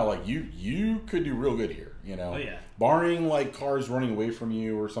 no, like you could do real good here, you know? Oh, yeah. Barring like cars running away from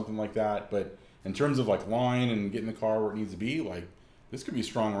you or something like that, but in terms of like line and getting the car where it needs to be, like this could be a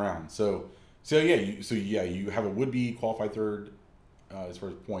strong round. So you have a would-be qualified third as far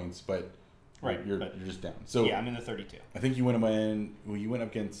as points, but Right, you're but- just down. So Yeah, I'm in the 32. I think you went up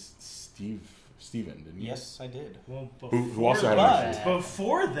against Steven, didn't you? Yes, I did. well Who also had But- an issue.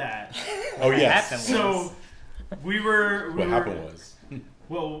 before that. Oh yes. happened So we were What happened was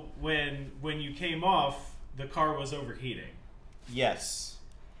well when you came off, the car was overheating. Yes.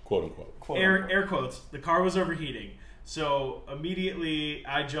 quote unquote. Quote Air unquote. air quotes. The car was overheating. So immediately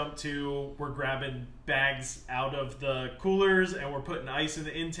I jumped to, we're grabbing bags out of the coolers and we're putting ice in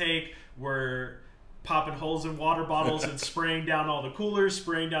the intake. We're popping holes in water bottles and spraying down all the coolers,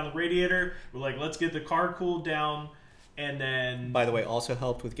 spraying down the radiator. We're like, let's get the car cooled down. And then By the way, also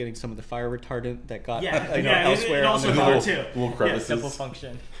helped with getting some of the fire retardant that got Yeah, you know, yeah, it elsewhere. also on the helped car. too. Little crevices. Simple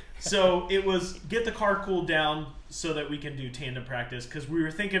function. So it was get the car cooled down so that we can do tandem practice, because we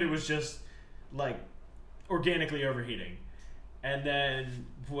were thinking it was just like organically overheating. And then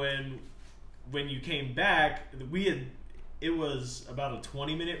when you came back, it was about a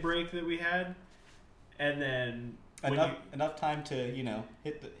 20-minute break that we had, and then when enough time to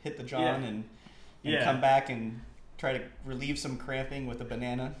hit the John Yeah. and Yeah. come back and try to relieve some cramping with a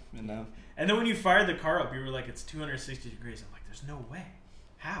banana. and then when you fired the car up, you were like, it's 260 degrees. I'm like, there's no way.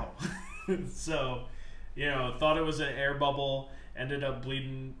 How? So, thought it was an air bubble, ended up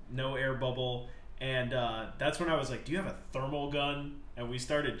bleeding, no air bubble. And that's when I was like, do you have a thermal gun? And we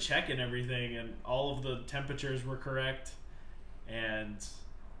started checking everything, and all of the temperatures were correct. And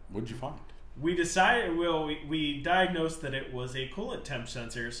What'd you find? we decided, we diagnosed that it was a coolant temp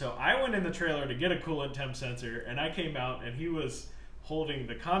sensor. So I went in the trailer to get a coolant temp sensor, and I came out, and he was holding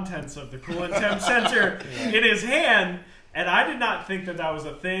the contents of the coolant temp sensor in his hand. And I did not think that was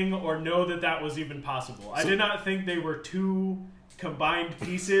a thing or know that was even possible. I did not think they were two combined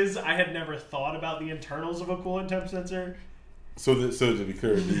pieces. I had never thought about the internals of a coolant temp sensor. So to be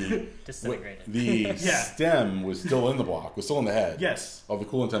clear, Disintegrated. the Yeah. stem was still in the block, was still in the head. Yes. Of the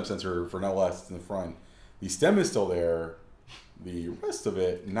coolant temp sensor for an LS in the front. The stem is still there. The rest of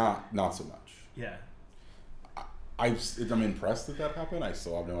it, not so much. Yeah. I'm impressed that happened. I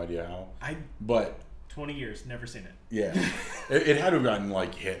still have no idea how. But 20 years, never seen it. yeah, it had to have gotten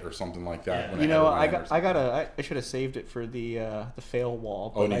like hit or something like that. Yeah. When it had ran or something. I should have saved it for the fail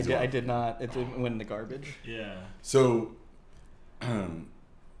wall, Oh, it but needs a I wall. did not. It didn't win the garbage. Yeah. So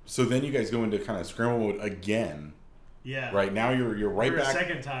then you guys go into kind of scramble mode again. Yeah. Right now you're right For back a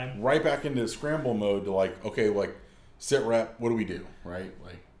second time. right back into scramble mode to like, okay, like sit rep, what do we do? Right?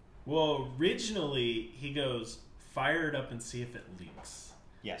 Like Well, originally he goes, fire it up and see if it leaks.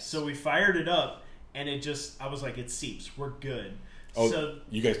 Yes. So we fired it up, and I was like, it seeps. We're good. oh, So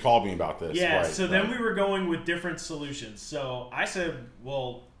you guys called me about this. yeah, right, so then right. we were going with different solutions. So I said,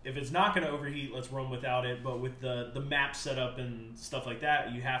 well, if it's not going to overheat, let's run without it. But with the map setup and stuff like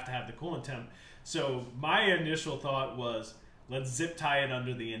that, you have to have the coolant temp. So my initial thought was, let's zip tie it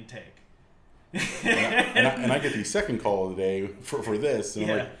under the intake. and I get the second call of the day for this, and I'm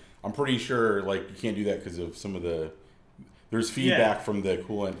Yeah. like, I'm pretty sure like you can't do that because of some of there's feedback from the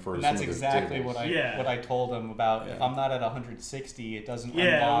coolant for And some that's of the exactly tables. what I told him about. If Yeah. I'm not at 160, it doesn't Yeah,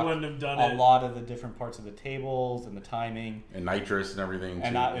 I unlock wouldn't have done a it. lot of the different parts of the tables and the timing. And nitrous and everything.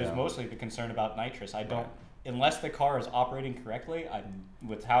 And too, it was yeah. mostly the concern about nitrous. I don't, Right. unless the car is operating correctly.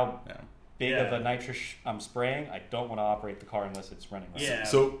 With how Yeah. big of Yeah. a nitrous I'm spraying, I don't want to operate the car unless it's running right. Yeah.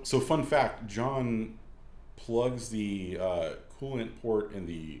 So fun fact, John plugs the coolant port in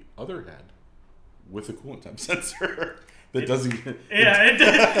the other head with a coolant temp sensor that doesn't.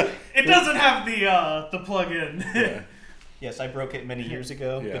 It doesn't have the plug-in. Yeah. Yes, I broke it many years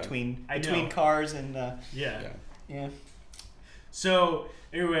ago Yeah. between know. cars and Yeah. So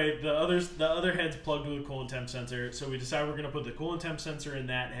anyway, the other head's plugged with a coolant temp sensor. So we decided we're gonna put the coolant temp sensor in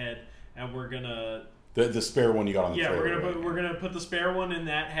that head, and we're gonna The spare one you got on the trailer. we're gonna put the spare one in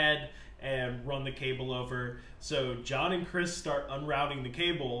that head and run the cable over. So John and Chris start unrouting the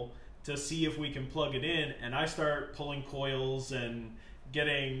cable to see if we can plug it in, and I start pulling coils and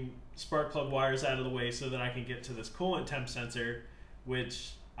getting spark plug wires out of the way so that I can get to this coolant temp sensor,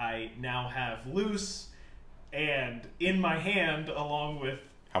 which I now have loose and in my hand, along with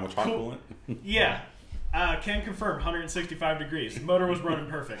How much hot coolant? yeah. Can confirm 165 degrees. The motor was running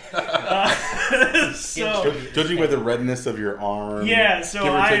perfect. So Judging by the redness of your arm, yeah, so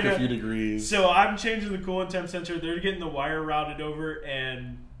give or take a few degrees. So I'm changing the coolant temp sensor. They're getting the wire routed over,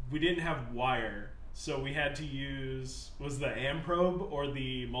 and we didn't have wire, so we had to use the Amprobe or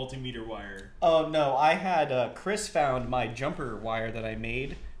the multimeter wire. Oh no, I had Chris found my jumper wire that I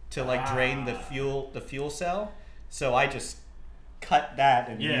made to drain the fuel cell. So I just cut that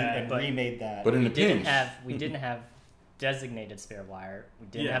and remade that. But in a pinch, We didn't have designated spare wire. We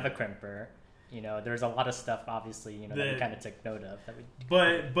didn't have a crimper. You know, there's a lot of stuff, obviously, you know, that we kind of took note of. That we.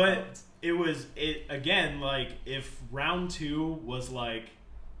 But it again, like if round 2 was like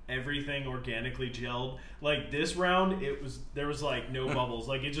everything organically gelled, like this round there was like no bubbles.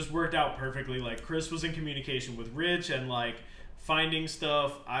 Like it just worked out perfectly. Like Chris was in communication with Rich and like finding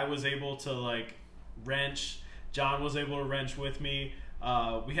stuff. I was able to like wrench. John was able to wrench with me.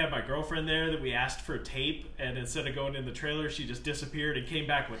 We had my girlfriend there that we asked for tape, and instead of going in the trailer, she just disappeared and came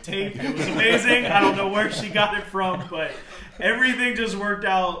back with tape. It was amazing. I don't know where she got it from, but everything just worked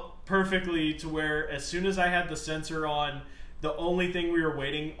out perfectly to where as soon as I had the sensor on, the only thing we were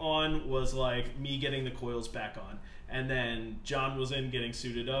waiting on was like me getting the coils back on. And then John was in getting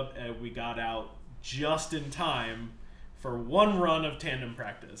suited up, and we got out just in time for one run of tandem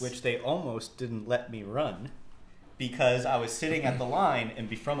practice. Which they almost didn't let me run because I was sitting at the line,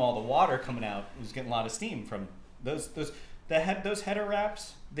 and from all the water coming out, it was getting a lot of steam from those header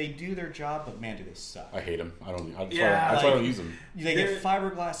wraps. They do their job, but man, do they suck. I hate them. That's why like, I don't use them. They get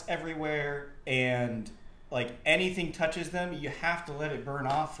fiberglass everywhere, and like anything touches them, you have to let it burn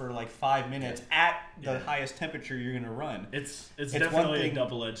off for like 5 minutes at the highest temperature you're going to run. It's definitely a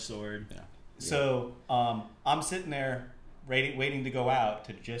double-edged sword. Yeah. So I'm sitting there waiting to go out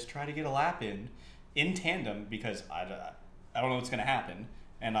to just try to get a lap in tandem because I don't know what's going to happen.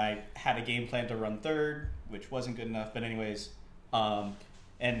 And I had a game plan to run third, which wasn't good enough. But anyways,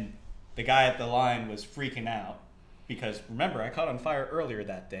 and the guy at the line was freaking out because, remember, I caught on fire earlier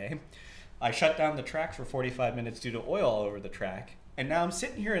that day. I shut down the track for 45 minutes due to oil all over the track. And now I'm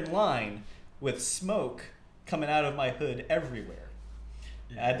sitting here in line with smoke coming out of my hood everywhere.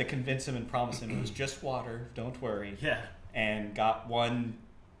 I had to convince him and promise him it was just water, don't worry. Yeah. And got one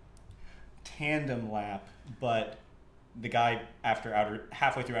tandem lap, but the guy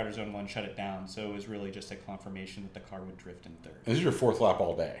halfway through outer zone 1 shut it down, so it was really just a confirmation that the car would drift in third. This is your 4th lap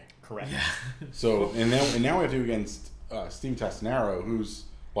all day. Correct. Yeah. So and now we have to do against Steve Tassinaro, who's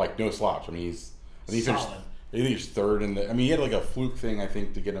like no slouch. I mean, I think he finished third in the. I mean, he had like a fluke thing, I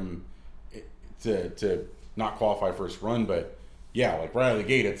think, to get him to not qualify first run, but. Yeah, like right out of the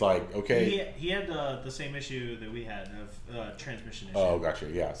gate, it's like, okay. He had the same issue that we had of transmission issue. Oh, gotcha.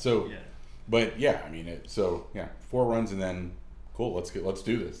 Yeah. So, but yeah, I mean, 4 runs and then cool. Let's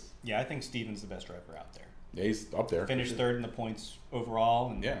do this. Yeah, I think Steven's the best driver out there. Yeah, he's up there. Finished third in the points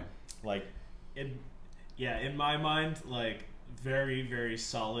overall, and like, in my mind, like very very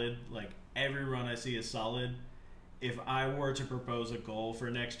solid. Like every run I see is solid. If I were to propose a goal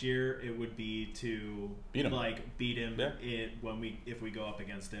for next year, it would be to beat him if we go up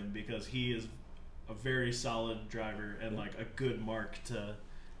against him, because he is a very solid driver and like a good mark to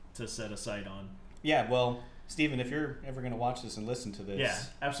set a sight on. Yeah, well, Steven, if you're ever going to watch this and listen to this,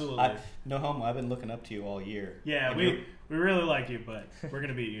 absolutely. No homo, I've been looking up to you all year. Yeah, we really like you, but we're going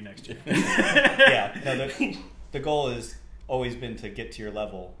to beat you next year. The goal has always been to get to your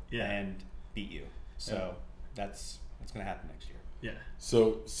level and beat you. So. That's what's going to happen next year. Yeah.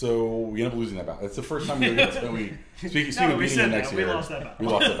 So we end up losing that battle. It's the first time we speaking of beating you next year. We lost that battle. We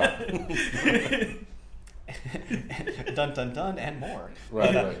lost that battle. Dun dun dun and more.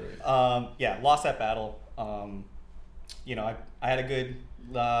 Right. Lost that battle. I had a good.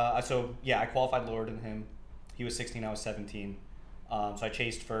 I qualified lower than him. He was 16. I was 17. So I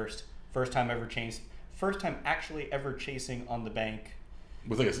chased first. First time actually ever chasing on the bank.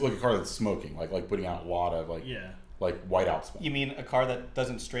 With like a car that's smoking, like putting out a lot of like like whiteout spin. You mean a car that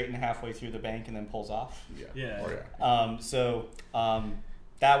doesn't straighten halfway through the bank and then pulls off? Yeah. Yeah. Oh, yeah. So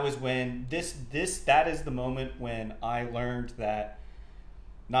that was when that is the moment when I learned that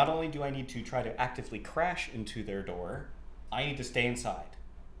not only do I need to try to actively crash into their door, I need to stay inside.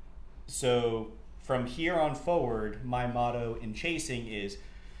 So from here on forward, my motto in chasing is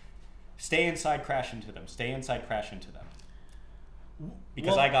stay inside, crash into them. Stay inside, crash into them.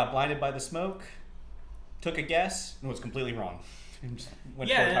 Because I got blinded by the smoke, took a guess, and was completely wrong. And just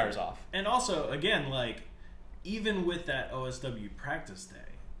went 4 tires off. And also, again, like, even with that OSW practice day,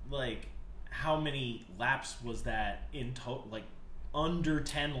 like, how many laps was that in total? Like, under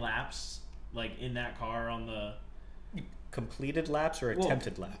 10 laps, like, in that car on the... Completed laps or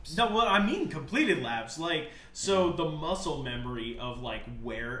attempted laps? No, well, I mean completed laps. Like, so the muscle memory of, like,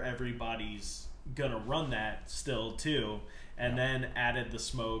 where everybody's gonna run that still, too. And then added the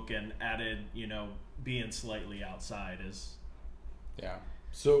smoke and added, you know, being slightly outside is... Yeah.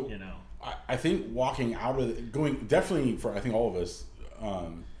 So, you know, I think walking out of going definitely for I think all of us,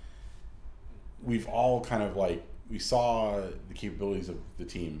 we've all kind of like we saw the capabilities of the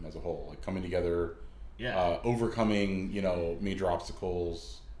team as a whole, like coming together, overcoming major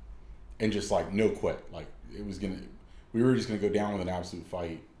obstacles, and just like no quit. Like we were just gonna go down with an absolute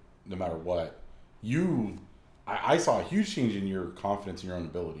fight, no matter what. I saw a huge change in your confidence in your own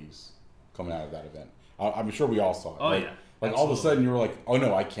abilities coming out of that event. I'm sure we all saw it. Oh, like, yeah. Like all of a sudden you were like, oh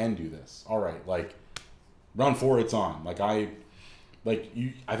no, I can do this. All right, like round 4, it's on. I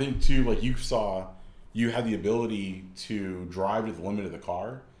think too, like you had the ability to drive to the limit of the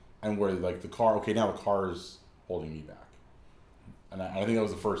car, and where like the car, okay, now the car is holding me back. And I think that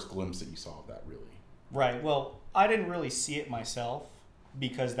was the first glimpse that you saw of that, really. Right. Well, I didn't really see it myself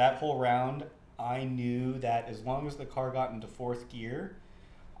because that whole round, I knew that as long as the car got into 4th gear,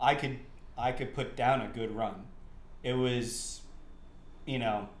 I could put down a good run. It was,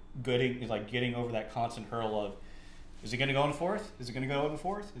 good, like getting over that constant hurl of, is it going to go in 4th? Is it going to go in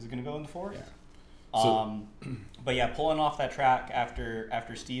 4th? Is it going to go in the 4th? Yeah. So, but yeah, pulling off that track after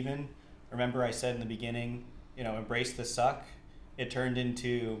Steven, remember I said in the beginning, embrace the suck. It turned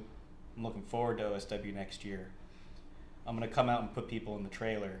into, I'm looking forward to OSW next year. I'm going to come out and put people in the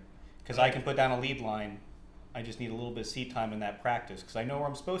trailer because I can put down a lead line. I just need a little bit of seat time in that practice because I know where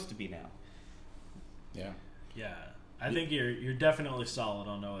I'm supposed to be now. Yeah. Yeah, I think you're definitely solid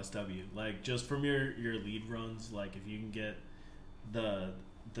on OSW. Like just from your lead runs, like if you can get the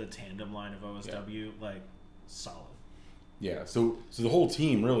tandem line of OSW, like solid. Yeah. So the whole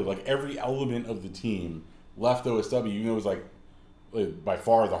team really, like every element of the team left OSW. It was like by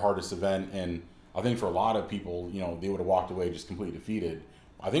far the hardest event, and I think for a lot of people, they would have walked away just completely defeated.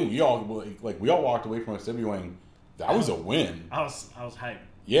 I think we all walked away from OSW going, that was a win. I was hyped.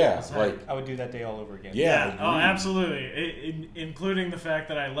 Yeah, I would do that day all over again. Yeah, oh, absolutely. Including the fact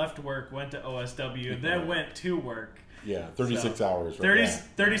that I left work, went to OSW, and then went to work. Yeah, 36 hours. Right?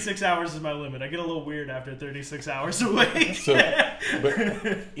 36 hours is my limit. I get a little weird after 36 hours away.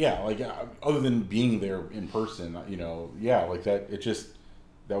 But yeah, like other than being there in person, like that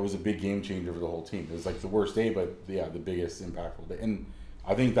was a big game changer for the whole team. It was like the worst day, but the biggest impactful day. And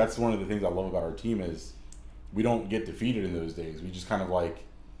I think that's one of the things I love about our team is we don't get defeated in those days. We just kind of like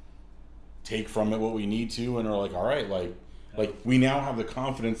take from it what we need to, and are like, all right, like we now have the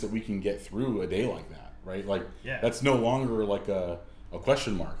confidence that we can get through a day like that, right? Like that's no longer like a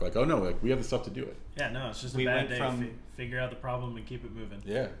question mark. Like, oh no, like we have the stuff to do it. Yeah, no, it's just a bad day. Figure out the problem and keep it moving.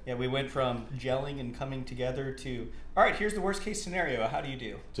 Yeah. Yeah, we went from gelling and coming together to, all right, here's the worst case scenario. How do you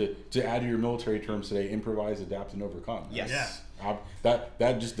do? To add to your military terms today, improvise, adapt, and overcome. Yes. Yeah. That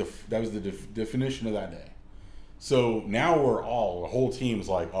was the definition of that day. So now the whole team's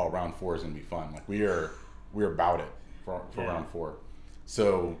like, oh, round 4 is gonna be fun. Like we're about it for round 4.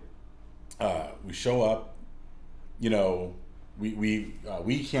 So we show up. We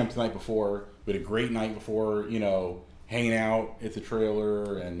camped the night before. We had a great night before. Hanging out at the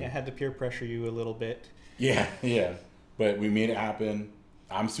trailer and had to peer pressure you a little bit. Yeah. But we made it happen.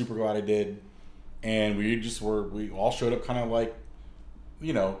 I'm super glad I did. And we all showed up kind of like,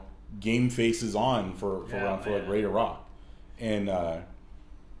 game faces on for round 4, like ready to rock. And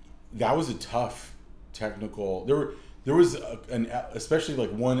that was a tough technical. There was especially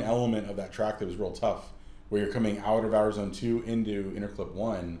like one element of that track that was real tough, where you're coming out of Outer Zone 2 into Interclip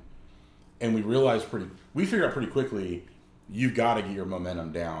 1, and we figured out pretty quickly, you've got to get your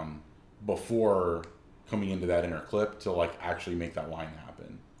momentum down before coming into that interclip to like actually make that line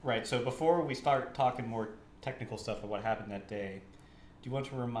happen. Right. So before we start talking more technical stuff of what happened that day, Do you want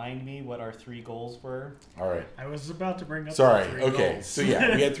to remind me what our 3 goals were? All right. I was about to bring up. Sorry. the 3 Okay. goals. So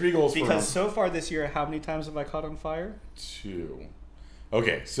yeah, we had 3 goals for Because so far this year, how many times have I caught on fire? 2.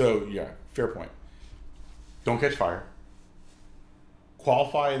 Okay. So yeah, fair point. Don't catch fire.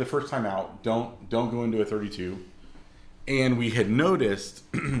 Qualify the first time out. Don't go into a 32. And we had noticed,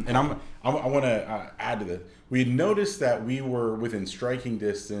 and I want to add to this. We had noticed that we were within striking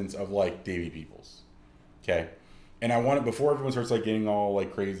distance of like Davey Peoples. Okay. And I wanted, before everyone starts like getting all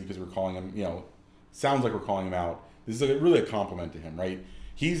like crazy because we're calling him, sounds like we're calling him out. This is really a compliment to him, right?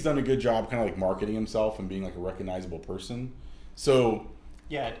 He's done a good job kind of like marketing himself and being like a recognizable person. So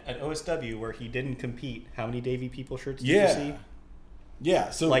Yeah, at OSW where he didn't compete, how many Davey People shirts did yeah, you see? yeah.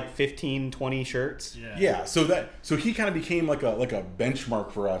 So Like 15, 20 shirts? yeah. So he kind of became like a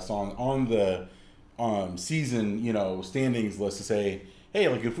benchmark for us on the season standings list to say, hey,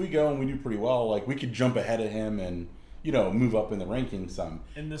 like if we go and we do pretty well, like we could jump ahead of him and move up in the rankings some.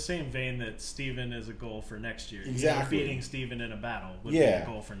 In the same vein that Steven is a goal for next year. Exactly. Beating Steven in a battle would Yeah. be a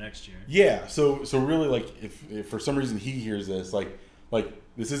goal for next year. Yeah. So really, like if for some reason he hears this, like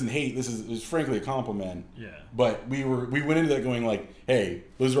this isn't hate. This is frankly a compliment. Yeah. But we went into that going like, hey,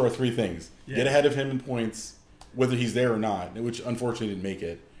 those are our 3 things: Yeah. get ahead of him in points, whether he's there or not, which unfortunately didn't make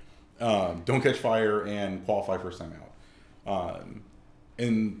it. Don't catch fire and qualify first time out.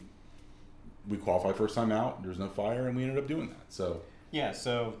 And we qualified first time out. There's no fire, and we ended up doing that. So Yeah,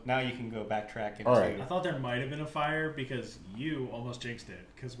 so now you can go backtrack into... All right. I thought there might have been a fire because you almost jinxed it.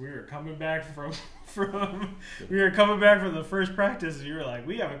 Because we were coming back from the first practice, and you were like,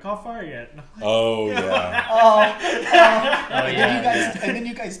 "We haven't caught fire yet." And I'm like, oh yeah, And then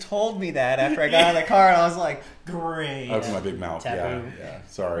you guys told me that after I got out of the car, and I was like, great. open my big mouth. Taboo. Yeah.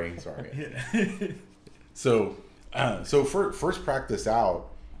 Sorry. Yeah. So for first practice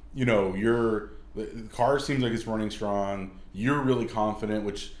out, the car seems like it's running strong. You're really confident,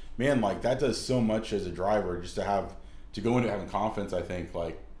 which man, like that does so much as a driver. Just to go into having confidence, I think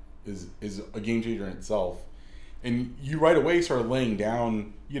like is a game changer in itself. And you right away started laying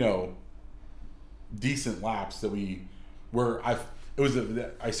down, decent laps that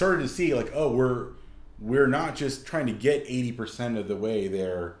I started to see like, oh, we're not just trying to get 80% of the way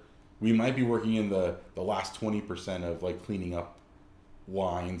there. We might be working in the last 20% of like cleaning up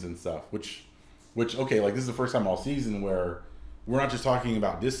lines and stuff, which okay, like this is the first time all season where we're not just talking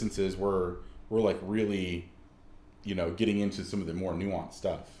about distances, we're like really, getting into some of the more nuanced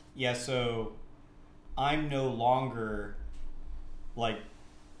stuff. Yeah, so I'm no longer, like,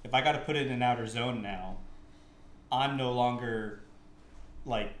 if I got to put it in an outer zone now, I'm no longer,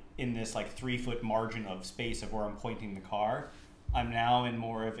 like, in this, like, 3-foot margin of space of where I'm pointing the car. I'm now in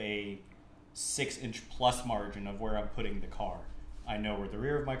more of a 6-inch plus margin of where I'm putting the car. I know where the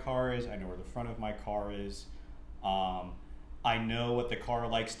rear of my car is. I know where the front of my car is. I know what the car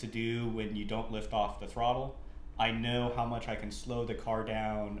likes to do when you don't lift off the throttle. I know how much I can slow the car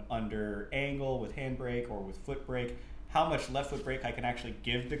down under angle with handbrake or with foot brake, how much left foot brake I can actually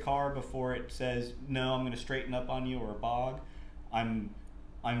give the car before it says, no, I'm going to straighten up on you or bog. I'm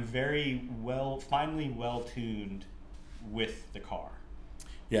very finally well tuned with the car.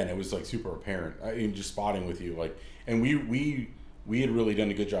 Yeah, and it was like super apparent. I mean, just spotting with you, like, and we had really done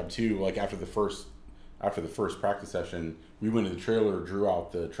a good job too. Like after the first practice session, we went to the trailer, drew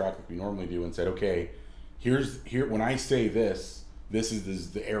out the track like we normally do, and said, okay, here when I say this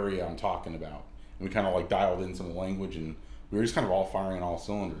is the area I'm talking about. And we kind of like dialed in some of the language, and we were just kind of all firing on all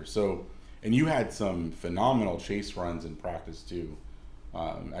cylinders. So, and you had some phenomenal chase runs in practice too.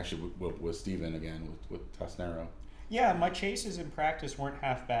 Actually, with Steven again with Tasnero. Yeah, my chases in practice weren't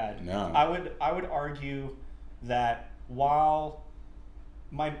half bad. No. I would argue that while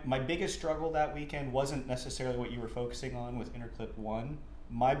my biggest struggle that weekend wasn't necessarily what you were focusing on with Interclip 1,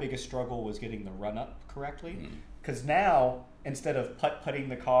 my biggest struggle was getting the run up correctly. Because now, instead of putting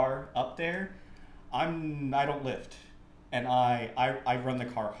the car up there, I don't lift. And I run the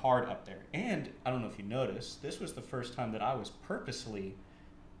car hard up there. And I don't know if you noticed, this was the first time that I was purposely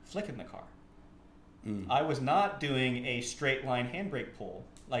flicking the car. I was not doing a straight line handbrake pull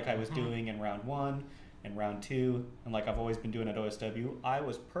like I was doing in round 1 and round 2, and like I've always been doing at OSW. I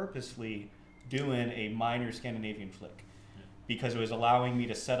was purposely doing a minor Scandinavian flick because it was allowing me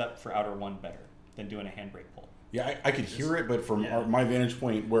to set up for outer 1 better than doing a handbrake pull. Yeah, I could hear it, but from my vantage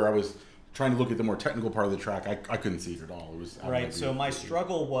point where I was trying to look at the more technical part of the track, I couldn't see it at all. It was right. So my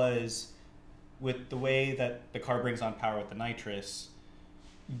struggle was with the way that the car brings on power with the nitrous,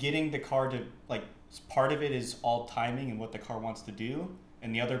 getting the car to like. Part of it is all timing and what the car wants to do,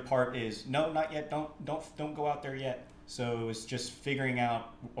 and the other part is no, not yet. Don't go out there yet. So it was just figuring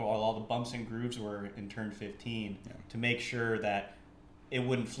out all the bumps and grooves were in turn 15 to make sure that it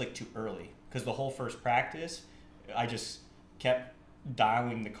wouldn't flick too early. Because the whole first practice, I just kept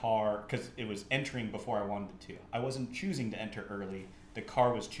dialing the car because it was entering before I wanted it to. I wasn't choosing to enter early. The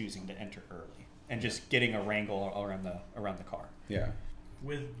car was choosing to enter early and just getting a wrangle around the car. Yeah.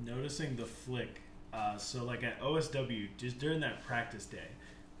 With noticing the flick, so like at OSW, just during that practice day,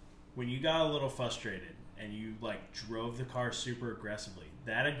 when you got a little frustrated and you like drove the car super aggressively,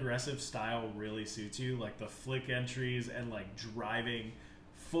 that aggressive style really suits you. Like the flick entries and like driving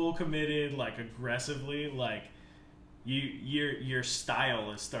full committed, like aggressively, like your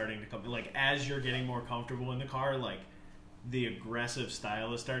style is starting to come. Like as you're getting more comfortable in the car, like the aggressive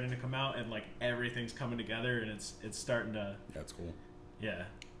style is starting to come out, and like everything's coming together, and it's starting to. That's cool. Yeah.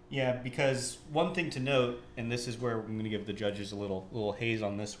 Yeah, because one thing to note, and this is where I'm going to give the judges a little haze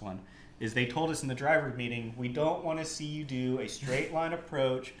on this one, is they told us in the driver meeting, we don't want to see you do a straight line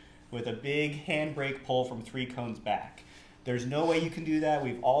approach with a big handbrake pull from 3 cones back. There's no way you can do that.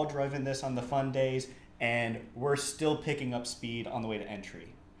 We've all driven this on the fun days, and we're still picking up speed on the way to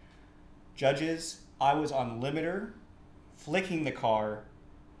entry. Judges, I was on limiter, flicking the car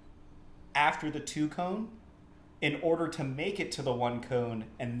after the 2 cone, in order to make it to the 1 cone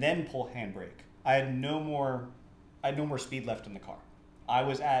and then pull handbrake. I had no more speed left in the car. I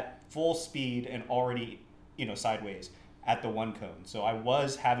was at full speed and already, sideways at the 1 cone. So I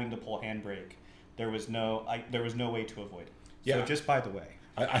was having to pull handbrake. There was no way to avoid it. Yeah. So just by the way.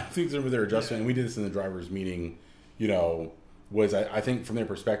 I think some of their adjustment, and we did this in the drivers' meeting, was I think from their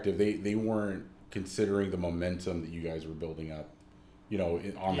perspective, they weren't considering the momentum that you guys were building up,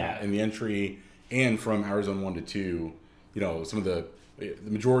 that in the entry. And from Arizona 1 to 2, some of the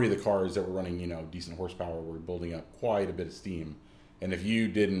majority of the cars that were running, decent horsepower were building up quite a bit of steam. And if you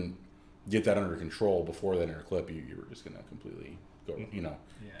didn't get that under control before that inner clip, you were just going to completely go,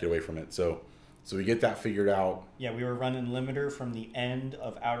 get away from it. So we get that figured out. Yeah, we were running limiter from the end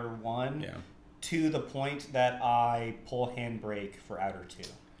of outer 1 Yeah. to the point that I pull handbrake for outer 2.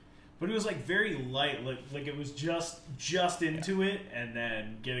 But it was like very light, like it was just into it, and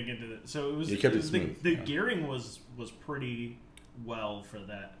then getting into it. So it was. You kept it smooth. The gearing was pretty well for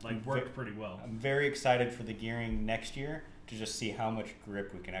that. Like worked pretty well. I'm very excited for the gearing next year to just see how much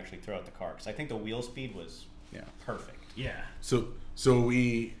grip we can actually throw at the car, because I think the wheel speed was perfect. Yeah. So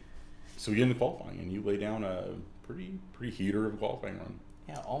we get into qualifying, and you lay down a pretty heater of a qualifying run.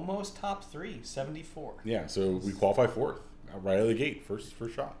 Yeah, almost top 3, 74. Yeah. So we qualify 4th. Right out of the gate, first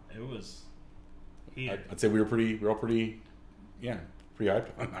shot. It was. I'd say we were all pretty hyped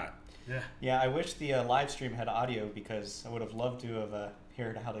on that. Yeah. Yeah, I wish the live stream had audio, because I would have loved to have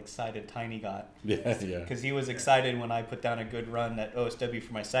heard how excited Tiny got. Yeah. Because he was excited when I put down a good run at OSW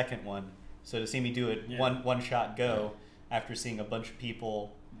for my second one. So to see me do it one shot go after seeing a bunch of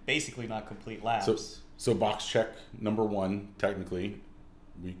people basically not complete laps. So box check number 1, technically,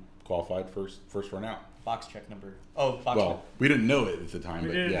 we qualified first run out. Box check number. We didn't know it at the time.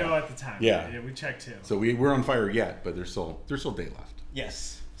 We didn't know at the time. Yeah. We checked too. So we're on fire yet, but there's still day left.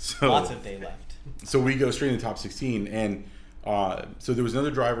 Yes. So Lots of day left. So we go straight in the top 16, and so there was another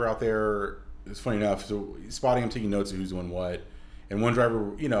driver out there. It's funny enough. So spotting, I'm taking notes of who's doing what, and one driver,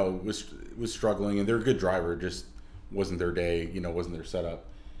 was struggling, and they're a good driver, just wasn't their day, wasn't their setup,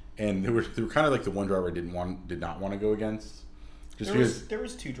 and they were kind of like the one driver I did not want to go against, just because there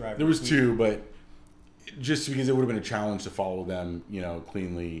was 2 drivers. There was 2, but just because it would have been a challenge to follow them,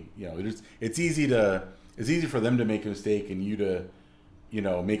 cleanly. It's easy for them to make a mistake and you to,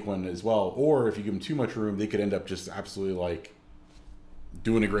 make one as well. Or if you give them too much room, they could end up just absolutely like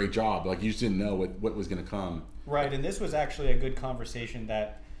doing a great job. Like you just didn't know what was going to come. Right, and this was actually a good conversation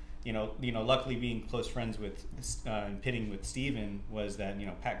that, luckily being close friends with and pitting with Steven was that,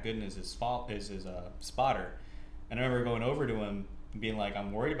 Pat Gooden is his spotter. And I remember going over to him and being like,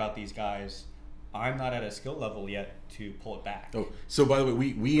 I'm worried about these guys. I'm not at a skill level yet to pull it back. Oh, so by the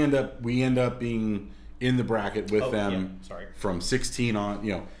way, we end up being in the bracket with them from 16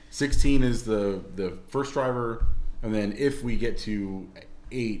 on. 16 is the first driver, and then if we get to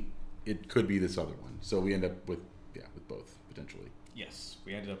 8, it could be this other one. So we end up with both potentially. Yes,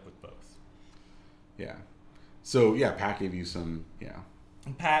 we ended up with both. Yeah. So Pat gave you some. Yeah.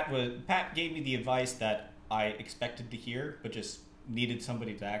 Pat gave me the advice that I expected to hear, but just needed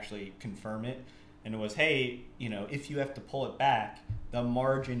somebody to actually confirm it. And it was, hey, if you have to pull it back, the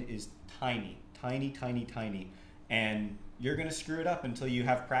margin is tiny, and you're going to screw it up until you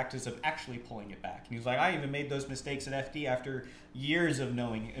have practice of actually pulling it back. And he was like, I even made those mistakes at FD after years of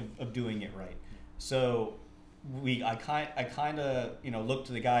doing it right. So I kind of looked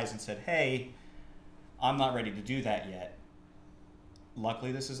to the guys and said, hey, I'm not ready to do that yet.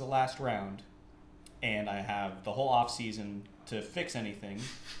 Luckily, this is the last round, and I have the whole off season to fix anything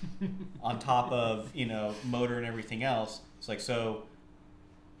on top of, you know, motor and everything else. It's like, so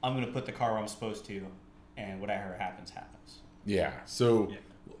I'm going to put the car where I'm supposed to, and whatever happens, happens. Yeah. So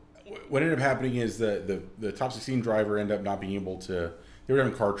what ended up happening is the top 16 driver ended up not being able to. They were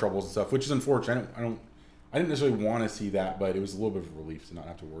having car troubles and stuff, which is unfortunate. I didn't necessarily want to see that, but it was a little bit of a relief to not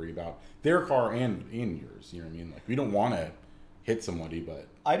have to worry about their car and yours. You know what I mean? Like, we don't want to hit somebody, but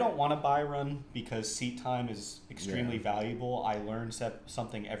I don't want to buy run because seat time is extremely valuable. I learn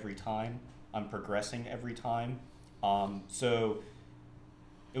something every time. I'm progressing every time. So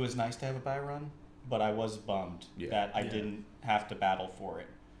it was nice to have a buy run, but I was bummed that I didn't have to battle for it.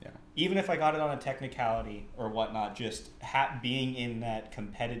 Yeah. Even if I got it on a technicality or whatnot, just being in that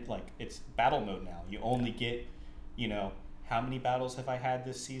competitive, like, it's battle mode now. You only get, you know, how many battles have I had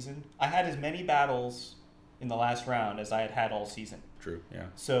this season? I had as many battles in the last round as I had all season. True, yeah.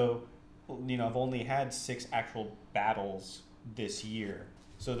 So, you know, I've only had 6 actual battles this year.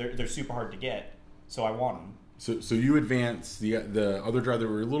 So they're super hard to get. So I want them. So you advance. The other driver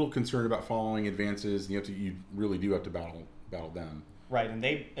were a little concerned about following advances. And you really do have to battle them. Right, and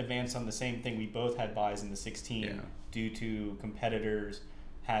they advanced on the same thing. We both had buys in the 16 due to competitors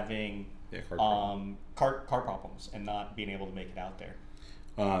having car problems and not being able to make it out there.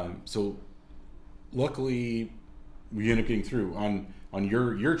 So luckily, we ended up getting through. On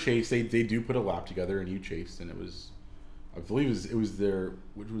your chase, they do put a lap together, and you chased, and it was, I believe it was their,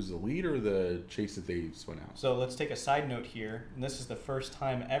 which was the lead or the chase that they spun out. So let's take a side note here, and this is the first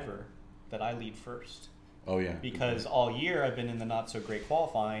time ever that I lead first. Oh yeah. Because all year I've been in the not so great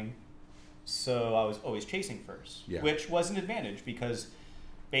qualifying, so I was always chasing first, which was an advantage because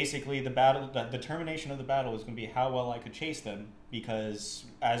basically the termination of the battle was going to be how well I could chase them, because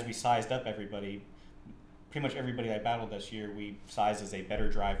as we sized up everybody, pretty much everybody I battled this year, we sized as a better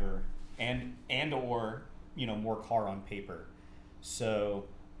driver and or, you know, more car on paper. So,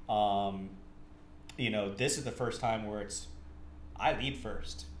 you know, this is the first time where I lead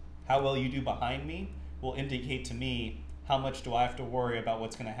first. How well you do behind me will indicate to me how much do I have to worry about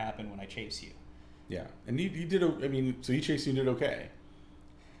what's going to happen when I chase you. Yeah, and you did. I mean, so you chased and you did okay.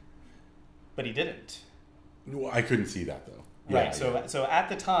 But he didn't. Well, I couldn't see that though. Right. So at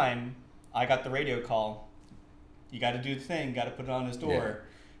the time, I got the radio call. You got to do the thing. Got to put it on his door.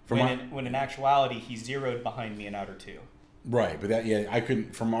 Yeah. When in actuality, he zeroed behind me in outer 2. Right, but I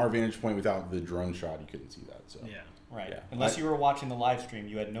couldn't. From our vantage point, without the drone shot, you couldn't see that. So right. Yeah. Unless you were watching the live stream,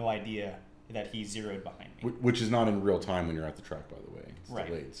 you had no idea that he zeroed behind me. Which is not in real time when you're at the track, by the way. It's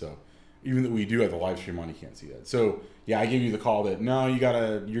delayed. So even though we do have the live stream on, you can't see that. So yeah, I gave you the call that no, you're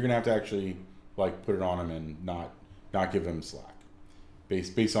gonna have to actually like put it on him and not give him slack,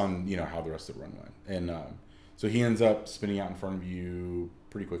 based on, you know, how the rest of the run went. And so he ends up spinning out in front of you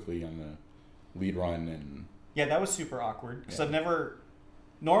pretty quickly on the lead run, and yeah, that was super awkward because I've never.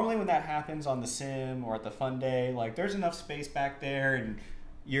 Normally when that happens on the sim or at the fun day, like there's enough space back there and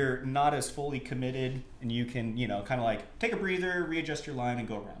you're not as fully committed and you can, you know, kind of like take a breather, readjust your line and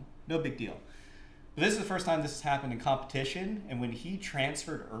go around. No big deal. But this is the first time this has happened in competition, and when he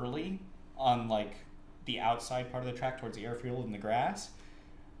transferred early on like the outside part of the track towards the airfield and the grass,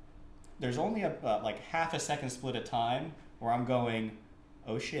 there's only like half a second split of time where I'm going,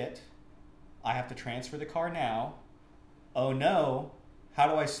 oh shit, I have to transfer the car now. Oh no, how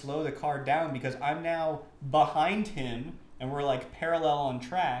do I slow the car down? Because I'm now behind him and we're like parallel on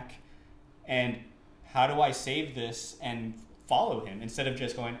track. And how do I save this and follow him instead of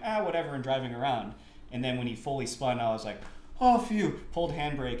just going, whatever, and driving around? And then when he fully spun, I was like, oh, phew, pulled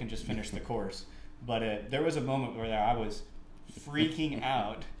handbrake and just finished the course. But there was a moment where I was freaking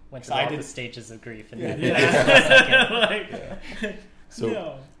out. Went through all the stages of grief. And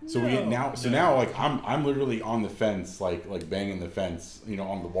now like I'm literally on the fence, like banging the fence, you know,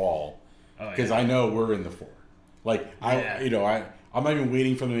 on the wall, because I know we're in the 4. Like I'm not even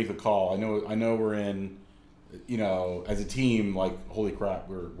waiting for them to make the call. I know we're in, you know, as a team. Like, holy crap,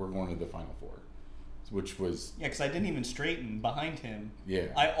 we're going to the final 4, which was because I didn't even straighten behind him. Yeah,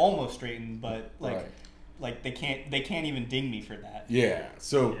 I almost straightened, but like they can't even ding me for that. Yeah.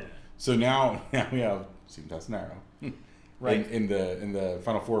 So now we have Stephen Tassinaro. Right. In the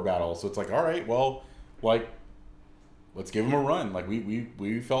final 4 battle. So it's like, all right, well, like, let's give him a run. Like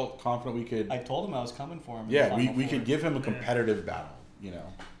we felt confident we could. I told him I was coming for him. Yeah, we could give him a competitive battle, you know.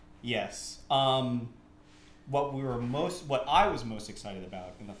 Yes. What I was most excited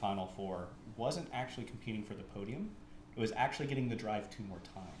about in the final 4 wasn't actually competing for the podium. It was actually getting the drive 2 more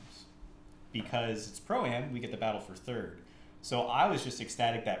times. Because it's Pro-Am, we get the battle for 3rd. So I was just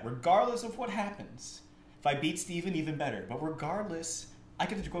ecstatic that regardless of what happens, if I beat Steven, even better. But regardless, I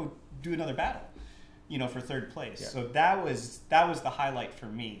get to go do another battle. for third place. Yeah. So that was the highlight for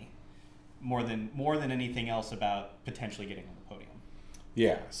me, more than anything else about potentially getting on the podium.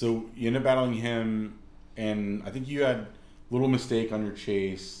 Yeah, so you end up battling him, and I think you had a little mistake on your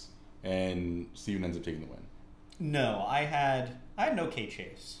chase, and Steven ends up taking the win. No, I had an okay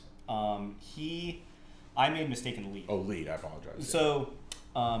chase. I made a mistake in the lead. Oh, lead. I apologize. So,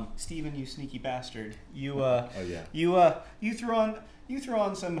 Steven, you sneaky bastard, you threw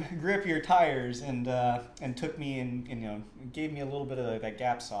on some grippier tires and took me and gave me a little bit of that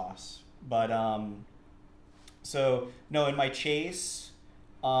gap sauce. But so no, in my chase,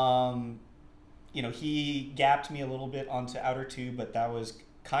 he gapped me a little bit onto outer two, but that was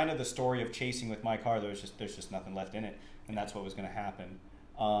kind of the story of chasing with my car. There's just nothing left in it, and that's what was going to happen.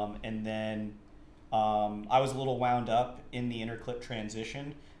 And then I was a little wound up in the interclip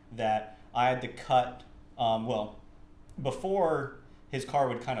transition that I had to cut. Before his car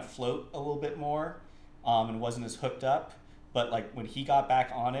would kind of float a little bit more and wasn't as hooked up. But like when he got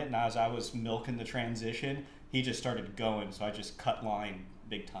back on it, and as I was milking the transition, he just started going. So I just cut line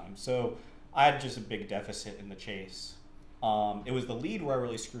big time. So I had just a big deficit in the chase. It was the lead where I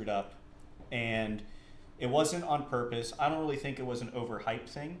really screwed up, and it wasn't on purpose. I don't really think it was an overhyped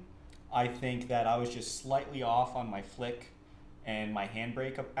thing. I think that I was just slightly off on my flick and my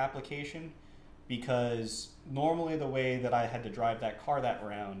handbrake application, because normally the way that I had to drive that car that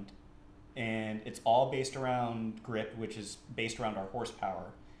round, and it's all based around grip, which is based around our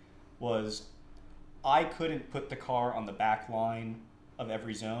horsepower, was I couldn't put the car on the back line of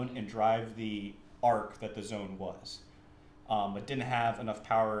every zone and drive the arc that the zone was. But didn't have enough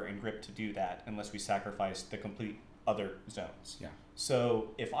power and grip to do that unless we sacrificed the complete other zones. Yeah.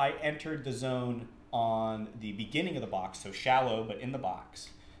 So if I entered the zone on the beginning of the box, so shallow but in the box,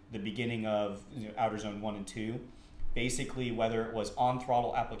 the beginning of outer zone 1 and 2, basically whether it was on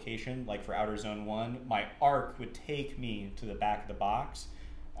throttle application, like for outer zone 1, my arc would take me to the back of the box,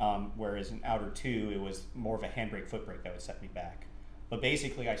 whereas in outer 2, it was more of a handbrake foot brake that would set me back. But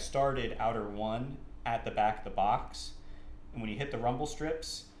basically I started outer 1 at the back of the box, and when you hit the rumble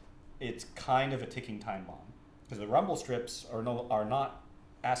strips, it's kind of a ticking time bomb. Because the rumble strips are not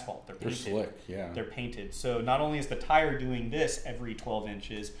asphalt. They're painted. They're slick, yeah. They're painted. So not only is the tire doing this every 12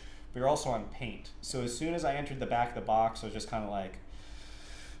 inches, but you're also on paint. So as soon as I entered the back of the box, I was just kind of like,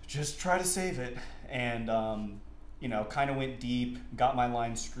 just try to save it. And, kind of went deep, got my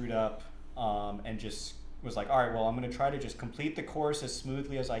line screwed up, and just was like, all right, well, I'm going to try to just complete the course as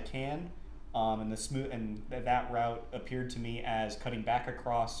smoothly as I can. And that route appeared to me as cutting back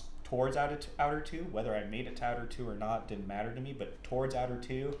across towards outer 2, whether I made it to outer 2 or not didn't matter to me, but towards outer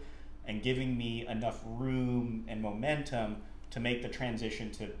 2, and giving me enough room and momentum to make the transition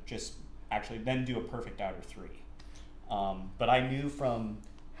to just actually then do a perfect outer 3. But I knew from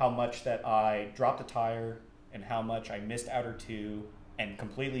how much that I dropped the tire and how much I missed outer 2 and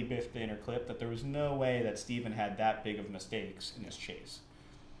completely biffed the inner clip that there was no way that Steven had that big of mistakes in his chase.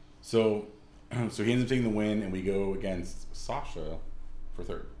 So he ends up taking the win, and we go against Sasha for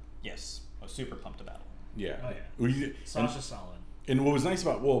third. Yes, I was super pumped about it. Yeah. Oh, yeah. Were you- Sasha's solid. And what was nice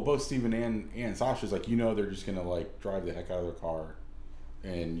about both Steven and Sasha is they're just gonna drive the heck out of their car,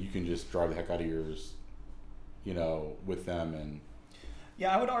 and you can just drive the heck out of yours, with them. And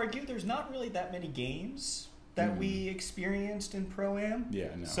yeah, I would argue there's not really that many games that we experienced in Pro-Am. Yeah,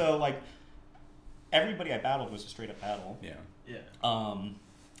 no. So everybody I battled was a straight up battle. Yeah. Yeah.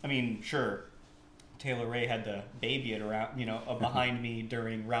 Sure, Taylor Ray had to baby it around, behind me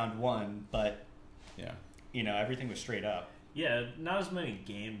during round 1, but Yeah. Everything was straight up. Yeah, not as many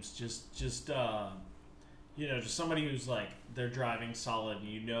games. Just somebody who's they're driving solid,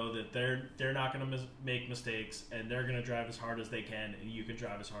 and that they're not going to make mistakes, and they're going to drive as hard as they can, and you can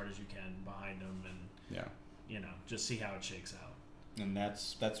drive as hard as you can behind them, and just see how it shakes out. And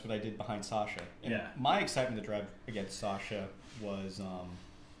that's what I did behind Sasha. And Yeah. my excitement to drive against Sasha was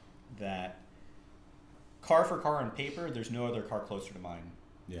that car for car on paper, there's no other car closer to mine.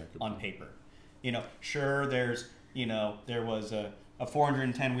 Yeah. Good On point. paper. Sure, there was a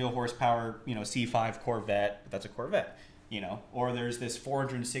 410 wheel horsepower, C5 Corvette, but that's a Corvette, or there's this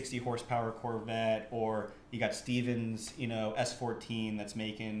 460 horsepower Corvette, or you got Stevens, S14 that's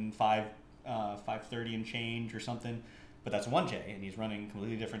making 530 and change or something, but that's 1J, and he's running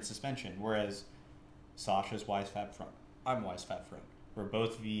completely different suspension, whereas Sasha's wise fab front, I'm wise fab front. We're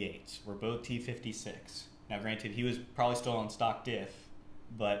both V8s. We're both T56. Now, granted, he was probably still on stock diff,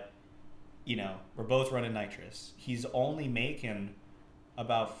 but we're both running nitrous. He's only making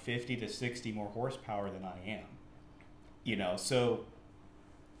about 50 to 60 more horsepower than I am. So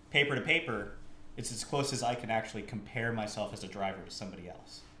paper to paper, it's as close as I can actually compare myself as a driver to somebody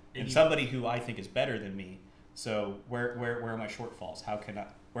else. and somebody who I think is better than me. So where are my shortfalls?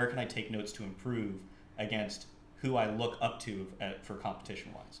 Where can I take notes to improve against who I look up to for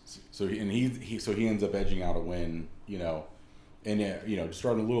competition wise? So he ends up edging out a win, and just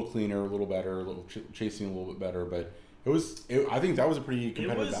starting a little cleaner, a little better, a little chasing a little bit better, but. I think that was a pretty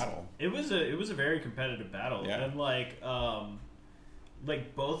competitive battle. It was a very competitive battle, yeah. And like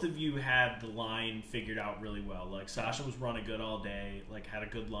both of you had the line figured out really well. Like Sasha was running good all day, like had a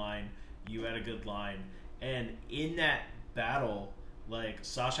good line. You had a good line, and in that battle, like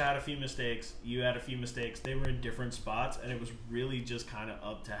Sasha had a few mistakes, you had a few mistakes. They were in different spots, and it was really just kind of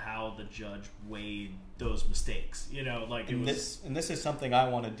up to how the judge weighed those mistakes. This is something I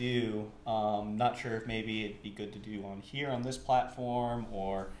want to do. Not sure if maybe it'd be good to do on this platform,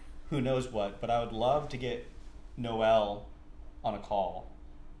 or who knows what. But I would love to get Noel on a call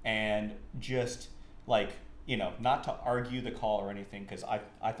and just not to argue the call or anything, because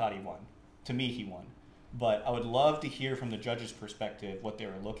I thought he won. To me, he won. But I would love to hear from the judge's perspective what they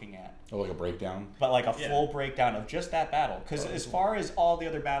were looking at. Oh, like a breakdown? But like a full breakdown of just that battle. Because as far as all the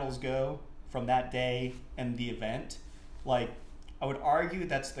other battles go from that day and the event, I would argue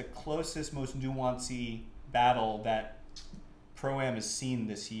that's the closest, most nuancey battle that Pro-Am has seen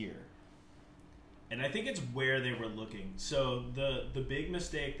this year. And I think it's where they were looking. So the big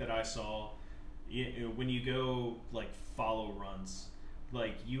mistake that I saw, when you go follow runs,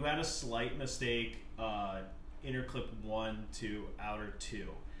 you had a slight mistake, inner clip 1 to outer 2,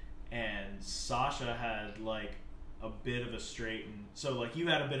 and Sasha had a bit of a straight, and so you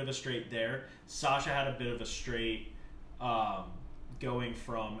had a bit of a straight there. Sasha had a bit of a straight going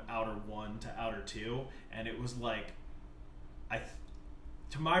from outer 1 to outer 2, and it was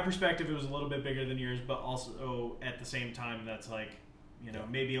to my perspective it was a little bit bigger than yours, but also at the same time that's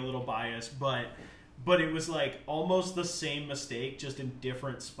maybe a little biased, but it was almost the same mistake, just in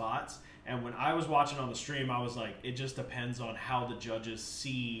different spots. And when I was watching on the stream, I was it just depends on how the judges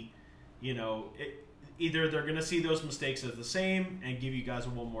see, either they're going to see those mistakes as the same and give you guys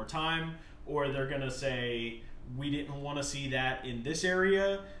one more time, or they're going to say, we didn't want to see that in this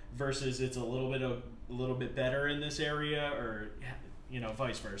area, versus it's a little bit better in this area, or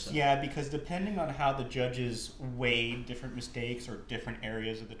vice versa. Yeah, because depending on how the judges weigh different mistakes or different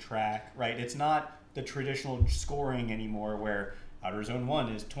areas of the track, right? It's not the traditional scoring anymore where outer zone 1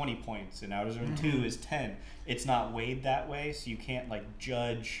 is 20 points and outer zone 2 is 10. It's not weighed that way, so you can't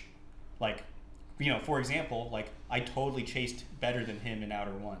judge for example, I totally chased better than him in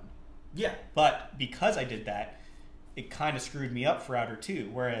outer 1. Yeah. But because I did that, it kind of screwed me up for outer 2,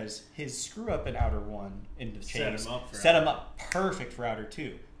 whereas his screw up in outer 1 in the chase set him up perfect for outer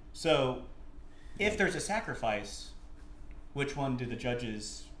 2. So if there's a sacrifice, which one do the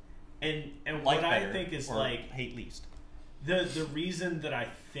judges and what I think is hate least? The reason that I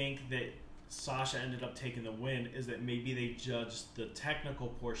think that Sasha ended up taking the win is that maybe they judged the technical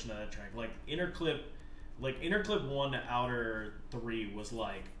portion of that track. Inner clip 1 to outer 3 was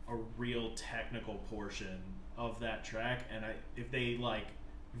a real technical portion of that track, and if they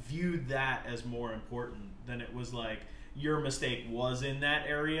viewed that as more important, then it was your mistake was in that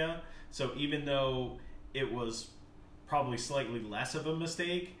area. So even though it was probably slightly less of a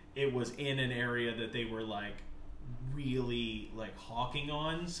mistake, it was in an area that they were really hawking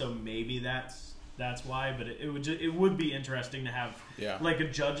on. So maybe that's why. But it would be interesting to have a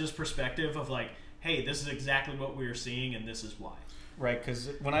judge's perspective of hey, this is exactly what we were seeing, and this is why. Right, because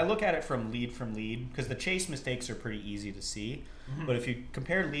when I look at it from lead, because the chase mistakes are pretty easy to see, but if you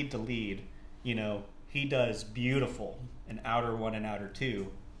compare lead to lead, he does beautiful in outer 1 and outer 2,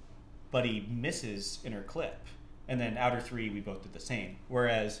 but he misses inner clip. And then outer 3, we both did the same.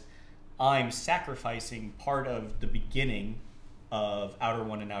 Whereas I'm sacrificing part of the beginning of outer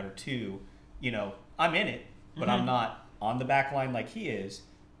 1 and outer 2. I'm in it, but I'm not on the back line like he is,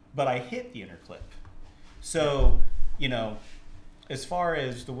 but I hit the inner clip. So, as far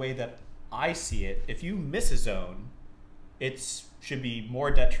as the way that I see it, if you miss a zone, it should be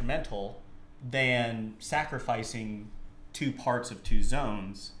more detrimental than sacrificing 2 parts of 2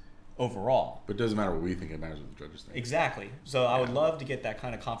 zones overall. But it doesn't matter what we think, it matters what the judges think. Exactly. So I would love to get that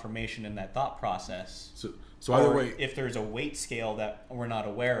kind of confirmation in that thought process. So either way, if there's a weight scale that we're not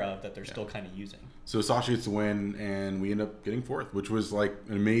aware of that they're still kind of using. So Sasha gets the win, and we end up getting 4th, which was an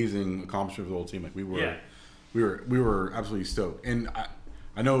amazing accomplishment for the whole team. We were absolutely stoked, and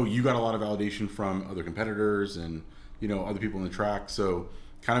I know you got a lot of validation from other competitors and other people in the track. So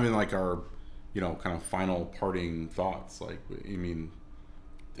kind of in our kind of final parting thoughts,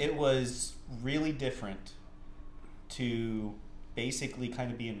 it was really different to basically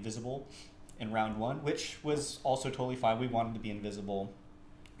kind of be invisible in round 1, which was also totally fine. We wanted to be invisible.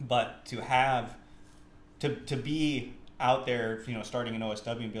 But to be out there, starting an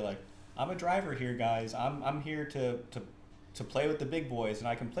OSW and be like, I'm a driver here, guys. I'm here to play with the big boys, and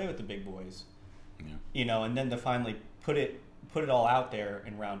I can play with the big boys. Yeah. And then to finally put it all out there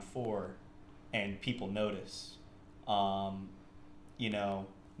in round 4, and people notice.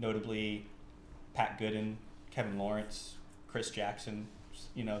 Notably Pat Gooden, Kevin Lawrence, Chris Jackson,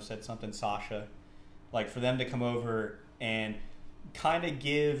 said something, Sasha. Like, for them to come over and kind of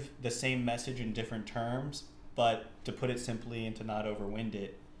give the same message in different terms, but to put it simply and to not overwind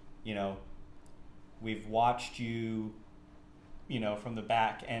it, we've watched you, from the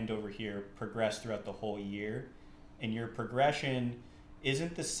back end over here progress throughout the whole year, and your progression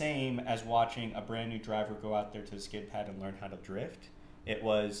isn't the same as watching a brand new driver go out there to the skid pad and learn how to drift. It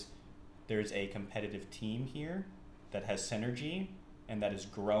was, there's a competitive team here that has synergy and that is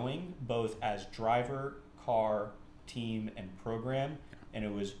growing both as driver, car, team, and program, and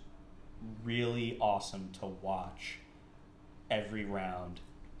it was really awesome to watch every round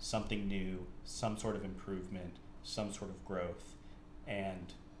something new, some sort of improvement, some sort of growth,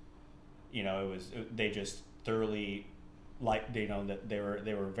 and they just thoroughly that they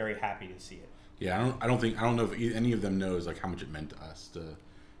were very happy to see it. Yeah, I don't know if any of them knows like how much it meant to us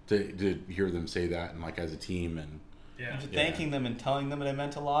to hear them say that, and like as a team, and thanking them and telling them it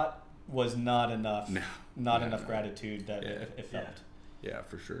meant a lot was not enough. Not enough gratitude that it felt. Yeah,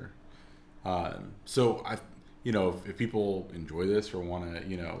 for sure. So if people enjoy this or want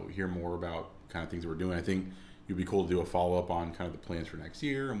to hear more about kind of things that we're doing, I think it'd be cool to do a follow up on kind of the plans for next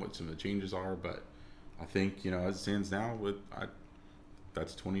year and what some of the changes are. But I think as it stands now,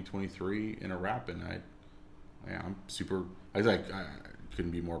 that's 2023 in a wrap, and I'm super. I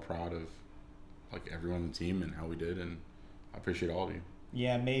couldn't be more proud of like everyone on the team and how we did, and I appreciate all of you.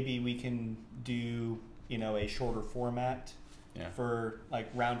 Yeah, maybe we can do a shorter format for like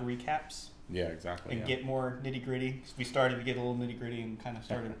round recaps. Yeah, exactly. And get more nitty gritty. We started to get a little nitty gritty and kind of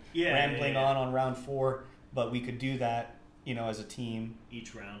started rambling on round 4, but we could do that as a team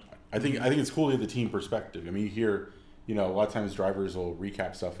each round. I think it's cool to get the team perspective. I mean, you hear, a lot of times drivers will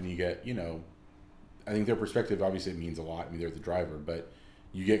recap stuff, and you get, I think their perspective obviously means a lot. I mean, they're the driver, but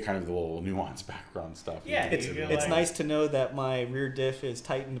you get kind of the little nuanced background stuff. Yeah, it's nice to know that my rear diff is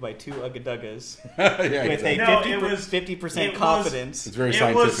tightened by 2 Ugga-Duggas with exactly. a 50% confidence. It's very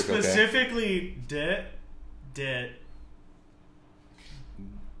scientific. It was specifically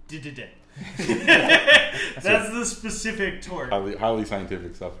That's the specific torque. Highly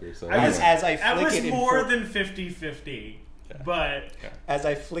scientific stuff here. So I was more than 50-50. But as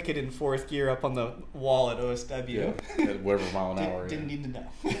I flick it in 4th gear up on the wall at OSW, at whatever mile an hour, didn't need to know.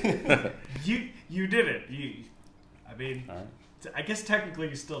 you did it. I mean, I guess technically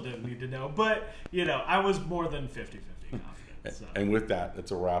you still didn't need to know, but I was more than 50-50 confident. So. And with that,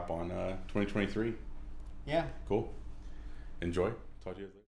 that's a wrap on 2023. Yeah. Cool. Enjoy. Talk to you later.